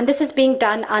 and this is being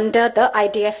done under the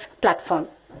IDF platform.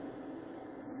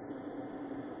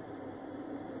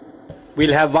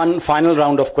 We'll have one final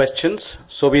round of questions.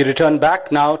 So we return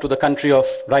back now to the country of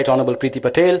Right Honourable Preeti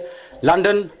Patel.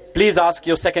 London, please ask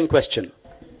your second question.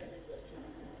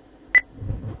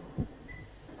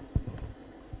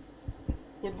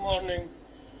 Good morning,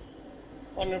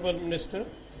 Honourable Minister.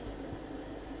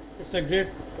 It's a great,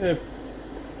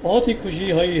 बहुत ही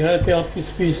खुशी हुई है कि आपकी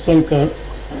speech सुनकर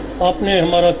आपने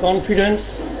हमारा confidence,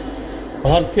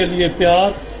 Bharat के लिए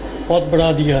प्यार बहुत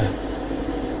बढ़ा दिया है।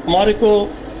 हमारे को,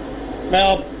 मैं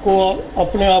आपको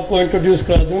अपने आप को इंट्रोड्यूस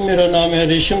करा दूं। मेरा नाम है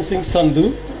रेशम सिंह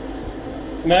संधू।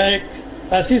 मैं एक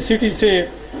ऐसी सिटी से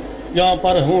यहाँ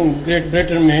पर हूँ ग्रेट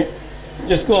ब्रिटेन में,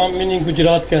 जिसको हम मिनी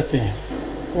गुजरात कहते हैं,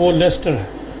 वो लेस्टर है।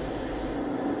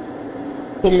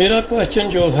 तो मेरा क्वेश्चन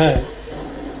जो है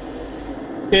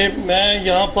कि मैं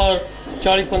यहाँ पर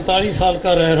 40-45 साल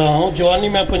का रह रहा हूँ। जवानी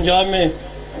मैं पंजाब में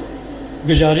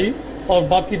गुजारी और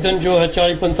बाकी दिन जो है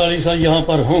 40-45 साल यहाँ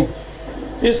पर हूँ।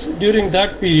 इस ड्यूरिंग दैट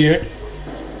पीरियड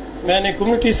मैंने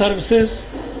कम्युनिटी सर्विसेज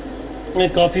में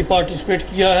काफ़ी पार्टिसिपेट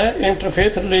किया है,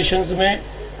 इंटरफेथ रिलेशंस में,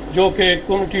 जो कि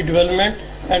community development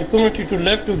and community to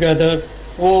live together,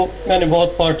 वो मैंने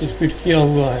बहुत पार्टिसिपेट किया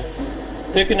हुआ है।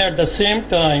 लेकिन एट द सेम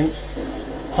टाइम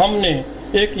हमने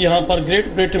एक यहाँ पर ग्रेट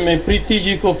ब्रिटेन में, प्रीति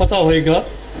जी को पता होगा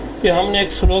कि हमने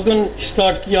एक स्लोगन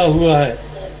स्टार्ट किया हुआ है,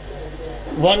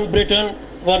 वन ब्रिटेन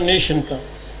वन नेशन का।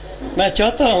 मैं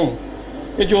चाहता हूँ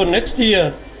कि जो नेक्स्ट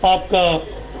ईयर आपका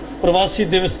प्रवासी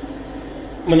दिवस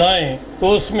मनाएं, तो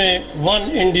उसमें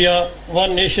वन इंडिया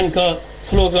वन नेशन का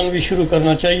स्लोगन भी शुरू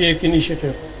करना चाहिए, एक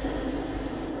इनिशिएटिव।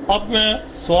 अब मैं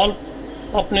सवाल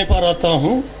अपने पर आता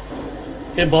हूँ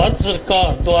कि भारत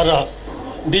सरकार द्वारा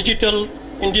डिजिटल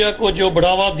इंडिया को जो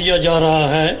बढ़ावा दिया जा रहा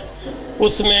है,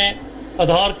 उसमें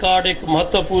आधार कार्ड एक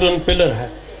महत्वपूर्ण पिलर है।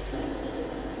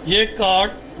 ये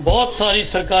कार्ड बहुत सारी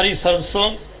सरकारी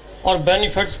सर्विसों और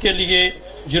बेनिफिट्स के लिए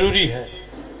ज़रूरी है,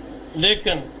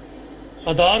 लेकिन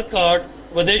आधार कार्ड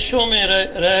विदेशों में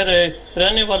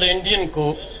रहने वाले इंडियन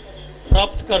को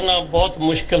प्राप्त करना बहुत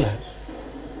मुश्किल है।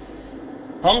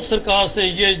 हम सरकार से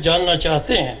ये जानना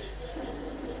चाहते हैं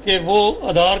कि वो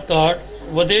आधार कार्ड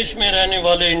विदेश में रहने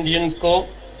वाले इंडियंस को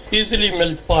इजीली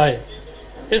मिल पाए,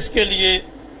 इसके लिए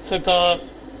सरकार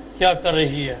क्या कर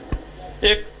रही है।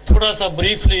 एक थोड़ा सा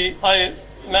ब्रीफली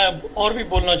मैं और भी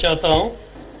बोलना चाहता हूँ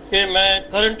कि मैं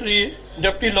currently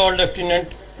deputy Lord lieutenant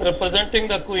representing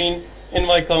the queen in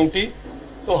my county,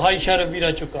 तो हाई शरफ भी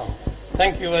रह चुका हूँ।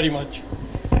 Thank you very much.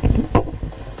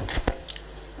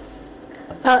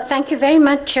 Thank you very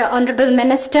much, Honourable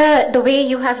Minister. The way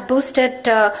you have boosted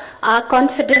our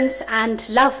confidence and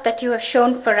love that you have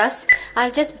shown for us.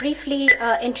 I'll just briefly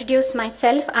introduce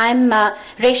myself. I'm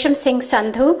Resham Singh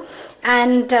Sandhu,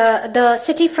 and the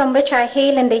city from which I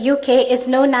hail in the UK is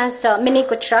known as Mini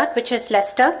Gujarat, which is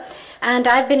Leicester. And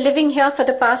I've been living here for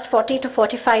the past 40 to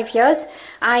 45 years.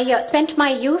 I spent my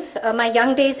youth, my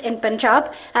young days in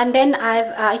Punjab, and then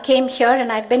I came here,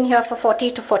 and I've been here for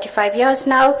 40 to 45 years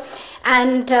now.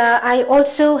 And I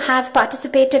also have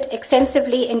participated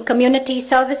extensively in community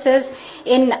services,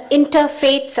 in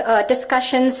interfaith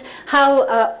discussions, how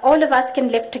all of us can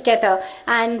live together.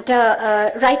 And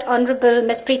Right Honourable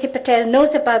Ms. Preeti Patel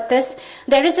knows about this.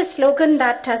 There is a slogan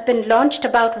that has been launched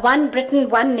about One Britain,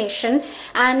 One Nation,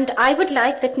 and I would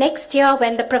like that next year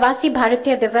when the Pravasi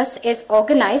Bharatiya Divas is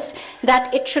organized,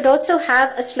 that it should also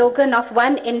have a slogan of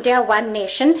One India, One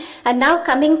Nation. And now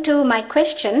coming to my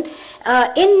question,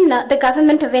 in the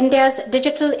Government of India's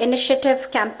digital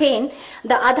initiative campaign,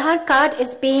 the Aadhaar card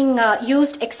is being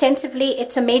used extensively.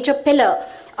 It's a major pillar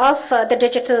of the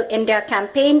Digital India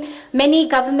campaign. Many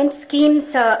government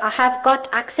schemes have got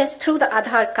access through the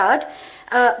Aadhaar card.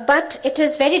 But it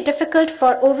is very difficult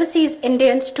for overseas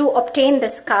Indians to obtain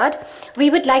this card. We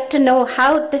would like to know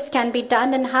how this can be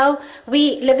done and how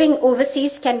we living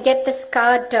overseas can get this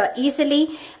card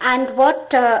easily, and what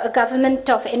Government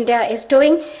of India is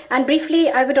doing. And briefly,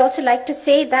 I would also like to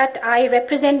say that I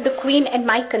represent the Queen in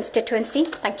my constituency.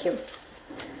 Thank you.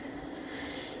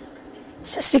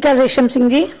 सत श्री अकाल रेशम सिंह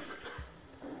जी,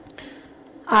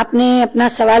 आपने अपना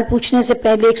सवाल पूछने से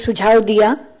पहले एक सुझाव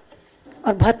दिया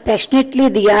और बहुत पैशनेटली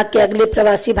दिया कि अगले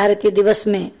प्रवासी भारतीय दिवस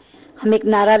में हम एक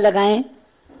नारा लगाएं,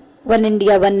 वन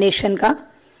इंडिया वन नेशन का।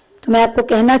 तो मैं आपको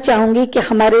कहना चाहूंगी कि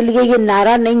हमारे लिए ये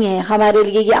नारा नहीं है, हमारे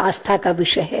लिए ये आस्था का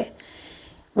विषय है।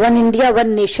 वन इंडिया वन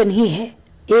नेशन ही है,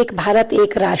 एक भारत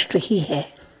एक राष्ट्र ही है।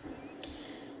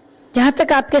 जहां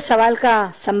तक आपके सवाल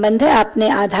का संबंध है, आपने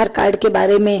आधार कार्ड के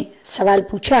बारे में सवाल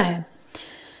पूछा है,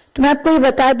 तो मैं आपको ये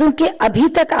बता दूं कि अभी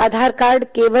तक आधार कार्ड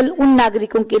केवल उन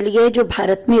नागरिकों के लिए जो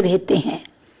भारत में रहते हैं,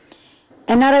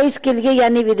 एनआरआईज के लिए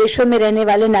यानी विदेशों में रहने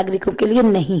वाले नागरिकों के लिए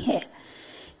नहीं है।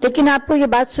 लेकिन आपको ये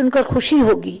बात सुनकर खुशी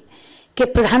होगी कि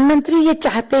प्रधानमंत्री ये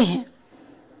चाहते हैं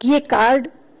कि ये कार्ड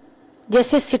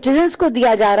जैसे सिटीजन्स को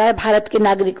दिया जा रहा है भारत के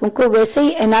नागरिकों को, वैसे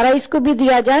ही एनआरआईज को भी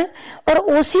दिया जाए और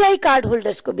ओसीआई कार्ड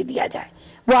होल्डर्स को भी दिया जाए।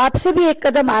 वो आपसे भी एक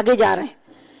कदम आगे जा रहे हैं।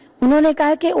 उन्होंने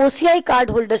कहा कि ओसीआई कार्ड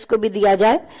होल्डर्स को भी दिया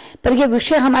जाए, पर यह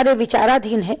विषय हमारे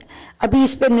विचाराधीन है, अभी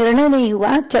इस पर निर्णय नहीं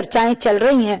हुआ, चर्चाएं चल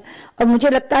रही हैं और मुझे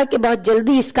लगता है कि बहुत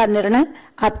जल्दी इसका निर्णय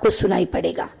आपको सुनाई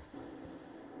पड़ेगा।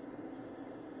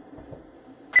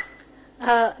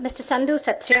 Mr. Sandhu,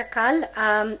 Sat Sri Akal.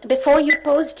 Before you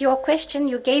posed your question,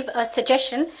 you gave a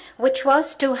suggestion, which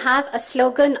was to have a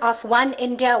slogan of One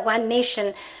India, One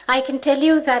Nation. I can tell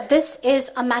you that this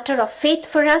is a matter of faith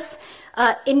for us.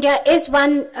 India is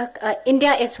one,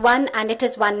 and it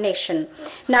is one nation.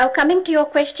 Now, coming to your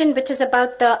question, which is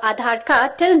about the Aadhaar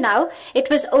card, till now, it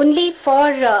was only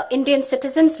for Indian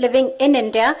citizens living in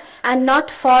India and not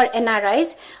for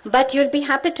NRIs. But you'll be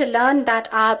happy to learn that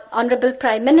our Honorable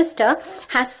Prime Minister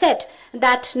has said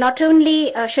that not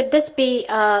only should this be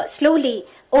slowly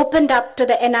opened up to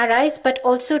the NRIs, but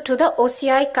also to the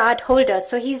OCI card holders.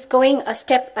 So he's going a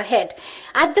step ahead.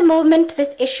 At the moment,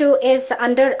 this issue is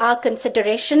under our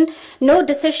consideration. No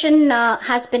decision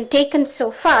has been taken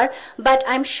so far, but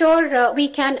I'm sure we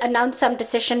can announce some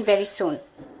decision very soon.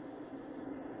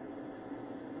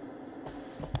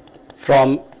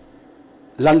 From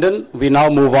London, we now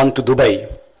move on to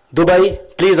Dubai. Dubai,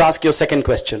 please ask your second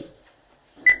question.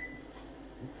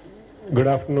 Good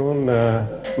afternoon,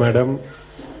 Madam.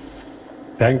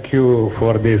 Thank you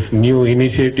for this new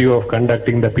initiative of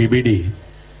conducting the PBD.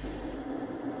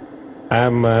 I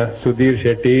am Sudhir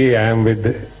Shetty. I am with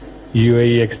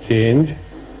UAE Exchange,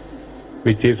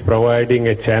 which is providing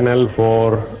a channel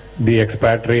for the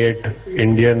expatriate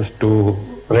Indians to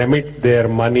remit their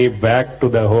money back to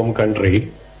the home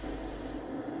country.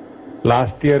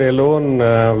 Last year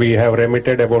alone, we have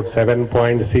remitted about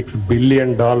 $7.6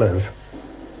 billion,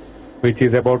 which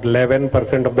is about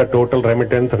 11% of the total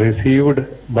remittance received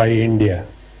by India.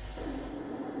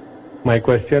 My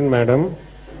question, Madam,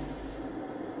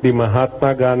 the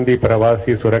Mahatma Gandhi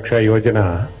Pravasi Suraksha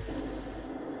Yojana,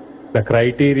 the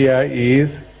criteria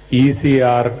is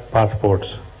ECR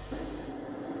passports.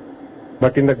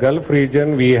 But in the Gulf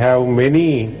region, we have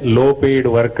many low-paid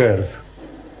workers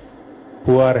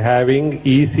who are having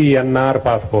ECNR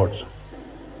passports.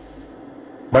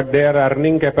 But their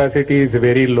earning capacity is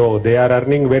very low. They are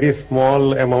earning very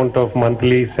small amount of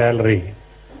monthly salary.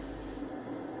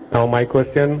 Now my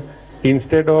question,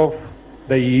 instead of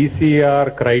the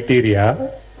ECR criteria,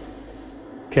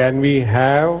 can we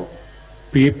have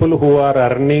people who are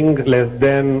earning less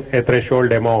than a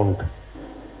threshold amount,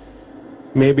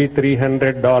 maybe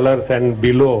 $300 and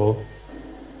below,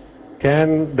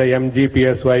 can the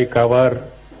MGPSY cover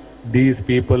these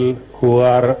people who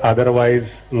are otherwise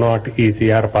not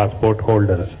ECR passport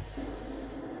holders?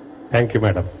 Thank you,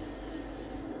 Madam.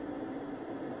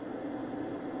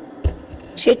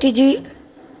 Shetty जी,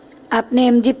 आपने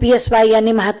MGPSY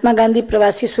यानी महात्मा गांधी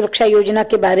प्रवासी सुरक्षा योजना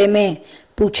के बारे में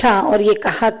पूछा और ये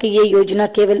कहा कि ये योजना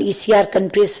केवल ECR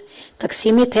कंट्रीज तक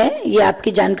सीमित है। ये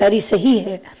आपकी जानकारी सही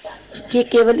है कि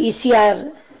केवल ECR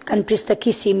कंट्रीज तक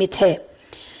ही सीमित है।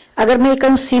 अगर मैं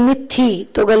कहूँ सीमित थी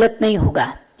तो गलत नहीं होगा,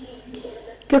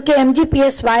 क्योंकि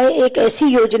MGPSY एक ऐसी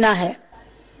योजना है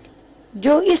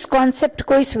जो इस कॉन्सेप्ट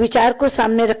को, इस विचार को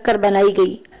सामने रखकर बनाई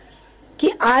गई कि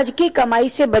आज की कमाई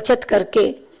से बचत करके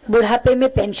बुढ़ापे में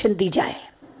पेंशन दी जाए।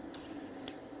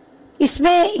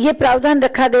 इसमें यह प्रावधान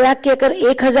रखा गया कि अगर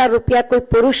 1000 रुपया कोई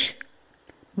पुरुष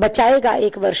बचाएगा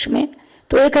एक वर्ष में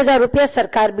तो 1000 रुपया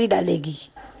सरकार भी डालेगी।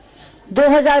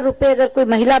 2000 रुपये अगर कोई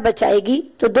महिला बचाएगी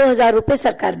तो 2000 रुपये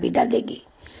सरकार भी डालेगी।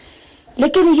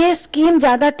 लेकिन ये स्कीम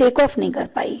ज्यादा टेक ऑफ नहीं कर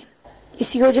पाई।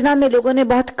 इस योजना में लोगों ने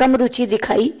बहुत कम रुचि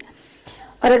दिखाई,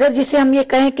 और अगर जिसे हम ये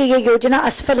कहें कि ये योजना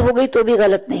असफल हो गई तो भी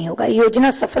गलत नहीं होगा।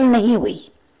 योजना सफल नहीं हुई,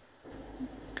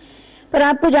 पर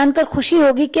आपको जानकर खुशी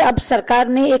होगी कि अब सरकार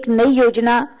ने एक नई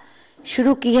योजना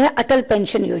शुरू की है, अटल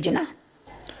पेंशन योजना।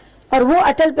 और वो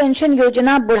अटल पेंशन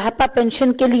योजना बुढ़ापा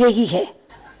पेंशन के लिए ही है।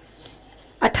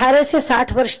 18 से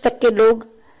 60 वर्ष तक के लोग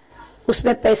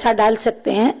उसमें पैसा डाल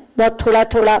सकते हैं। बहुत थोड़ा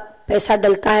थोड़ा पैसा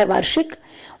डलता है वार्षिक,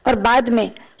 और बाद में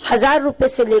 1000 रुपए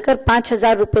से लेकर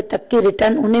 5000 रुपए तक की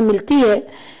रिटर्न उन्हें मिलती है,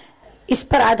 इस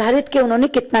पर आधारित कि उन्होंने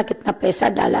कितना कितना पैसा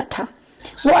डाला था।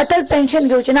 वो अटल पेंशन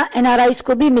योजना NRIs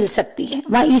को भी मिल सकती है।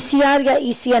 वहां ECR या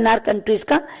ECNR कंट्रीज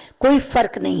का कोई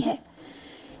फर्क नहीं है।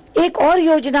 एक और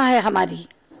योजना है हमारी,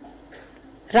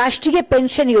 राष्ट्रीय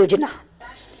पेंशन योजना।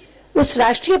 उस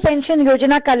राष्ट्रीय पेंशन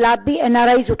योजना का लाभ भी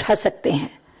NRIs उठा सकते हैं।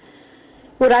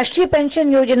 वो राष्ट्रीय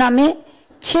पेंशन योजना में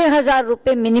 6000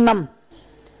 रुपए मिनिमम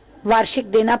वार्षिक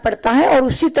देना पड़ता है, और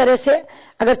उसी तरह से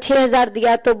अगर 6000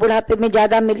 दिया तो बुढ़ापे में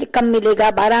ज्यादा कम मिलेगा,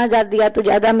 12000 दिया तो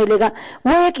ज्यादा मिलेगा।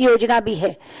 वो एक योजना भी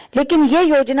है। लेकिन ये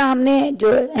योजना हमने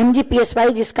जो MGPSY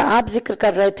जिसका आप जिक्र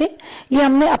कर रहे थे, ये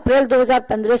हमने अप्रैल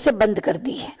 2015 से बंद कर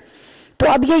दी है।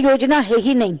 तो अब ये योजना है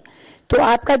ही नहीं। तो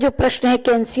आपका जो प्रश्न है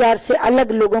कि NCR से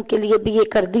अलग लोगों के लिए भी ये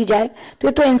कर दी जाए, तो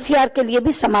ये तो NCR के लिए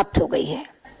भी समाप्त हो गई है।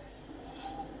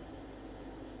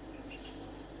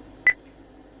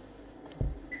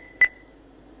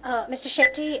 Mr.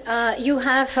 Shetty, you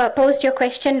have posed your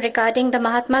question regarding the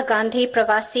Mahatma Gandhi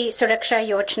Pravasi Suraksha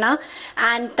Yojana,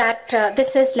 and that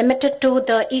this is limited to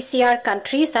the ECR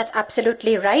countries. That's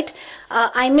absolutely right.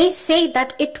 I may say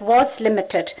that it was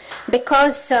limited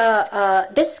because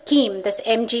this scheme, this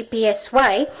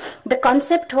MGPSY, the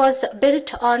concept was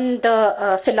built on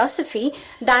the philosophy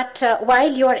that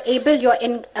while you're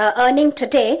earning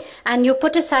today and you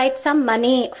put aside some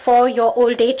money for your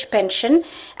old age pension,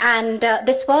 and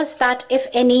this was that if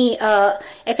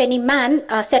any man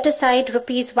set aside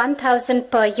rupees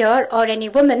 1000 per year, or any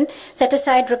woman set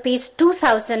aside rupees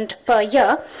 2000 per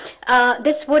year,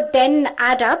 this would then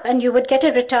add up and you would get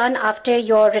a return after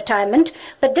your retirement.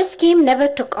 But this scheme never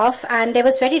took off and there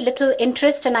was very little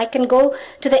interest, and I can go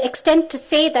to the extent to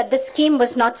say that this scheme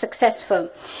was not successful.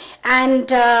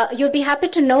 And you'll be happy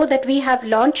to know that we have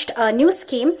launched a new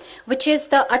scheme, which is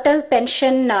the Atal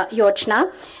Pension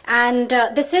Yojana. And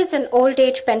this is an old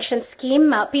age pension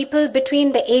scheme. People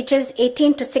between the ages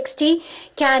 18 to 60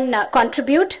 can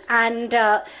contribute, and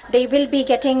they will be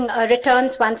getting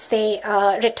returns once they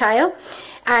retire.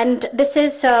 And this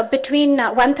is between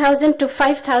 1,000 to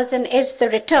 5,000 is the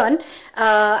return.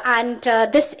 And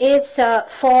this is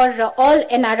for all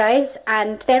NRIs,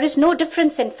 and there is no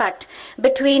difference, in fact,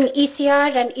 between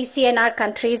ECR and ECNR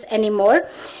countries anymore.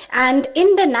 And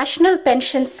in the National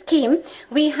Pension Scheme,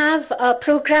 we have a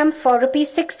program for rupees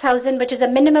 6,000, which is a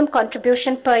minimum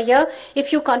contribution per year.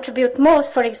 If you contribute more,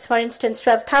 for instance,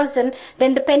 12,000,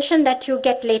 then the pension that you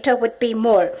get later would be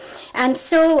more. And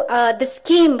so the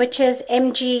scheme, which is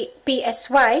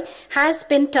MGPSY, has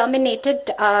been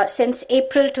terminated since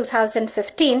April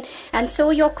 2015. And so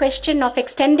your question of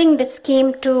extending the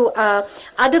scheme to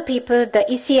other people, the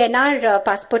ECNR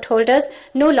passport holders,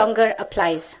 no longer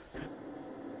applies.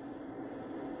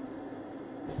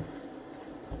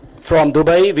 From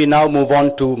Dubai, we now move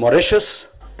on to Mauritius.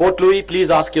 Port Louis,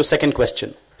 please ask your second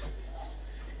question.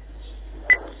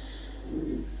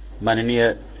 माननीय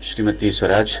श्रीमती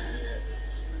स्वराज,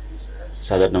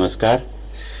 सादर नमस्कार।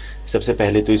 सबसे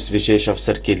पहले तो इस विशेष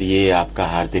अवसर के लिए आपका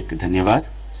हार्दिक धन्यवाद।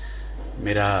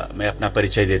 मैं अपना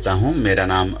परिचय देता हूं। मेरा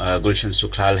नाम गुलशन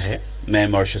सुखलाल है। मैं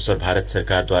मॉरिशस और भारत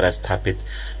सरकार द्वारा स्थापित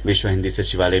विश्व हिंदी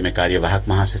सचिवालय में कार्यवाहक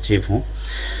महासचिव हूं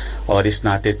और इस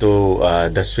नाते तो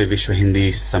 10वें विश्व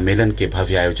हिंदी सम्मेलन के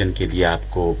भव्य आयोजन के लिए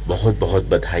आपको बहुत बहुत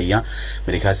बधाइयां।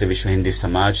 मेरे ख्याल से विश्व हिंदी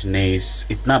समाज ने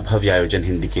इतना भव्य आयोजन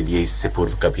हिंदी के लिए इससे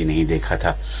पूर्व कभी नहीं देखा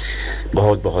था।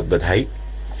 बहुत बहुत बधाई।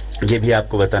 ये भी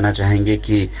आपको बताना चाहेंगे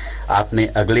कि आपने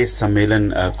अगले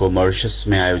सम्मेलन को मॉरिशस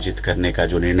में आयोजित करने का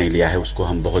जो निर्णय लिया है उसको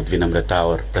हम बहुत विनम्रता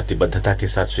और प्रतिबद्धता के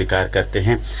साथ स्वीकार करते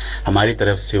हैं। हमारी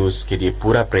तरफ से उसके लिए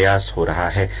पूरा प्रयास हो रहा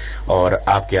है और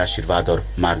आपके आशीर्वाद और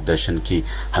मार्गदर्शन की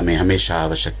हमें हमेशा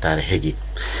आवश्यकता रहेगी।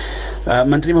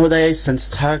 मंत्री महोदय, इस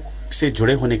संस्था से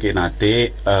जुड़े होने के नाते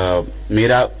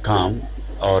मेरा काम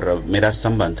और मेरा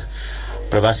संबंध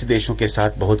प्रवासी देशों के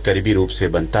साथ बहुत करीबी रूप से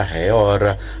बनता है और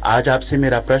आज आपसे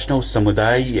मेरा प्रश्न उस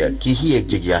समुदाय की ही एक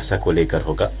जिज्ञासा को लेकर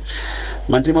होगा।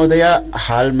 मंत्री महोदया,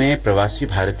 हाल में प्रवासी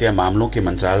भारतीय मामलों के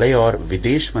मंत्रालय और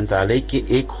विदेश मंत्रालय के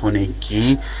एक होने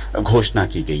की घोषणा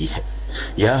की गई है।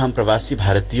 यह हम प्रवासी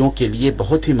भारतीयों के लिए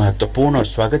बहुत ही महत्वपूर्ण और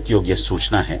स्वागत योग्य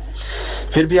सूचना है।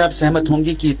 फिर भी आप सहमत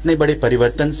होंगे कि इतने बड़े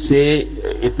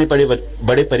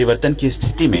परिवर्तन की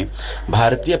स्थिति में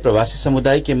भारतीय प्रवासी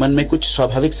समुदाय के मन में कुछ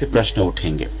स्वाभाविक से प्रश्न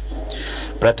उठेंगे।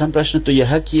 प्रथम प्रश्न तो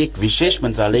यह कि एक विशेष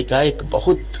मंत्रालय का एक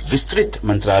बहुत विस्तृत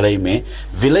मंत्रालय में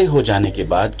विलय हो जाने के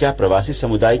बाद क्या प्रवासी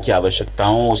समुदाय की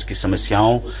आवश्यकताओं, उसकी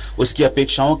समस्याओं, उसकी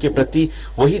अपेक्षाओं के प्रति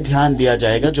वही ध्यान दिया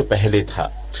जाएगा जो पहले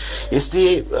था?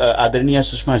 इसलिए आदरणीय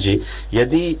सुषमा जी,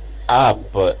 यदि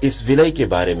आप इस विलय के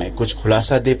बारे में कुछ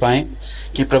खुलासा दे पाएं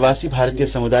कि प्रवासी भारतीय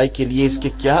समुदाय के लिए इसके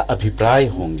क्या अभिप्राय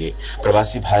होंगे,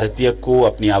 प्रवासी भारतीय को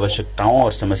अपनी आवश्यकताओं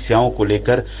और समस्याओं को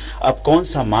लेकर अब कौन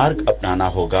सा मार्ग अपनाना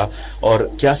होगा और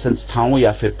क्या संस्थाओं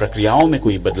या फिर प्रक्रियाओं में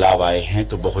कोई बदलाव आए हैं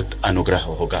तो बहुत अनुग्रह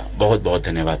होगा। बहुत बहुत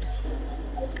धन्यवाद।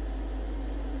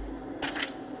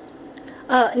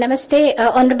 Namaste,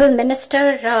 Honorable Minister.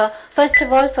 First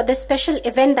of all, for this special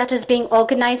event that is being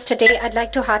organized today, I'd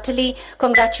like to heartily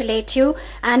congratulate you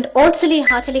and also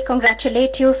heartily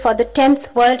congratulate you for the 10th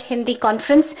World Hindi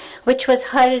Conference, which was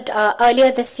held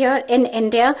earlier this year in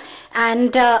India.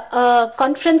 And a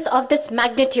conference of this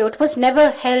magnitude was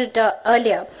never held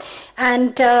earlier.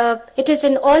 And it is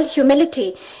in all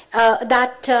humility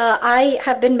that I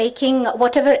have been making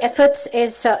whatever efforts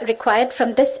is required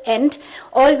from this end.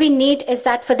 All we need is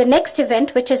that for the next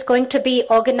event, which is going to be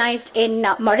organized in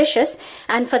Mauritius,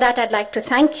 and for that I'd like to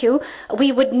thank you,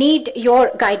 we would need your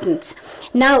guidance.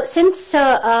 Now, since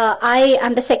I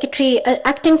am the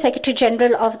Acting Secretary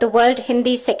General of the World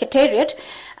Hindi Secretariat,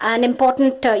 an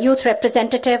important youth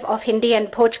representative of Hindi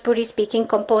and Bhojpuri speaking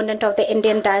component of the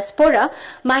Indian diaspora,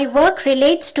 my work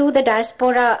relates to the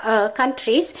diaspora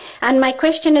countries, and my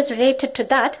question is related to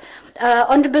that.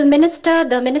 Honorable Minister,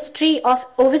 the Ministry of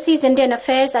Overseas Indian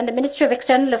Affairs and the Ministry of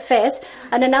External Affairs,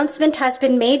 an announcement has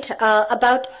been made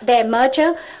about their merger.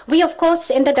 We, of course,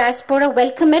 in the diaspora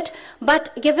welcome it, but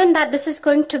given that this is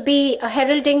going to be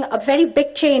heralding a very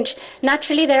big change,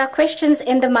 naturally there are questions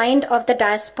in the mind of the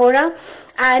diaspora.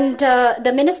 And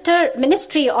the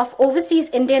Ministry of Overseas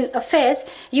Indian Affairs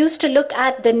used to look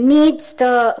at the needs,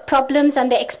 the problems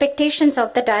and the expectations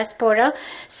of the diaspora.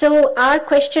 So our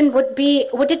question would be,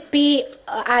 would it be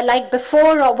like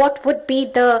before, or what would be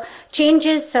the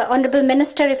changes? Honorable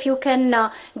Minister, if you can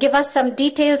give us some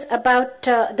details about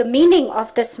the meaning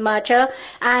of this merger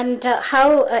and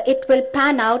how it will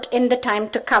pan out in the time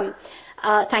to come.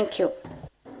 Thank you.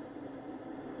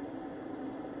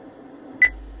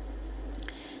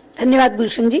 धन्यवाद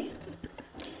गुलशन जी।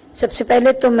 सबसे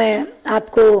पहले तो मैं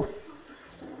आपको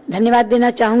धन्यवाद देना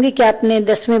चाहूंगी कि आपने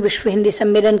 10वें विश्व हिंदी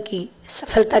सम्मेलन की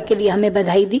सफलता के लिए हमें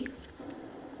बधाई दी।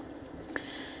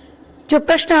 जो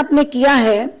प्रश्न आपने किया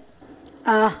है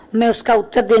मैं उसका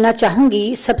उत्तर देना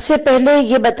चाहूंगी, सबसे पहले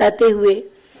ये बताते हुए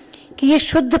कि ये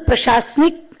शुद्ध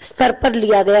प्रशासनिक स्तर पर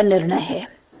लिया गया निर्णय है।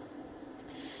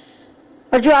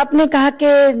 और जो आपने कहा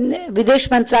कि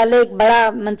विदेश मंत्रालय एक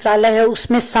बड़ा मंत्रालय है,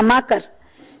 उसमें समाकर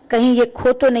कहीं ये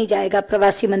खो तो नहीं जाएगा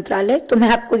प्रवासी मंत्रालय, तो मैं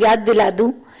आपको याद दिला दूं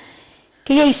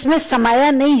कि ये इसमें समाया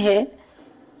नहीं है,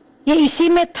 ये इसी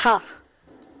में था।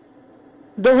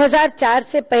 2004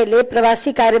 से पहले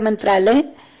प्रवासी कार्य मंत्रालय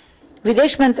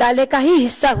विदेश मंत्रालय का ही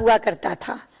हिस्सा हुआ करता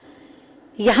था।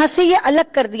 यहां से ये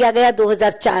अलग कर दिया गया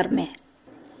 2004 में।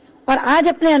 और आज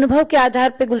अपने अनुभव के आधार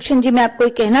पर गुलशन जी मैं आपको ये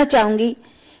कहना चाहूंगी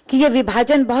कि ये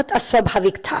विभाजन बहुत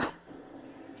अस्वाभाविक था।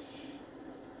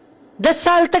 10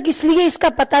 साल तक इसलिए इसका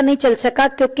पता नहीं चल सका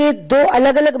क्योंकि दो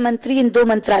अलग अलग मंत्री इन दो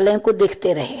मंत्रालयों को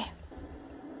देखते रहे।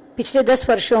 पिछले 10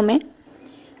 वर्षों में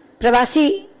प्रवासी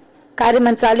कार्य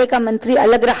मंत्रालय का मंत्री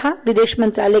अलग रहा, विदेश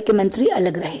मंत्रालय के मंत्री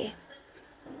अलग रहे।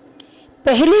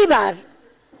 पहली बार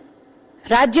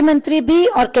राज्य मंत्री भी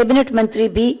और कैबिनेट मंत्री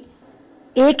भी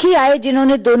एक ही आए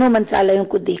जिन्होंने दोनों मंत्रालयों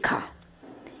को देखा।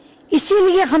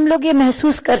 इसीलिए हम लोग ये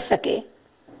महसूस कर सके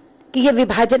कि यह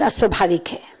विभाजन अस्वाभाविक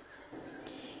है,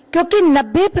 क्योंकि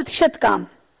 90% काम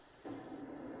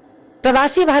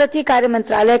प्रवासी भारतीय कार्य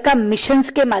मंत्रालय का मिशंस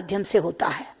के माध्यम से होता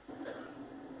है।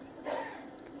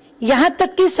 यहां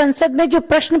तक कि संसद में जो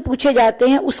प्रश्न पूछे जाते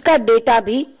हैं उसका डेटा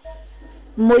भी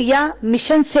मोया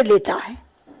मिशन से लेता है।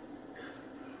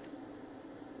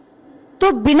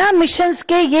 तो बिना मिशंस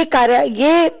के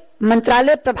ये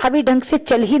मंत्रालय प्रभावी ढंग से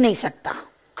चल ही नहीं सकता।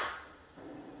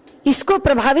 इसको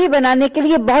प्रभावी बनाने के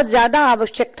लिए बहुत ज्यादा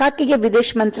आवश्यक था कि यह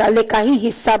विदेश मंत्रालय का ही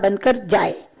हिस्सा बनकर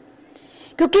जाए,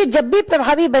 क्योंकि जब भी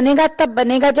प्रभावी बनेगा तब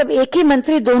बनेगा जब एक ही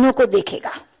मंत्री दोनों को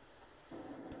देखेगा।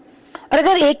 और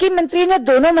अगर एक ही मंत्री ने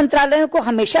दोनों मंत्रालयों को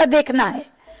हमेशा देखना है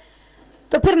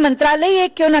तो फिर मंत्रालय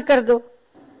एक क्यों ना कर दो,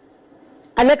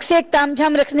 अलग से एक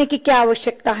तामझाम रखने की क्या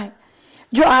आवश्यकता है।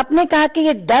 जो आपने कहा कि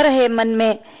ये डर है मन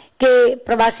में कि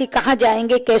प्रवासी कहाँ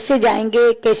जाएंगे,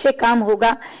 कैसे काम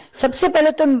होगा, सबसे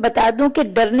पहले तो मैं बता दूं कि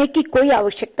डरने की कोई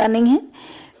आवश्यकता नहीं है।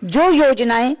 जो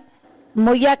योजनाएं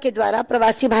मोया के द्वारा,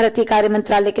 प्रवासी भारतीय कार्य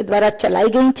मंत्रालय के द्वारा चलाई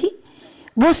गई थी,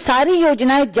 वो सारी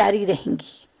योजनाएं जारी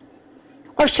रहेंगी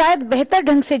और शायद बेहतर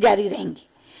ढंग से जारी रहेंगी।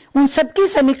 उन सबकी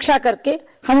समीक्षा करके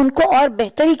हम उनको और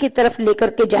बेहतरी की तरफ लेकर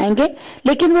के जाएंगे,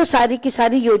 लेकिन वो सारी की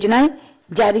सारी योजनाएं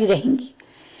जारी रहेंगी।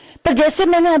 पर जैसे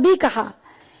मैंने अभी कहा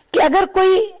कि अगर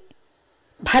कोई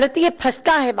भारतीय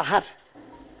फंसता है बाहर,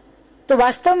 तो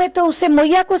वास्तव में तो उसे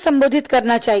मोया को संबोधित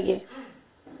करना चाहिए,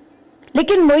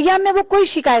 लेकिन मोया में वो कोई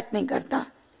शिकायत नहीं करता,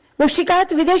 वो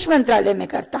शिकायत विदेश मंत्रालय में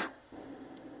करता,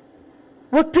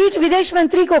 वो ट्वीट विदेश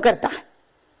मंत्री को करता है।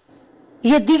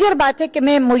 ये दीगर बात है कि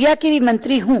मैं मोया की भी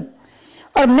मंत्री हूं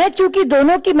और मैं चूंकि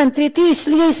दोनों की मंत्री थी,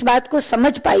 इसलिए इस बात को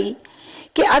समझ पाई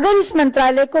कि अगर इस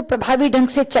मंत्रालय को प्रभावी ढंग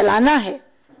से चलाना है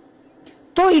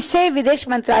तो इसे विदेश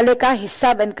मंत्रालय का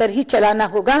हिस्सा बनकर ही चलाना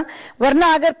होगा, वरना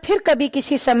अगर फिर कभी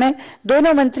किसी समय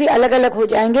दोनों मंत्री अलग अलग हो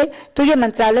जाएंगे तो ये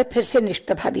मंत्रालय फिर से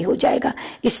निष्प्रभावी हो जाएगा।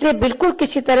 इसलिए बिल्कुल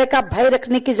किसी तरह का भय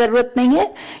रखने की जरूरत नहीं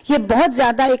है। ये बहुत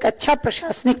ज्यादा एक अच्छा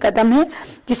प्रशासनिक कदम है,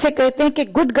 जिसे कहते हैं कि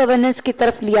गुड गवर्नेंस की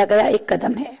तरफ लिया गया एक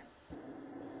कदम है।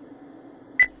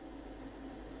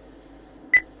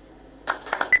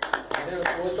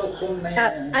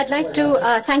 I'd like to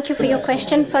thank you for your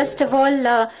question. First of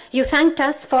all, you thanked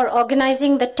us for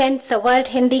organizing the 10th World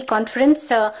Hindi Conference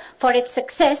for its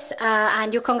success,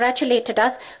 and you congratulated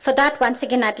us. For that, once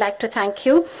again, I'd like to thank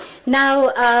you.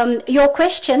 Now, your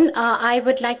question, I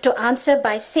would like to answer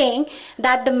by saying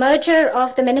that the merger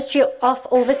of the Ministry of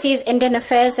Overseas Indian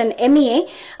Affairs and MEA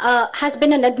has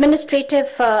been an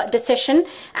administrative decision,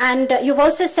 and you've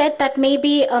also said that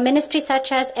maybe a ministry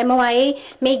such as MOIA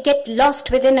may get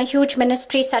lost within a huge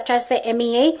ministry such as the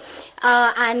MEA,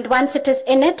 and once it is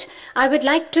in it, I would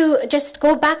like to just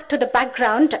go back to the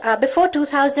background. Before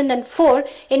 2004,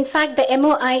 in fact, the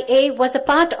MOIA was a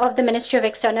part of the Ministry of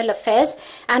External Affairs,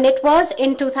 and it was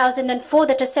in 2004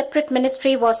 that a separate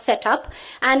ministry was set up.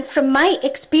 And from my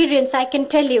experience, I can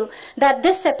tell you that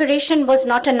this separation was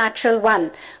not a natural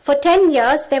one. For 10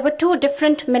 years, there were two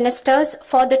different ministers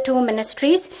for the two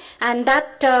ministries, and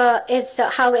that is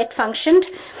how it functioned.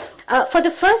 For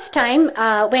the first time,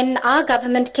 when our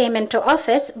government came into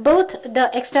office, both the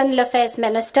External Affairs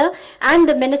Minister and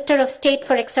the Minister of State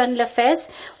for External Affairs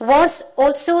was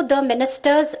also the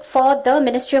ministers for the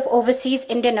Ministry of Overseas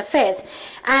Indian Affairs.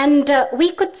 And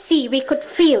we could see, we could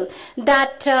feel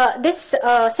that this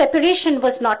separation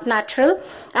was not natural.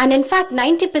 And in fact,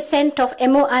 90% of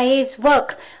MOIA's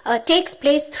work takes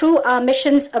place through our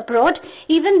missions abroad.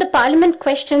 Even the parliament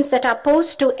questions that are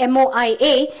posed to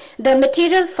MOIA, the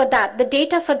material for that, the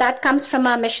data for that comes from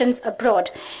our missions abroad.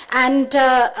 And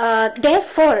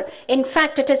therefore, in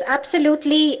fact, it is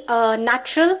absolutely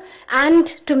natural, and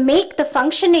to make the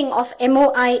functioning of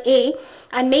MOIA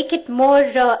and make it more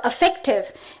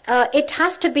effective, it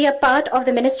has to be a part of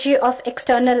the Ministry of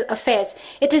External Affairs.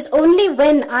 It is only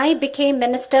when I became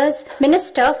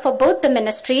minister for both the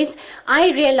ministries,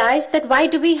 I realized that why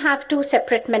do we have two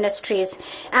separate ministries?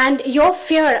 And your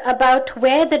fear about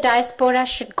where the diaspora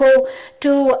should go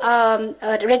to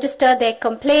register their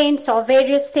complaints or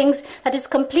various things, that is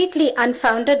completely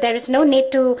unfounded. There is no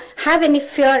need to have any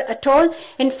fear at all.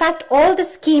 In fact, all the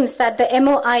schemes that the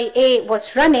MOIA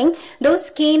was running, those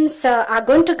schemes are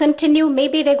going to continue.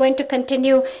 Maybe they're going to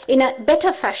continue in a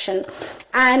better fashion.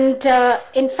 And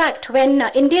in fact, when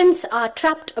Indians are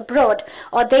trapped abroad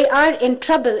or they are in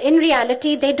trouble, in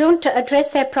reality, they don't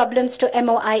address their problems to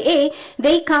MOIA.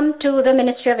 They come to the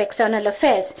Ministry of External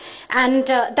Affairs. And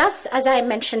thus, as I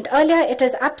mentioned earlier, it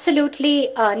is absolutely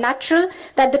natural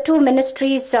that the two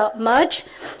ministries merge.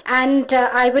 And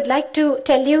I would like to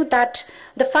tell you that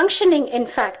the functioning, in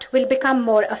fact, will become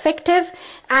more effective.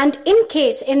 And in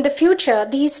case in the future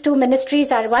these two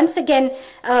ministries are once again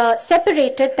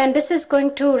separated, then this is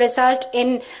going to result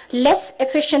in less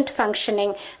efficient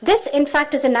functioning. This, in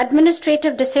fact, is an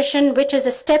administrative decision which is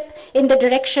a step in the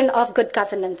direction of good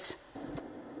governance.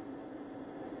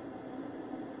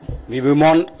 We move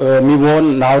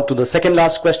on now to the second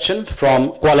last question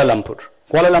from Kuala Lumpur.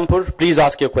 Kuala Lumpur, please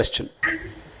ask your question.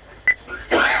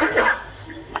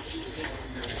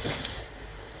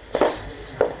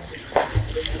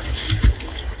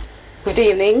 Good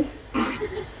evening.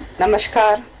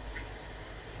 Namaskar.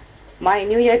 My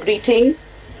New Year greeting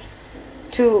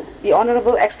to the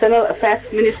Honorable External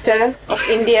Affairs Minister of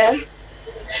India,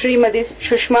 Srimati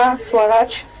Sushma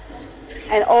Swaraj,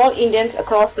 and all Indians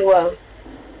across the world.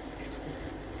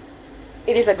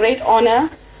 It is a great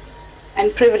honor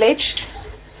and privilege,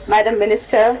 Madam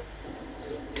Minister,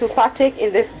 to partake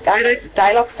in this direct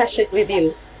dialogue session with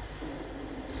you.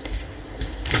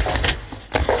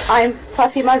 I'm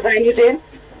Fatima Zainuddin.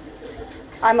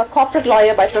 I'm a corporate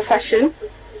lawyer by profession.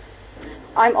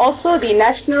 I'm also the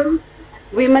National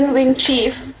Women Wing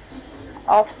Chief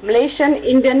of Malaysian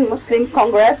Indian Muslim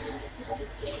Congress,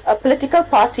 a political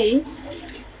party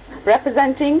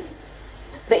representing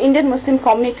the Indian Muslim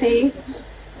community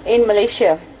in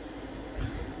Malaysia.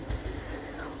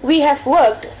 We have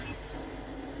worked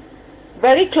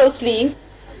very closely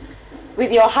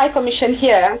with your High Commission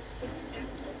here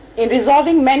in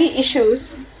resolving many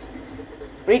issues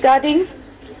regarding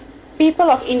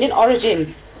people of Indian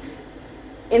origin.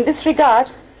 In this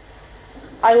regard,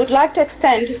 I would like to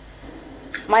extend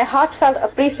my heartfelt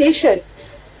appreciation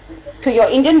to your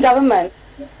Indian government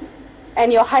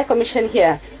and your High Commission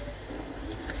here.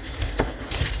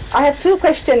 I have two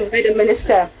questions, Madam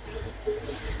Minister.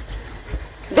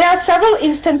 There are several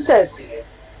instances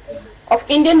of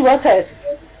Indian workers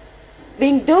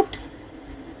being duped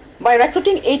by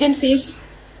recruiting agencies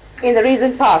in the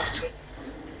recent past.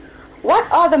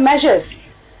 What are the measures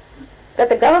that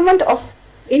the government of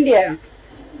India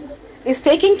is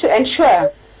taking to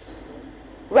ensure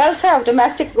welfare of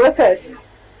domestic workers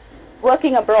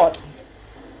working abroad?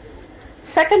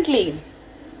 Secondly,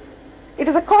 it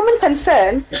is a common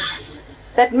concern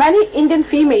that many Indian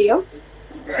female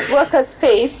workers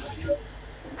face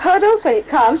hurdles when it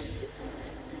comes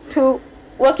to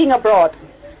working abroad.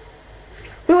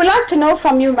 We would like to know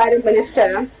from you, Madam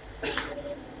Minister,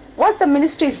 what the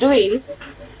ministry is doing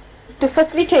to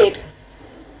facilitate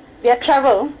their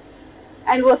travel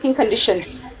and working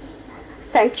conditions.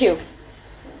 Thank you.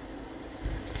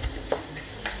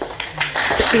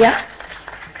 शुक्रिया।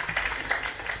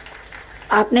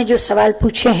 आपने जो सवाल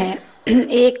पूछे हैं,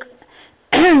 एक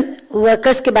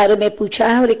workers के बारे में पूछा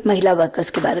है और एक महिला वर्कर्स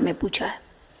के बारे में पूछा है।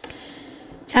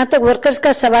 जहाँ तक वर्कर्स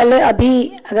का सवाल है, अभी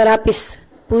अगर आप इस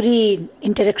पूरी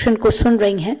इंटरेक्शन को सुन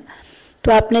रही हैं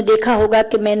तो आपने देखा होगा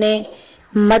कि मैंने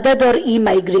मदद और ई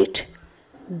माइग्रेट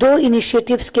दो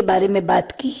इनिशिएटिव्स के बारे में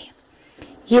बात की।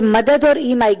 ये मदद और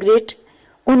ई माइग्रेट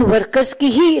उन वर्कर्स की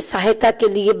ही सहायता के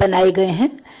लिए बनाए गए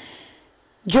हैं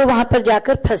जो वहां पर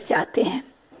जाकर फंस जाते हैं।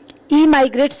 ई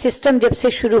माइग्रेट सिस्टम जब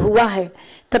से शुरू हुआ है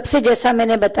तब से, जैसा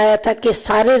मैंने बताया था, कि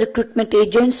सारे recruitment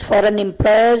agents, foreign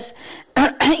employers,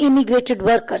 immigrated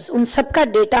workers, उन सबका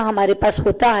डेटा हमारे पास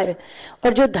होता है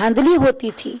और जो धांधली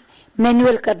होती थी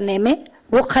मैनुअल करने में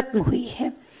वो खत्म हुई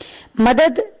है।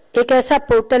 मदद एक ऐसा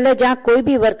पोर्टल है जहां कोई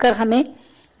भी वर्कर हमें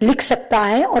लिख सकता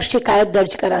है और शिकायत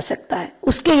दर्ज करा सकता है।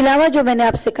 उसके अलावा जो मैंने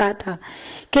आपसे कहा था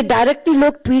कि डायरेक्टली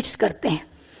लोग ट्वीट्स करते हैं,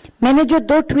 मैंने जो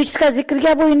 2 ट्वीट्स का जिक्र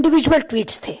किया वो इंडिविजुअल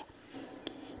ट्वीट्स थे,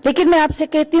 लेकिन मैं आपसे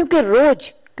कहती हूं कि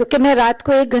रोज, क्योंकि मैं रात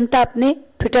को 1 घंटा अपने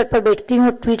ट्विटर पर बैठती हूँ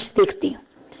और ट्वीट्स देखती हूँ,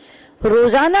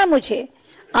 रोजाना मुझे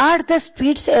 8-10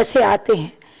 ट्वीट्स ऐसे आते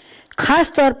हैं,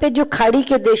 खास तौर पे जो खाड़ी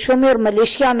के देशों में और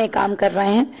मलेशिया में काम कर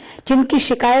रहे हैं, जिनकी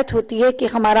शिकायत होती है कि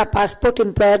हमारा पासपोर्ट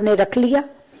एम्प्लॉयर ने रख लिया,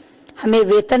 हमें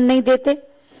वेतन नहीं देते,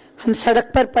 हम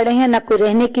सड़क पर पड़े हैं, ना कोई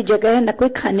रहने की जगह है, ना कोई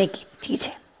खाने की चीज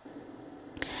है।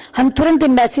 हम तुरंत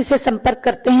एम्बेसी से संपर्क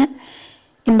करते हैं,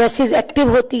 एम्बेसीज एक्टिव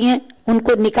होती हैं,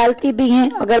 उनको निकालती भी हैं।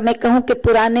 अगर मैं कहूं कि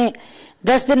पुराने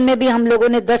 10 दिन में भी हम लोगों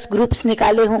ने 10 ग्रुप्स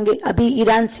निकाले होंगे। अभी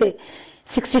ईरान से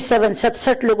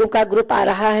 67 लोगों का ग्रुप आ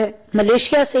रहा है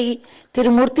मलेशिया से ही।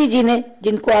 तिरुमूर्ति जी ने,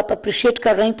 जिनको आप अप्रिशिएट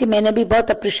कर रही थी, मैंने भी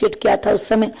बहुत अप्रिशिएट किया था उस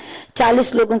समय,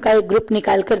 40 लोगों का एक ग्रुप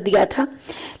निकाल कर दिया था।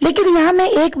 लेकिन यहाँ मैं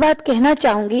एक बात कहना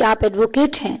चाहूंगी, आप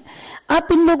एडवोकेट हैं, आप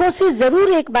इन लोगों से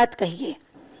जरूर एक बात कहिए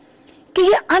कि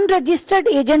ये अनरजिस्टर्ड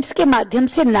एजेंट्स के माध्यम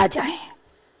से ना जाएं।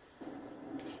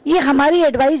 ये हमारी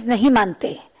एडवाइस नहीं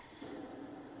मानते।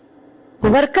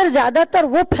 वर्कर ज्यादातर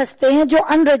वो फंसते हैं जो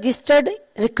अनरजिस्टर्ड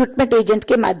रिक्रूटमेंट एजेंट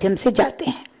के माध्यम से जाते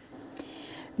हैं।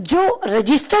 जो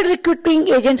रजिस्टर्ड रिक्रूटिंग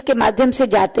एजेंट के माध्यम से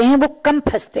जाते हैं वो कम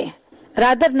फंसते हैं,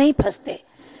 रादर नहीं फंसते,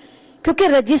 क्योंकि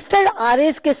रजिस्टर्ड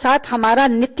आरएस के साथ हमारा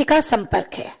नित्य का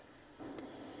संपर्क है।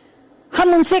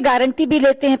 हम उनसे गारंटी भी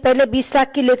लेते हैं, पहले 20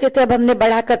 लाख की लेते थे, अब हमने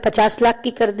बढ़ाकर 50 लाख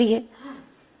की कर दी है।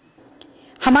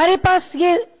 हमारे पास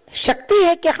ये शक्ति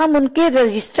है कि हम उनके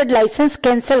रजिस्टर्ड लाइसेंस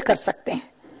कैंसिल कर सकते हैं।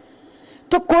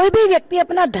 तो कोई भी व्यक्ति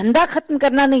अपना धंधा खत्म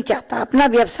करना नहीं चाहता, अपना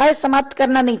व्यवसाय समाप्त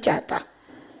करना नहीं चाहता,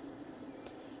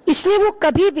 इसलिए वो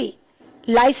कभी भी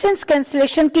लाइसेंस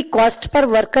कैंसिलेशन की कॉस्ट पर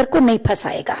वर्कर को नहीं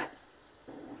फंसाएगा।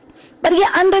 पर ये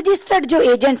अनरजिस्टर्ड जो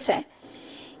एजेंट्स हैं,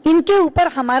 इनके ऊपर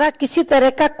हमारा किसी तरह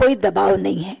का कोई दबाव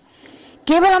नहीं है।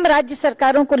 केवल हम राज्य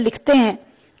सरकारों को लिखते हैं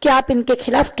कि आप इनके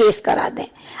खिलाफ केस करा दें।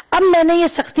 अब मैंने ये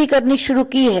सख्ती करनी शुरू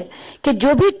की है कि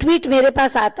जो भी ट्वीट मेरे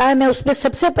पास आता है, मैं उसमें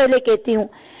सबसे पहले कहती हूं,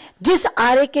 जिस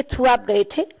आरए के थ्रू आप गए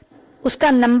थे उसका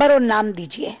नंबर और नाम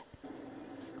दीजिए,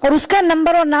 और उसका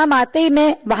नंबर और नाम आते ही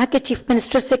मैं वहां के चीफ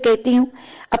मिनिस्टर से कहती हूं,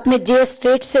 अपने जे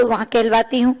स्टेट से वहां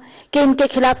कहलवाती हूं कि इनके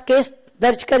खिलाफ केस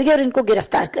दर्ज करिए और इनको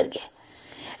गिरफ्तार करिए।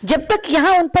 जब तक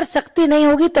यहां उन पर सख्ती नहीं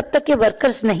होगी तब तक ये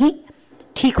वर्कर्स नहीं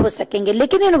ठीक हो सकेंगे।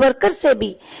 लेकिन इन वर्कर्स से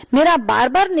भी मेरा बार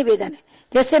बार निवेदन है,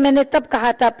 जैसे मैंने तब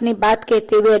कहा था अपनी बात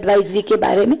कहते हुए एडवाइजरी के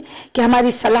बारे में कि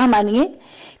हमारी सलाह मानिए,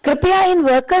 कृपया इन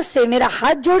वर्कर्स से मेरा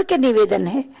हाथ जोड़ के निवेदन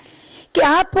है कि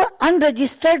आप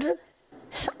अनरजिस्टर्ड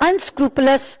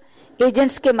अनस्क्रूपलस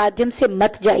एजेंट्स के माध्यम से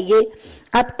मत जाइए,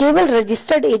 आप केवल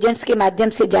रजिस्टर्ड एजेंट्स के माध्यम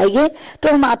से जाइए, तो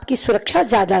हम आपकी सुरक्षा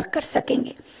ज्यादा कर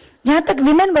सकेंगे। जहां तक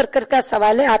विमेन वर्कर का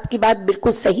सवाल है, आपकी बात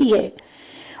बिल्कुल सही है,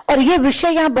 और ये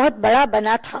विषय यहाँ बहुत बड़ा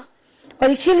बना था,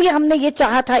 और इसीलिए हमने ये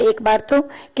चाहा था एक बार तो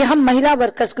कि हम महिला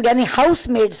वर्कर्स को, यानी हाउस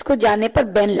मेड्स को जाने पर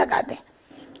बैन लगा दें।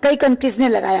 कई कंट्रीज ने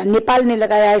लगाया, नेपाल ने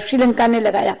लगाया, श्रीलंका ने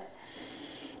लगाया,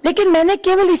 लेकिन मैंने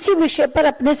केवल इसी विषय पर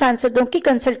अपने सांसदों की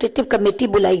कंसल्टेटिव कमेटी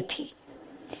बुलाई थी।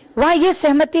 वहां यह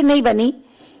सहमति नहीं बनी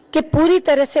कि पूरी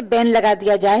तरह से बैन लगा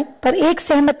दिया जाए, पर एक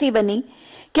सहमति बनी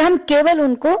कि हम केवल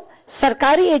उनको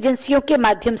सरकारी एजेंसियों के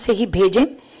माध्यम से ही भेजें,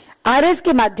 आरएस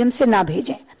के माध्यम से ना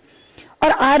भेजें।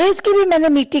 और आरएस की भी मैंने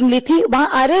मीटिंग ली थी, वहां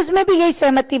आरएस में भी यही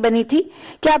सहमति बनी थी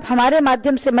कि आप हमारे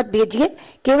माध्यम से मत भेजिए,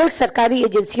 केवल सरकारी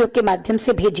एजेंसियों के माध्यम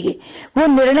से भेजिए। वो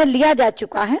निर्णय लिया जा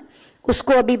चुका है,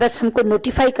 उसको अभी बस हमको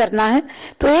नोटिफाई करना है।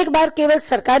 तो एक बार केवल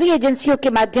सरकारी एजेंसियों के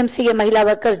माध्यम से ये महिला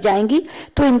वर्कर्स जाएंगी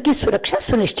तो इनकी सुरक्षा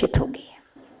सुनिश्चित होगी।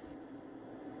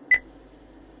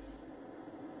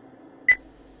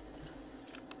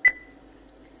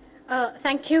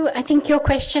 Thank you. I think your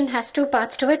question has two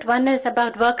parts to it. One is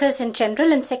about workers in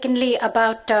general, and secondly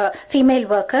about female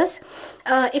workers.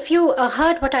 If you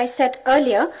heard what I said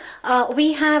earlier,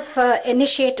 we have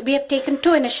taken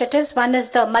two initiatives. One is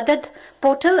the Madad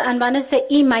portal and one is the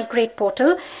e-migrate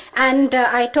portal. And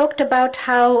I talked about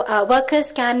how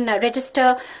workers can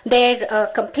register their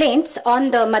complaints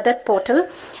on the Madad portal.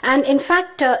 And in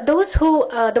fact,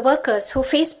 the workers who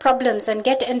face problems and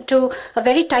get into a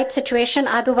very tight situation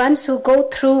are the ones who go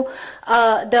through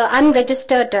the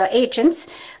unregistered agents.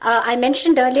 I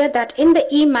mentioned earlier that in the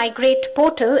e-migrate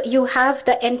portal, you have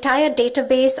the entire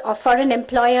database of foreign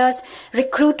employers,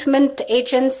 recruitment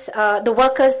agents, the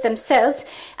workers themselves.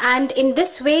 And in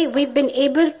this way, we've been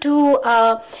able to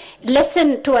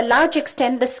lessen to a large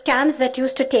extent the scams that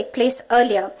used to take place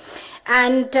earlier.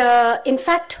 And in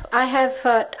fact,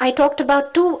 I talked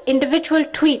about two individual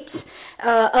tweets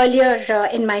earlier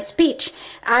in my speech.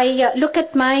 I look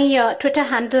at my Twitter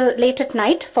handle late at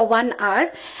night for 1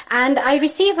 hour, and I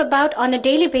receive about on a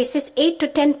daily basis 8 to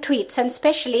 10 tweets, and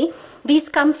especially these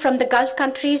come from the Gulf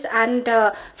countries and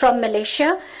from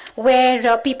Malaysia,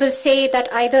 where people say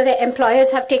that either their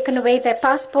employers have taken away their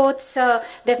passports,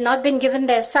 they've not been given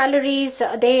their salaries,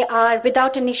 they are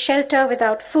without any shelter,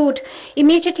 without food.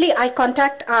 Immediately I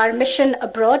contact our mission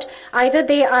abroad. Either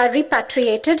they are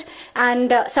repatriated,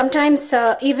 and sometimes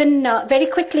even very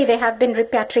quickly they have been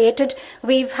repatriated.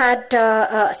 We've had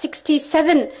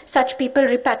 67 such people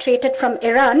repatriated from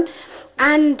Iran.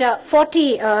 And 40,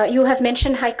 you have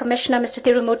mentioned High Commissioner Mr.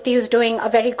 Tirumurthy, who's doing a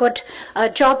very good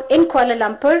job in Kuala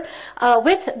Lumpur.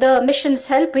 With the mission's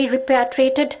help, we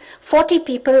repatriated 40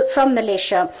 people from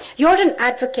Malaysia. You're an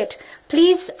advocate.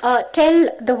 please tell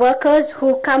the workers who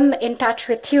come in touch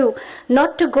with you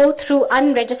not to go through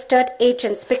unregistered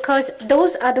agents, because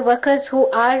those are the workers who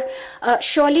are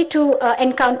surely to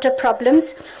encounter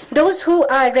problems. Those who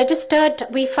are registered,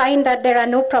 we find that there are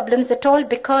no problems at all,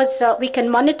 because we can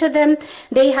monitor them.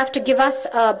 They have to give us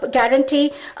a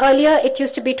guarantee. Earlier it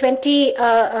used to be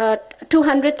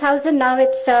 200,000, now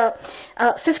it's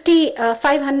 50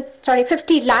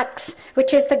 lakhs,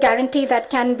 which is the guarantee that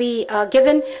can be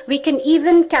given. We can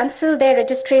even cancel their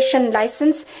registration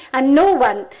license, and no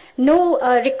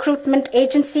recruitment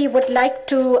agency would like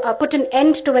to put an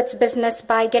end to its business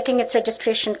by getting its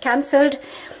registration cancelled.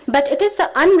 But it is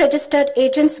the unregistered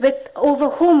agents over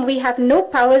whom we have no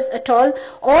powers at all.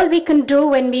 All we can do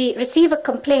when we receive a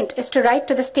complaint is to write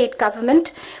to the state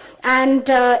government. And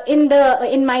in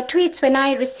my tweets, when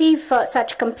I receive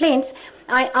such complaints,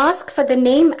 I ask for the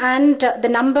name and the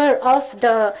number of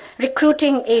the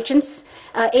recruiting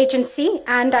agency,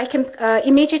 and I can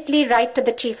immediately write to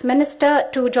the Chief Minister,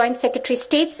 to Joint Secretary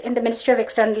States in the Ministry of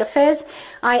External Affairs.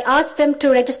 I ask them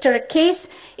to register a case,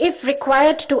 if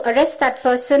required, to arrest that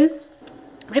person.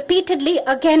 Repeatedly,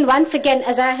 once again,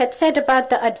 as I had said about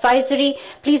the advisory,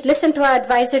 please listen to our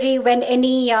advisory when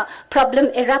any problem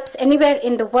erupts anywhere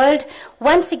in the world.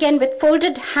 Once again, with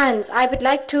folded hands, I would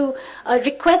like to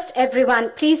request everyone,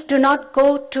 please do not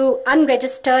go to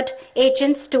unregistered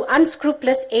agents, to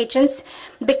unscrupulous agents,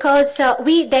 because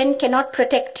we then cannot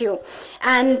protect you.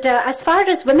 And as far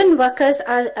as women workers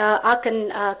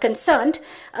are concerned,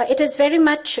 it is very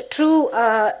much true.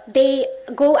 They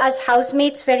go as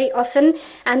housemates very often,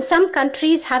 and some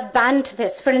countries have banned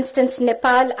this. For instance,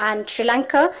 Nepal and Sri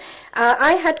Lanka.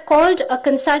 I had called a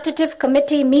consultative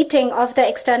committee meeting of the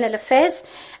External Affairs,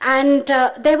 and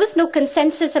there was no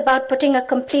consensus about putting a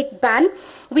complete ban.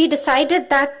 We decided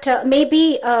that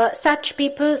maybe such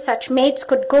people, such maids,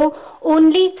 could go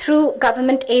only through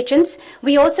government agents.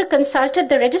 We also consulted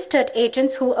the registered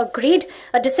agents, who agreed.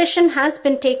 A decision has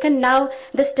been taken now.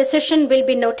 This decision will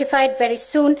be notified very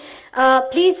soon.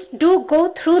 Please do go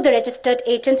through the registered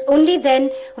agents. Only then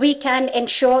we can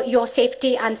ensure your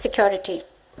safety and security.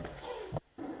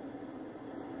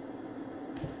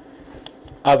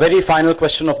 Our very final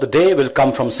question of the day will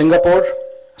come from Singapore.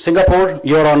 Singapore,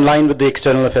 you're online with the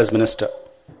External Affairs Minister.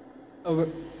 A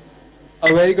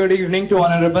very good evening to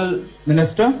Honorable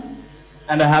Minister,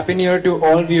 and a Happy New Year to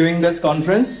all viewing this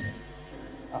conference.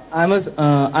 I'm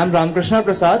Ramkrishna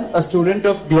Prasad, a student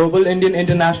of Global Indian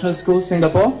International School,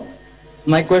 Singapore.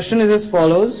 My question is as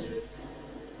follows.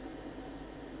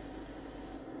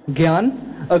 GYAN,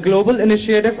 a global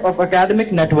initiative of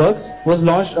academic networks, was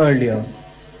launched earlier.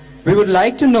 We would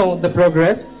like to know the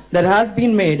progress that has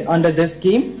been made under this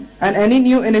scheme and any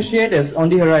new initiatives on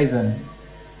the horizon.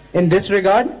 In this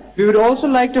regard, we would also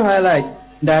like to highlight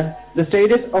that the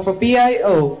status of a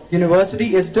PIO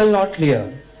university is still not clear.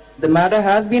 The matter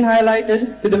has been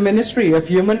highlighted to the Ministry of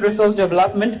Human Resource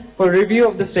Development for review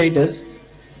of the status.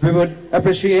 We would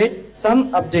appreciate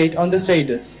some update on the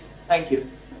status. Thank you.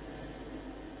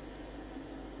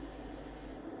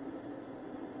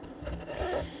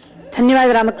 धन्यवाद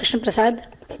रामकृष्ण प्रसाद।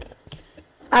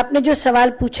 आपने जो सवाल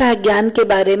पूछा है ज्ञान के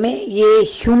बारे में, ये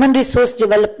ह्यूमन रिसोर्स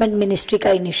डेवलपमेंट मिनिस्ट्री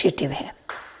का इनिशिएटिव है,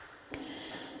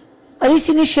 और इस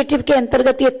इनिशिएटिव के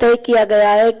अंतर्गत ये तय किया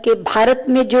गया है कि भारत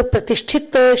में जो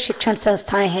प्रतिष्ठित शिक्षण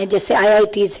संस्थाएं हैं, जैसे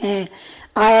IITs हैं,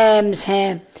 IIMs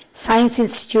हैं, साइंस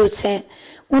इंस्टीट्यूट्स हैं,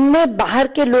 उनमें बाहर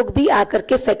के लोग भी आकर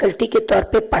के फैकल्टी के तौर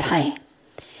पे पढ़ाएं।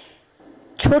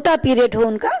 छोटा पीरियड हो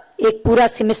उनका, एक पूरा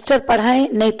सेमेस्टर पढ़ाएं,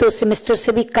 नहीं तो सेमेस्टर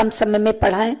से भी कम समय में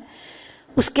पढ़ाएं।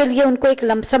 उसके लिए उनको एक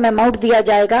लमसम अमाउंट दिया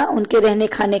जाएगा, उनके रहने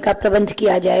खाने का प्रबंध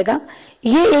किया जाएगा।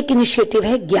 ये एक इनिशिएटिव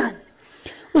है ज्ञान।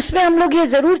 उसमें हम लोग ये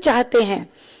जरूर चाहते हैं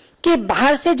कि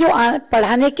बाहर से जो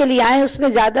पढ़ाने के लिए आए,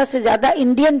 उसमें ज्यादा से ज्यादा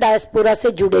इंडियन डायस्पोरा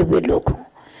से जुड़े हुए लोग हों,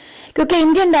 क्योंकि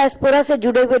इंडियन डायस्पोरा से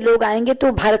जुड़े हुए लोग आएंगे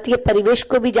तो भारतीय परिवेश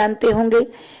को भी जानते होंगे,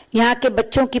 यहाँ के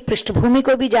बच्चों की पृष्ठभूमि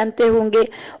को भी जानते होंगे,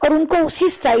 और उनको उसी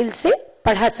स्टाइल से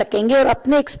पढ़ा सकेंगे और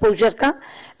अपने एक्सपोजर का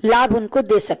लाभ उनको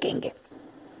दे सकेंगे।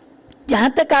 जहां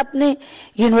तक आपने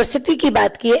यूनिवर्सिटी की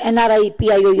बात की है, NRI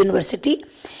PIO यूनिवर्सिटी,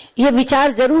 ये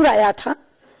विचार जरूर आया था,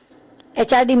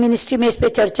 HRD मिनिस्ट्री में इस पे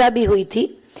चर्चा भी हुई थी,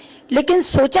 लेकिन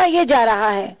सोचा ये जा रहा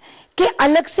है कि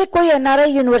अलग से कोई NRI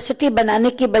यूनिवर्सिटी बनाने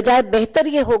की बजाय बेहतर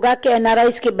ये होगा कि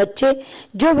NRIs के बच्चे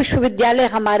जो विश्वविद्यालय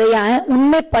हमारे यहाँ हैं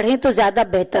उनमें पढ़ें तो ज्यादा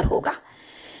बेहतर होगा,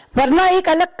 वरना एक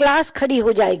अलग क्लास खड़ी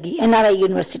हो जाएगी NRI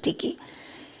यूनिवर्सिटी की।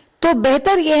 तो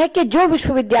बेहतर यह है कि जो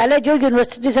विश्वविद्यालय, जो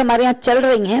यूनिवर्सिटीज हमारे यहाँ चल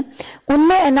रही हैं,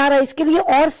 उनमें NRIs के लिए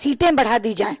और सीटें बढ़ा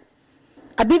दी जाएं।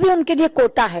 अभी भी उनके लिए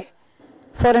कोटा है,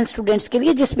 फॉरेन स्टूडेंट्स के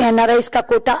लिए, जिसमें एनआरआईज का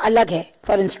कोटा अलग है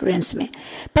फॉरेन स्टूडेंट्स में,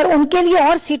 पर उनके लिए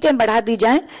और सीटें बढ़ा दी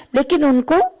जाएं, लेकिन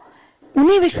उनको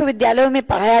उन्हीं विश्वविद्यालयों में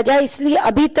पढ़ाया जाए। इसलिए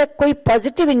अभी तक कोई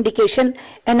पॉजिटिव इंडिकेशन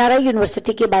एनआरआई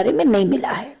यूनिवर्सिटी के बारे में नहीं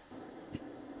मिला है।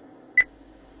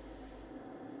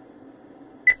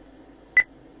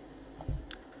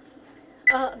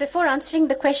 Before answering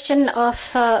the question of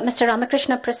Mr.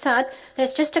 Ramakrishna Prasad,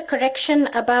 there's just a correction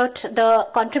about the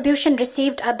contribution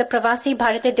received at the Pravasi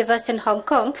Bharatiya Divas in Hong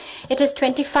Kong. It is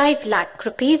 25 lakh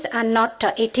rupees and not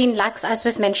 18 lakhs as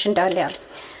was mentioned earlier.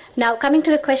 Now, coming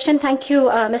to the question, thank you,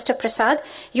 Mr. Prasad.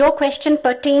 Your question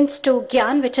pertains to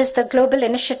GYAN, which is the Global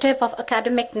Initiative of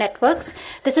Academic Networks.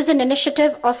 This is an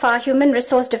initiative of our Human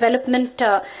Resource Development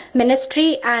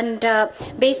Ministry, and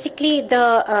basically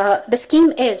the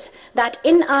scheme is that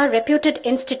in our reputed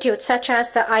institutes, such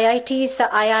as the IITs, the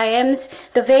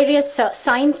IIMs, the various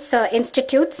science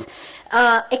institutes,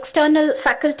 external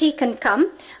faculty can come.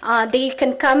 They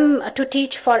can come to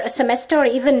teach for a semester or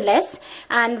even less,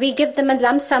 and we give them a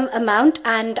lump sum amount,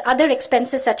 and other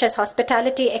expenses such as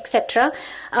hospitality, etc.,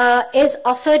 is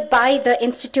offered by the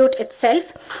institute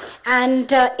itself.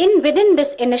 And within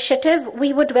this initiative,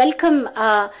 we would welcome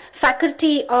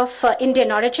faculty of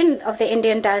Indian origin, of the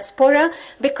Indian diaspora,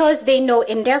 because they know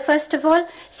India, first of all.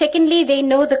 Secondly, they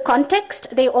know the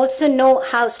context. They also know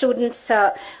how students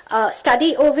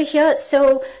study over here,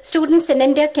 so students in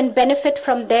India can benefit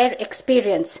from their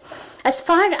experience. As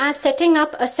far as setting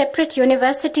up a separate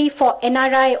university for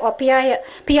NRI or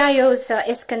PIOs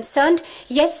is concerned,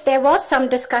 yes, there was some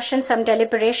discussion, some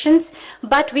deliberations,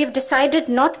 but we've decided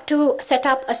not to set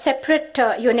up a separate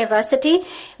university.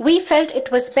 We felt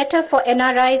it was better for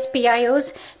NRIs,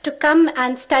 PIOs to come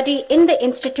and study in the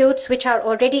institutes which are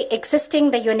already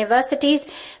existing, the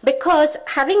universities, because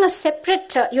having a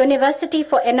separate university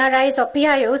for NRIs or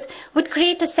PIOs would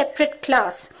create a separate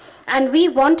class. And we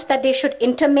want that they should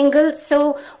intermingle.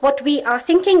 So what we are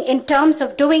thinking in terms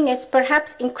of doing is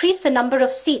perhaps increase the number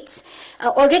of seats.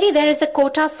 Already there is a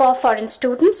quota for foreign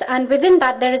students, and within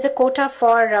that there is a quota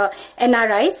for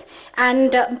NRIs.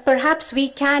 And perhaps we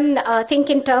can think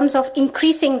in terms of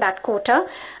increasing that quota.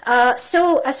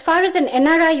 So as far as an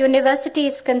NRI university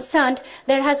is concerned,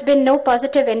 there has been no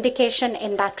positive indication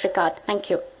in that regard. Thank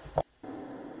you.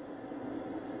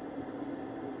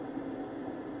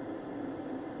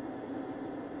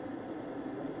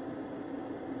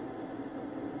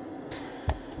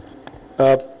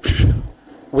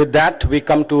 With that, we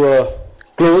come to a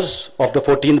close of the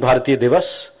 14th Bharatiya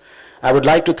Divas. I would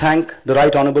like to thank the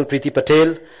Right Honourable Preeti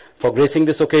Patel for gracing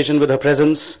this occasion with her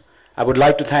presence. I would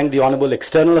like to thank the Honourable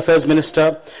External Affairs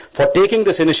Minister for taking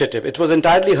this initiative. It was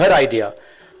entirely her idea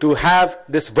to have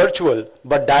this virtual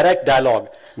but direct dialogue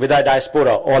with our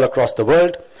diaspora all across the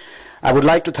world. I would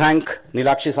like to thank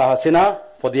Nilakshi Saha Sinha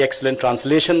for the excellent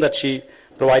translation that she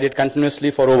provided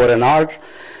continuously for over an hour.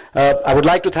 I would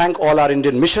like to thank all our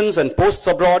Indian missions and posts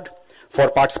abroad for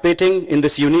participating in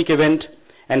this unique event.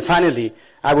 And finally,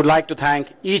 I would like to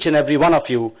thank each and every one of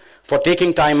you for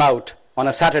taking time out on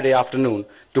a Saturday afternoon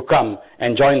to come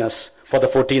and join us for the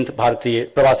 14th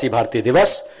Pravasi Bharatiya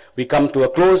Divas. We come to a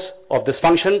close of this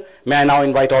function. May I now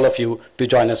invite all of you to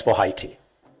join us for high tea.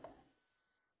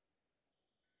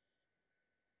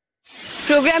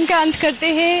 Programme का अंत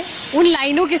करते हैं उन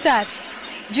लाइनों के साथ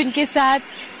जिनके साथ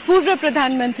पूर्व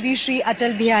प्रधानमंत्री श्री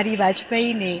अटल बिहारी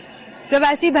वाजपेयी ने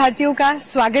प्रवासी भारतीयों का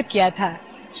स्वागत किया था।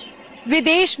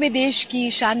 विदेश में देश की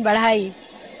शान बढ़ाई,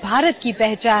 भारत की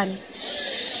पहचान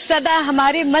सदा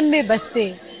हमारे मन में बसते,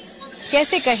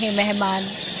 कैसे कहें मेहमान,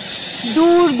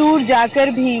 दूर दूर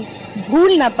जाकर भी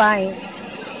भूल न पाए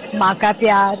माँ का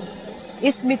प्यार,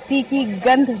 इस मिट्टी की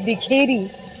गंध बिखेरी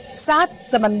 7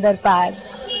 समंदर पार।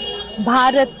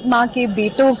 भारत माँ के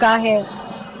बेटों का है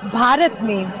भारत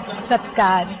में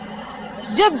सत्कार,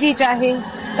 जब जी चाहे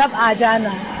तब आ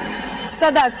जाना,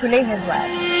 सदा खुले हैं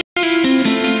द्वार।